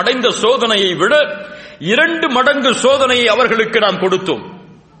களத்தில் நாம் அடைந்த சோதனையை விட 2 மடங்கு சோதனையை அவர்களுக்கு நாம் கொடுத்தோம்.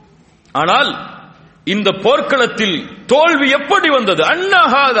 ஆனால் இந்த போர்க்களத்தில் தோல்வி எப்படி வந்தது?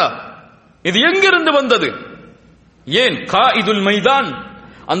 அன்னஹாதா, இது எங்கிருந்து வந்தது? ஏன் காயிதுல் மைதான்,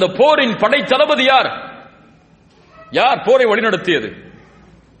 அந்த போரின் படை தளபதி யார்? யார் போரை வழிநடத்தியது?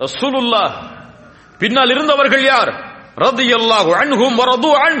 ரசூலுல்லாஹ். பின்னால் இருந்தவர்கள் யார்? ரலியல்லாஹு அன்ஹும்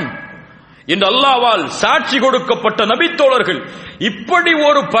வரது அன் என்று அல்லாஹ்வால் சாட்சி கொடுக்கப்பட்ட நபித்தோழர்கள். இப்படி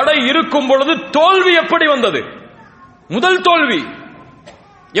ஒரு படை இருக்கும் பொழுது தோல்வி எப்படி வந்தது? முதல் தோல்வி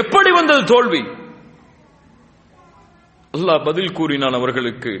எப்படி வந்தது? தோல்வி அல்லாஹ் பதில் கூறினான்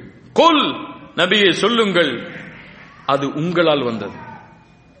அவர்களுக்கு, குல், நபியே சொல்லுங்கள், அது உங்களால் வந்தது.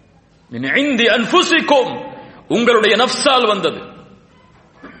 மின் இந்தி அன்ஃபுசிக்கும், உங்களுடைய நஃப்ஸால் வந்தது.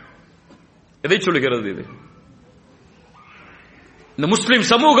 எதை சொல்கிறது இது? இந்த முஸ்லிம்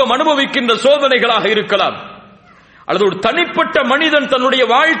சமூகம் அனுபவிக்கின்ற சோதனைகளாக இருக்கலாம், அல்லது ஒரு தனிப்பட்ட மனிதன் தன்னுடைய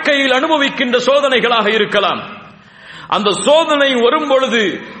வாழ்க்கையில் அனுபவிக்கின்ற சோதனைகளாக இருக்கலாம். அந்த சோதனை வரும் பொழுது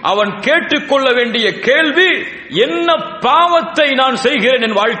அவன் கேட்டுக்கொள்ள வேண்டிய கேள்வி, என்ன பாவத்தை நான் செய்கிறேன்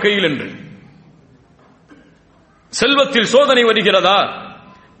என் வாழ்க்கையில் என்று. செல்வத்தில் சோதனை வருகிறதா?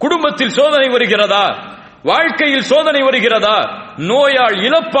 குடும்பத்தில் சோதனை வருகிறதா? வாழ்க்கையில் சோதனை வருகிறதா? நோயால்,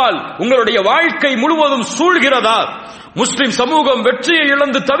 இழப்பால் உங்களுடைய வாழ்க்கை முழுவதும் சூழ்கிறதா? முஸ்லிம் சமூகம் வெற்றியை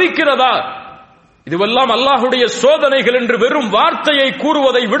இழந்து தவிக்கிறதா? இதுவெல்லாம் அல்லாஹ்வுடைய சோதனைகள் என்று வெறும் வார்த்தையை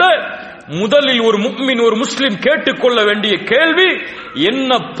கூறுவதை விட முதலில் ஒரு முஃமின், ஒரு முஸ்லிம் கேட்டுக்கொள்ள வேண்டிய கேள்வி,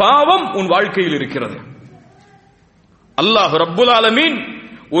 என்ன பாவம் உன் வாழ்க்கையில் இருக்கிறது? அல்லாஹ் ரப்புல் ஆலமீன்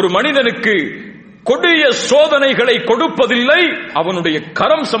ஒரு மனிதனுக்கு கொடிய சோதனைகளை கொடுப்பதில்லை அவனுடைய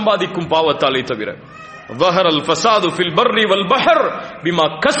கரம் சம்பாதிக்கும் பாவத்தாலே தவிர. வஹரல் ஃபஸாது ஃபில் பர்ரி வல் பஹர் பிமா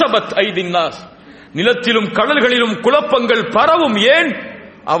கஸபத் ஐதின் நாஸ். நிலத்திலும் கடல்களிலும் குழப்பங்கள் பரவும், ஏன்?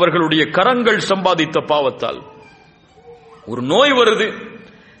 அவர்களுடைய கரங்கள் சம்பாதித்த பாவத்தால். ஒரு நோய் வருது,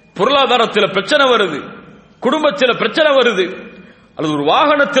 பொருளாதாரத்தில் பிரச்சனை வருது, குடும்பத்தில் பிரச்சனை வருது, அல்லது ஒரு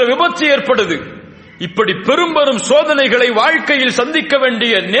வாகனத்தில் விபத்து ஏற்படுது. இப்படி பெரும்பெரும் சோதனைகளை வாழ்க்கையில் சந்திக்க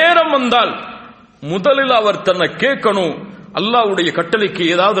வேண்டிய நேரம் வந்தால் முதலில் அவர் தன்னை கேட்கணும், அல்லாஹ்வுடைய கட்டளைக்கு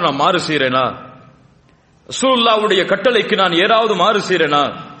ஏதாவது நான் மாறு செய்றேனா? ரசூலுல்லாஹ்வுடைய கட்டளைக்கு நான் ஏதாவது மாறு செய்றேனா?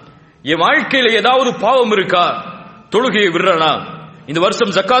 என் வாழ்க்கையில ஏதாவது பாவம் இருக்கா? தொழுகையை விடுறனா? இந்த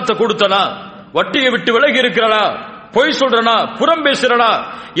வருஷம் ஜக்காத்தை கொடுத்தனா? வட்டியை விட்டு விலகி இருக்கிறனா? பொய் சொல்றனா? புறம் பேசுறனா?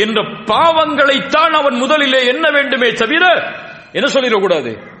 என்ற பாவங்களைத்தான் அவன் முதலிலே என்ன வேண்டுமே தவிர என்ன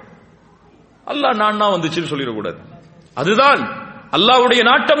சொல்லிடக்கூடாது, அல்லாஹ் நான் வந்துச்சுன்னு சொல்லிடக்கூடாது. அதுதான் அல்லாஹ்வுடைய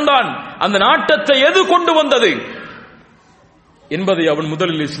நாட்டம்தான். அந்த நாட்டத்தை எது கொண்டு வந்தது என்பதை அவன்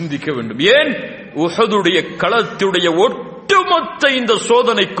முதலில் சிந்திக்க வேண்டும். ஏன்? உஹதுடைய களத்துடைய ஒட்டுமொத்த இந்த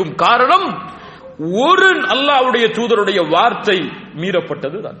சோதனைக்கும் காரணம் ஒரு அல்லாஹ்வுடைய தூதருடைய வார்த்தை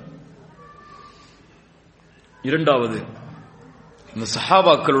மீறப்பட்டதுதான். இரண்டாவது, இந்த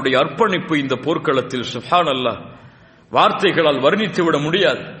சஹாபாக்களுடைய அர்ப்பணிப்பு இந்த போர்க்களத்தில் சுப்ஹானல்லாஹ் வார்த்தைகளால் வர்ணித்து விட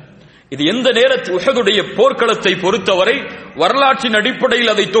முடியாது. இது எந்த நேரத்தில் உஹதுடைய போர்க்களத்தை பொறுத்தவரை வரலாற்றின்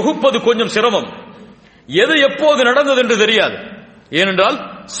அடிப்படையில் அதை தொகுப்பது கொஞ்சம் சிரமம். எது எப்போது நடந்தது என்று தெரியாது. ஏனென்றால்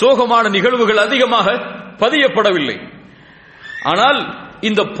சோகமான நிகழ்வுகள் அதிகமாக பதியப்படவில்லை. ஆனால்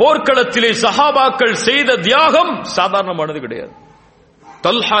இந்த போர்க்களத்திலே சஹாபாக்கள் செய்த தியாகம் சாதாரணமானது கிடையாது.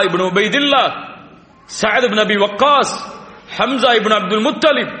 Talha ibn Ubaidullah, Saad ibn Abi Waqqas, Hamza ibn Abdul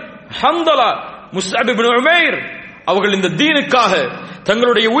Muttalib, Hanzala, Musab ibn Umair அவர்கள் இந்த தீனுக்காக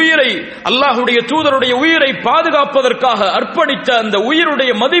தங்களுடைய உயிரை, அல்லாஹ்வுடைய தூதருடைய உயிரை பாதுகாப்பதற்காக அர்ப்பணித்த அந்த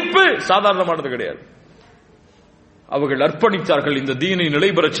உயிருடைய மதிப்பு சாதாரணமானது கிடையாது. அவர்கள் அர்ப்பணித்தார்கள் இந்த தீனை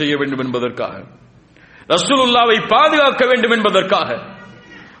நிலைபெற செய்ய வேண்டும் என்பதற்காக, ரசூலுல்லாவை பாதுகாக்க வேண்டும் என்பதற்காக.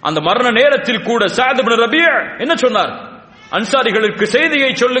 அந்த மரண நேரத்தில் கூட சஅத் இப்னு ரபீஅ என்ன சொன்னார்? அன்சாரிகளுக்கு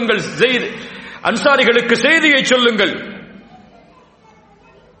செய்தியை சொல்லுங்கள், அன்சாரிகளுக்கு செய்தியை சொல்லுங்கள்,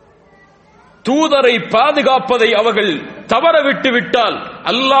 தூதரை பாதுகாப்பதை அவர்கள் தவற விட்டு விட்டால்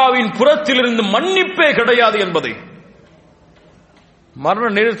அல்லாஹ்வின் புறத்திலிருந்து மன்னிப்பே கிடையாது என்பதை. மரண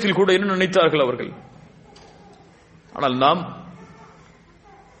நேரத்தில் கூட என்ன நினைத்தார்கள் அவர்கள்? ஆனால் நாம்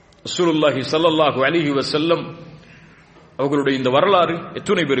ரசூலுல்லாஹி ஸல்லல்லாஹு அலைஹி வஸல்லம் அவர்களுடைய இந்த வரலாறு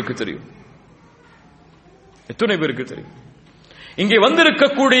எத்தனை பேருக்கு தெரியும்? எத்தனை பேருக்கு தெரியும்? இங்கே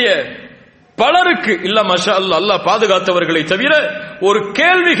வந்திருக்கக்கூடிய பலருக்கு இல்ல மாஷா அல்லாஹ், அல்லாஹ் பாதுகாத்தவர்களை தவிர ஒரு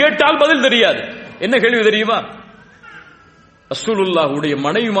கேள்வி கேட்டால் பதில் தெரியாது. என்ன கேள்வி தெரியுமா? ரசூலுல்லாஹ்வுடைய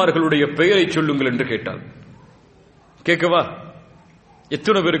மனைவிமார்களுடைய பெயரை சொல்லுங்கள் என்று கேட்டால். கேட்கவா?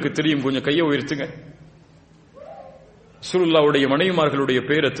 எத்தனை பேருக்கு தெரியும்? கொஞ்சம் கையை உயர்த்துங்க. ரசூலுல்லாஹ்வுடைய மனைவிமார்களுடைய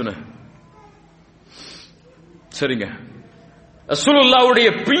பெயர் எத்தனை? சரிங்க. ரசூலுல்லாஹ்வுடைய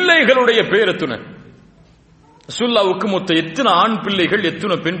பிள்ளைகளுடைய பெயர் எத்தனை? ரசூலுல்லாஹ்வுக்கு மொத்தம் எத்தனை ஆண் பிள்ளைகள்,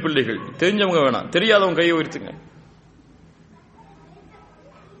 எத்தனை பெண் பிள்ளைகள்? தெரிஞ்சவங்க வேணாம், தெரியாதவங்க கையை உயர்த்துங்க.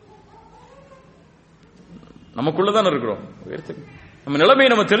 நமக்குள்ளதான் இருக்கிறோம். நம்ம நிலைமையை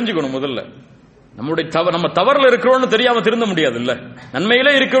நம்ம தெரிஞ்சுக்கணும். முதல்ல நம்ம தவறுல இருக்கிறோம்னு தெரியாம திருந்த முடியாது. இல்ல,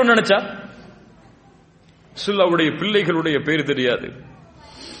 நன்மையிலே இருக்கிறோம்னு நினைச்சா. ரசூலுல்லாஹ்வுடைய பிள்ளைகளுடைய பெயர் தெரியாது,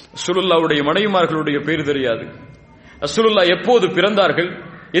 ரசூலுல்லாஹ்வுடைய மனைவிமார்களுடைய பெயர் தெரியாது. ரசூலுல்லாஹ் எப்போது பிறந்தார்கள்,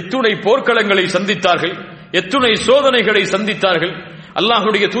 எத்துணை போர்க்களங்களை சந்தித்தார்கள், எத்துணை சோதனைகளை சந்தித்தார்கள்,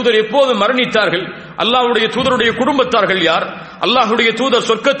 அல்லாஹ்வுடைய தூதர் எப்போது மரணித்தார்கள், அல்லாஹ்வுடைய தூதருடைய குடும்பத்தார்கள் யார், அல்லாஹ்வுடைய தூதர்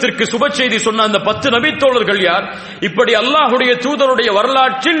சொர்க்கத்திற்கு சுப செய்தி சொன்ன அந்த 10 நபித்தோழர்கள் யார், இப்படி அல்லாஹ்வுடைய தூதருடைய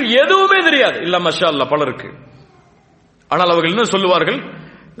வரலாற்றில் எதுவுமே தெரியாது. இல்ல மாஷா அல்லாஹ் பலருக்கு. ஆனால் அவர்கள் என்ன சொல்லுவார்கள்?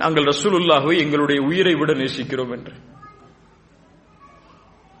 நாங்கள் ரசூலுல்லாஹ்வை எங்களுடைய உயிரை விட நேசிக்கிறோம் என்று.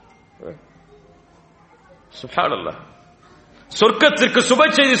 சுப்ஹானல்லாஹ். சொர்க்கத்திற்கு சுப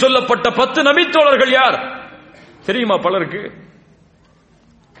செய்தி சொல்லப்பட்ட 10 நபித்தோழர்கள் யார் தெரியுமா பலருக்கு?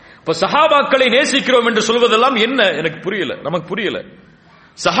 இப்ப சஹாபாக்களை நேசிக்கிறோம் என்று சொல்வதெல்லாம் என்ன எனக்கு புரியல, நமக்கு புரியல.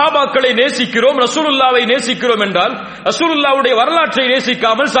 சஹாபாக்களை நேசிக்கிறோம், ரசூலுல்லாவை நேசிக்கிறோம் என்றால் ரசூலுல்லாவுடைய வரலாற்றை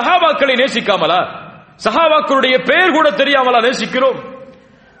நேசிக்காமல் சஹாபாக்களை நேசிக்காமலா? சஹாபாக்களுடைய பெயர் கூட தெரியாமலா நேசிக்கிறோம்?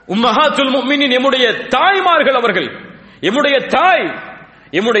 உம்மஹாத்துல் முஃமினீன் எம்முடைய தாய்மார்கள் அவர்கள்.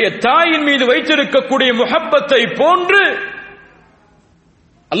 எம்முடைய தாயின் மீது வைத்திருக்கக்கூடிய முஹப்பத்தை போன்று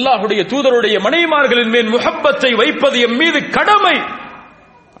அல்லாஹ்வுடைய தூதருடைய மனைவிமார்களின் மேல் முஹப்பத்தை வைப்பது எம் மீது கடமை.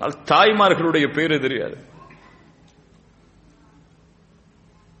 தாய்மார்களுடைய பேரு தெரியாது.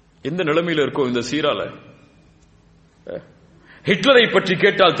 எந்த நிலைமையில் இருக்கோ இந்த சீரால? ஹிட்லரை பற்றி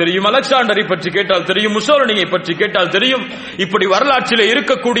கேட்டால் தெரியும், அலெக்சாண்டரை பற்றி கேட்டால் தெரியும், முசோலினியை பற்றி கேட்டால் தெரியும். இப்படி வரலாற்றிலே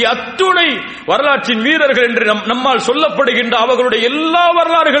இருக்கக்கூடிய அத்துணை வரலாற்றின் வீரர்கள் என்று நம்மால் சொல்லப்படுகின்ற அவர்களுடைய எல்லா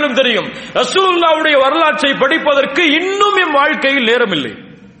வரலாறுகளும் தெரியும். ரசூலுல்லாஹ்வுடைய வரலாற்றை படிப்பதற்கு இன்னும் என் வாழ்க்கையில் நேரம் இல்லை,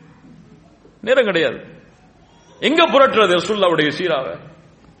 நேரம் கிடையாது. எங்க புரட்டுறது ரசூலுல்லாஹ்வுடைய சீராவை?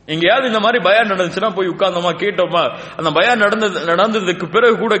 எங்கேயாவது இந்த மாதிரி பயான் நடந்துச்சுன்னா போய் உட்கார்ந்தோமா, கேட்டோமா. அந்த பயான் நடந்ததுக்கு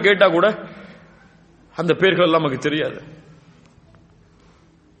பிறகு கூட கேட்டா கூட அந்த பேர்கள் எல்லாம் நமக்கு தெரியாது.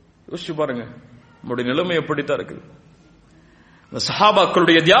 யோசிச்சு பாருங்க, நம்முடைய நிலைமை எப்படித்தான் இருக்குது. அந்த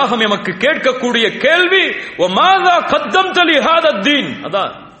சஹாபாக்களுடைய தியாகம் எமக்கு கேட்கக்கூடிய கேள்வி, வமாதா கத்தம்த லிஹாதத்தீன்.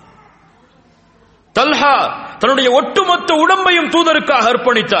 அதான் தல்ஹா தன்னுடைய ஒட்டுமொத்த உடம்பையும் தூதருக்காக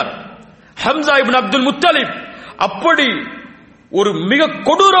அர்ப்பணித்தார். ஹம்சா இப்னு அப்துல் முத்தலிப் அப்படி ஒரு மிக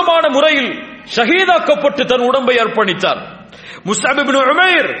கொடூரமான முறையில் ஷஹீதாக்கப்பட்டு தன் உடம்பை அர்ப்பணித்தார். முஸ்அப் இப்னு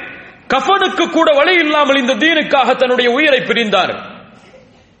உமைர் கஃனுக்கு கூட வழி இல்லாமல் இந்த தீனுக்காக தன்னுடைய உயிரை பிரிந்தார்.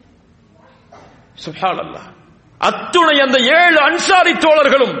 சுப்ஹானல்லாஹ். அத்துணை அந்த 7 அன்சாரி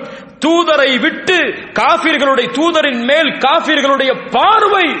தோழர்களும் தூதரை விட்டு தூதரின் மேல் காஃபிர்களுடைய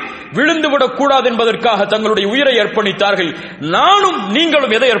பார்வை விழுந்துவிடக் கூடாது என்பதற்காக தங்களுடைய உயிரை அர்ப்பணித்தார்கள். நானும்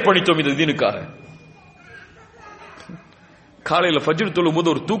நீங்களும் எதை அர்ப்பணித்தோம் இந்த தீனுக்காக? காலையில ஃபஜ்ர் தொழும் போது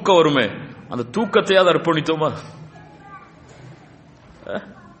ஒரு தூக்கம் வருமே, அந்த தூக்கத்தையாவது அர்ப்பணித்தோமா?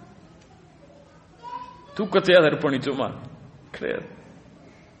 தூக்கத்தையாவது அர்ப்பணித்தோமா? கிடையாது.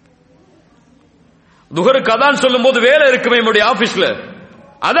 துஹருக்கு அதான் சொல்லும் போது வேலை இருக்குமே நம்முடைய ஆபீஸ்ல,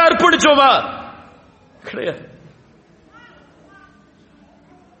 அதை அர்ப்பணிச்சோமா? கிடையாது.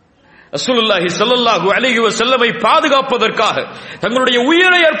 ரசூலுல்லாஹி ஸல்லல்லாஹு அலைஹி வஸல்லமை பாதுகாப்பதற்காக தங்களுடைய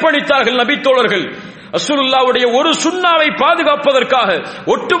உயிரை அர்ப்பணித்தார்கள் நபித்தோழர்கள். ரசூலுல்லாஹ்வுடைய ஒரு சுன்னாவை பாதுகாப்பதற்காக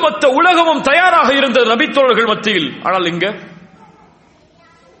ஒட்டுமொத்த உலகமும் தயாராக இருந்த நபித்தோழர்கள் மத்தியில். ஆனால் இங்க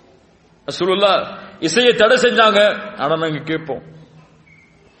ரசூலுல்லாஹ் இசையை தடை செஞ்சாங்க, ஆனா நாங்க கேட்போம்.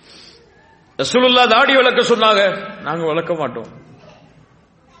 ரசூலுல்லாஹ் தாடி வளர்க்க சொன்னாங்க, நாங்க வளர்க்க மாட்டோம்.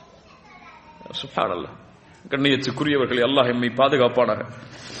 சுப்ஹானல்லாஹ். கண்ணியத்துக்குரியவர்களே, அல்லாஹ் எம்மை பாதுகாப்பானாக.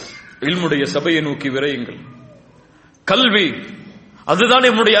 இல்முடைய சபையை நோக்கி விரையுங்கள். கல்வி அதுதான்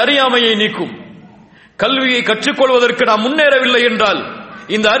நம்முடைய அறியாமையை நீக்கும். கல்வியை கற்றுக்கொள்வதற்கு நாம் முன்னேறவில்லை என்றால்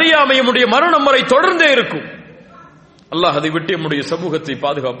இந்த அறியாமை நம்முடைய மரணம் வரை தொடர்ந்தே இருக்கும். அல்லாஹ் அதை விட்டு நம்முடைய சமூகத்தை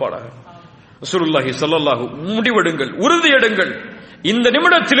பாதுகாப்பானாக. ரசூலுல்லாஹி ஸல்லல்லாஹு முடிவெடுங்கள், உறுதியெடுங்கள். இந்த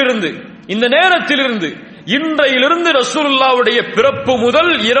நிமிடத்திலிருந்து, இந்த நேரத்திலிருந்து, இன்றையிலிருந்து ரசூலுல்லாஹ்வுடைய பிறப்பு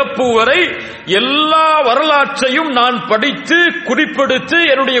முதல் இறப்பு வரை எல்லா வரலாற்றையும் நான் படித்து குறிப்பெடுத்து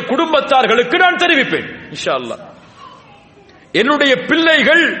என்னுடைய குடும்பத்தார்களுக்கு நான் தெரிவிப்பேன் இன்ஷா அல்லாஹ். என்னுடைய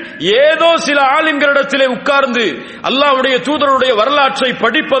பிள்ளைகள் ஏதோ சில ஆலிம்களிடத்திலே உட்கார்ந்து அல்லாஹ்வுடைய தூதருடைய வரலாற்றை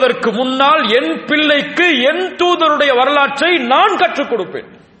படிப்பதற்கு முன்னால் என் பிள்ளைக்கு என் தூதருடைய வரலாற்றை நான் கற்றுக் கொடுப்பேன்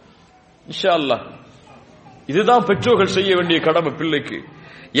இன்ஷா அல்லாஹ். இதுதான் பெற்றோர்கள் செய்ய வேண்டிய கடமை பிள்ளைக்கு.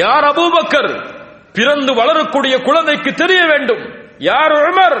 யார் அபூபக்கர் பிறந்து வளரக்கூடிய குழந்தைக்கு தெரிய வேண்டும், யார்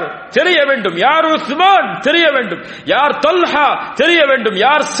உமர் தெரிய வேண்டும், யார் உஸ்மான் தெரிய வேண்டும், யார் தல்ஹா தெரிய வேண்டும்,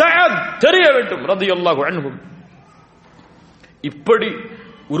 யார் சஅத் தெரிய வேண்டும் ரலியல்லாஹு அன்ஹும். இப்படி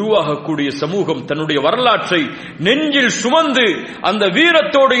உருவாகக்கூடிய சமூகம் தன்னுடைய வரலாற்றை நெஞ்சில் சுமந்து அந்த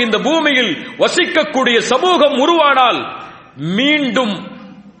வீரத்தோடு இந்த பூமியில் வசிக்கக்கூடிய சமூகம் உருவானால் மீண்டும்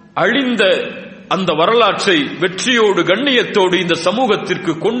அழிந்த அந்த வரலாற்றை வெற்றியோடு கண்ணியத்தோடு இந்த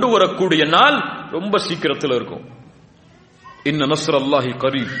சமூகத்திற்கு கொண்டு வரக்கூடிய நாள் ரொம்ப சீக்கிரத்தில் இருக்கும். இன்ன நஸ்ரல்லாஹி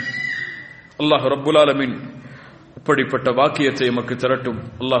கரீப். அல்லாஹ் ரப்புல் ஆலமீன் இப்படிப்பட்ட வாக்கியத்தை எமக்கு தரட்டும்.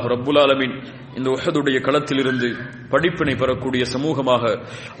 அல்லாஹ் ரப்புல் ஆலமீன் இந்த உஹதுடைய களத்திலிருந்து படிப்பினை பெறக்கூடிய சமூகமாக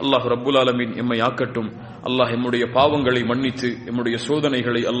அல்லாஹ் ரப்புல் ஆலமீன் எம்மை ஆக்கட்டும். அல்லாஹ் எம்முடைய பாவங்களை மன்னித்து எம்முடைய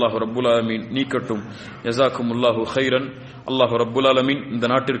சோதனைகளை அல்லாஹ் ரப்புல் ஆலமீன் நீக்கட்டும். ஜஸாக்குமுல்லாஹு கைரன். அல்லாஹ் ரப்புல் ஆலமீன் இந்த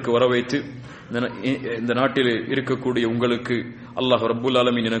நாட்டிற்கு வரவைத்து இந்த நாட்டில் இருக்கக்கூடிய உங்களுக்கு அல்லாஹ் ரப்புல்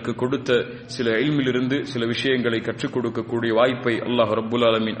ஆலமீன் எனக்கு கொடுத்த சில இல்மிலிருந்து சில விஷயங்களை கற்றுக் கொடுக்கக்கூடிய வாய்ப்பை அல்லாஹ் ரப்புல்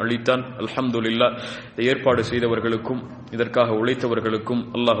ஆலமீன் அளித்தான். அல்ஹம்துலில்லாஹ். ஏற்பாடு செய்தவர்களுக்கும் இதற்காக உழைத்தவர்களுக்கும்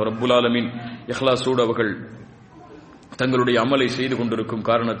அல்லாஹ் ரப்புல் ஆலமீன் இஹ்லாஸோடு அவர்கள் தங்களுடைய அமலை செய்து கொண்டிருக்கும்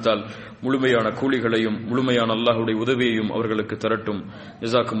காரணத்தால் முழுமையான கூலிகளையும் முழுமையான அல்லாஹ்வுடைய உதவியையும் அவர்களுக்கு தரட்டும்.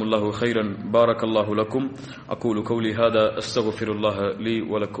 ஜஸாக்குமுல்லாஹு கைரன். பாரக்கல்லாஹு லக்கும். அகூலு கௌலி ஹாதா அஸ்தக்ஃபிருல்லாஹ லீ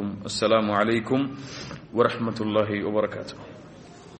வ லக்கும். அஸ்ஸலாமு அலைக்கும் வ ரஹ்மத்துல்லாஹி வ பரகாத்துஹு.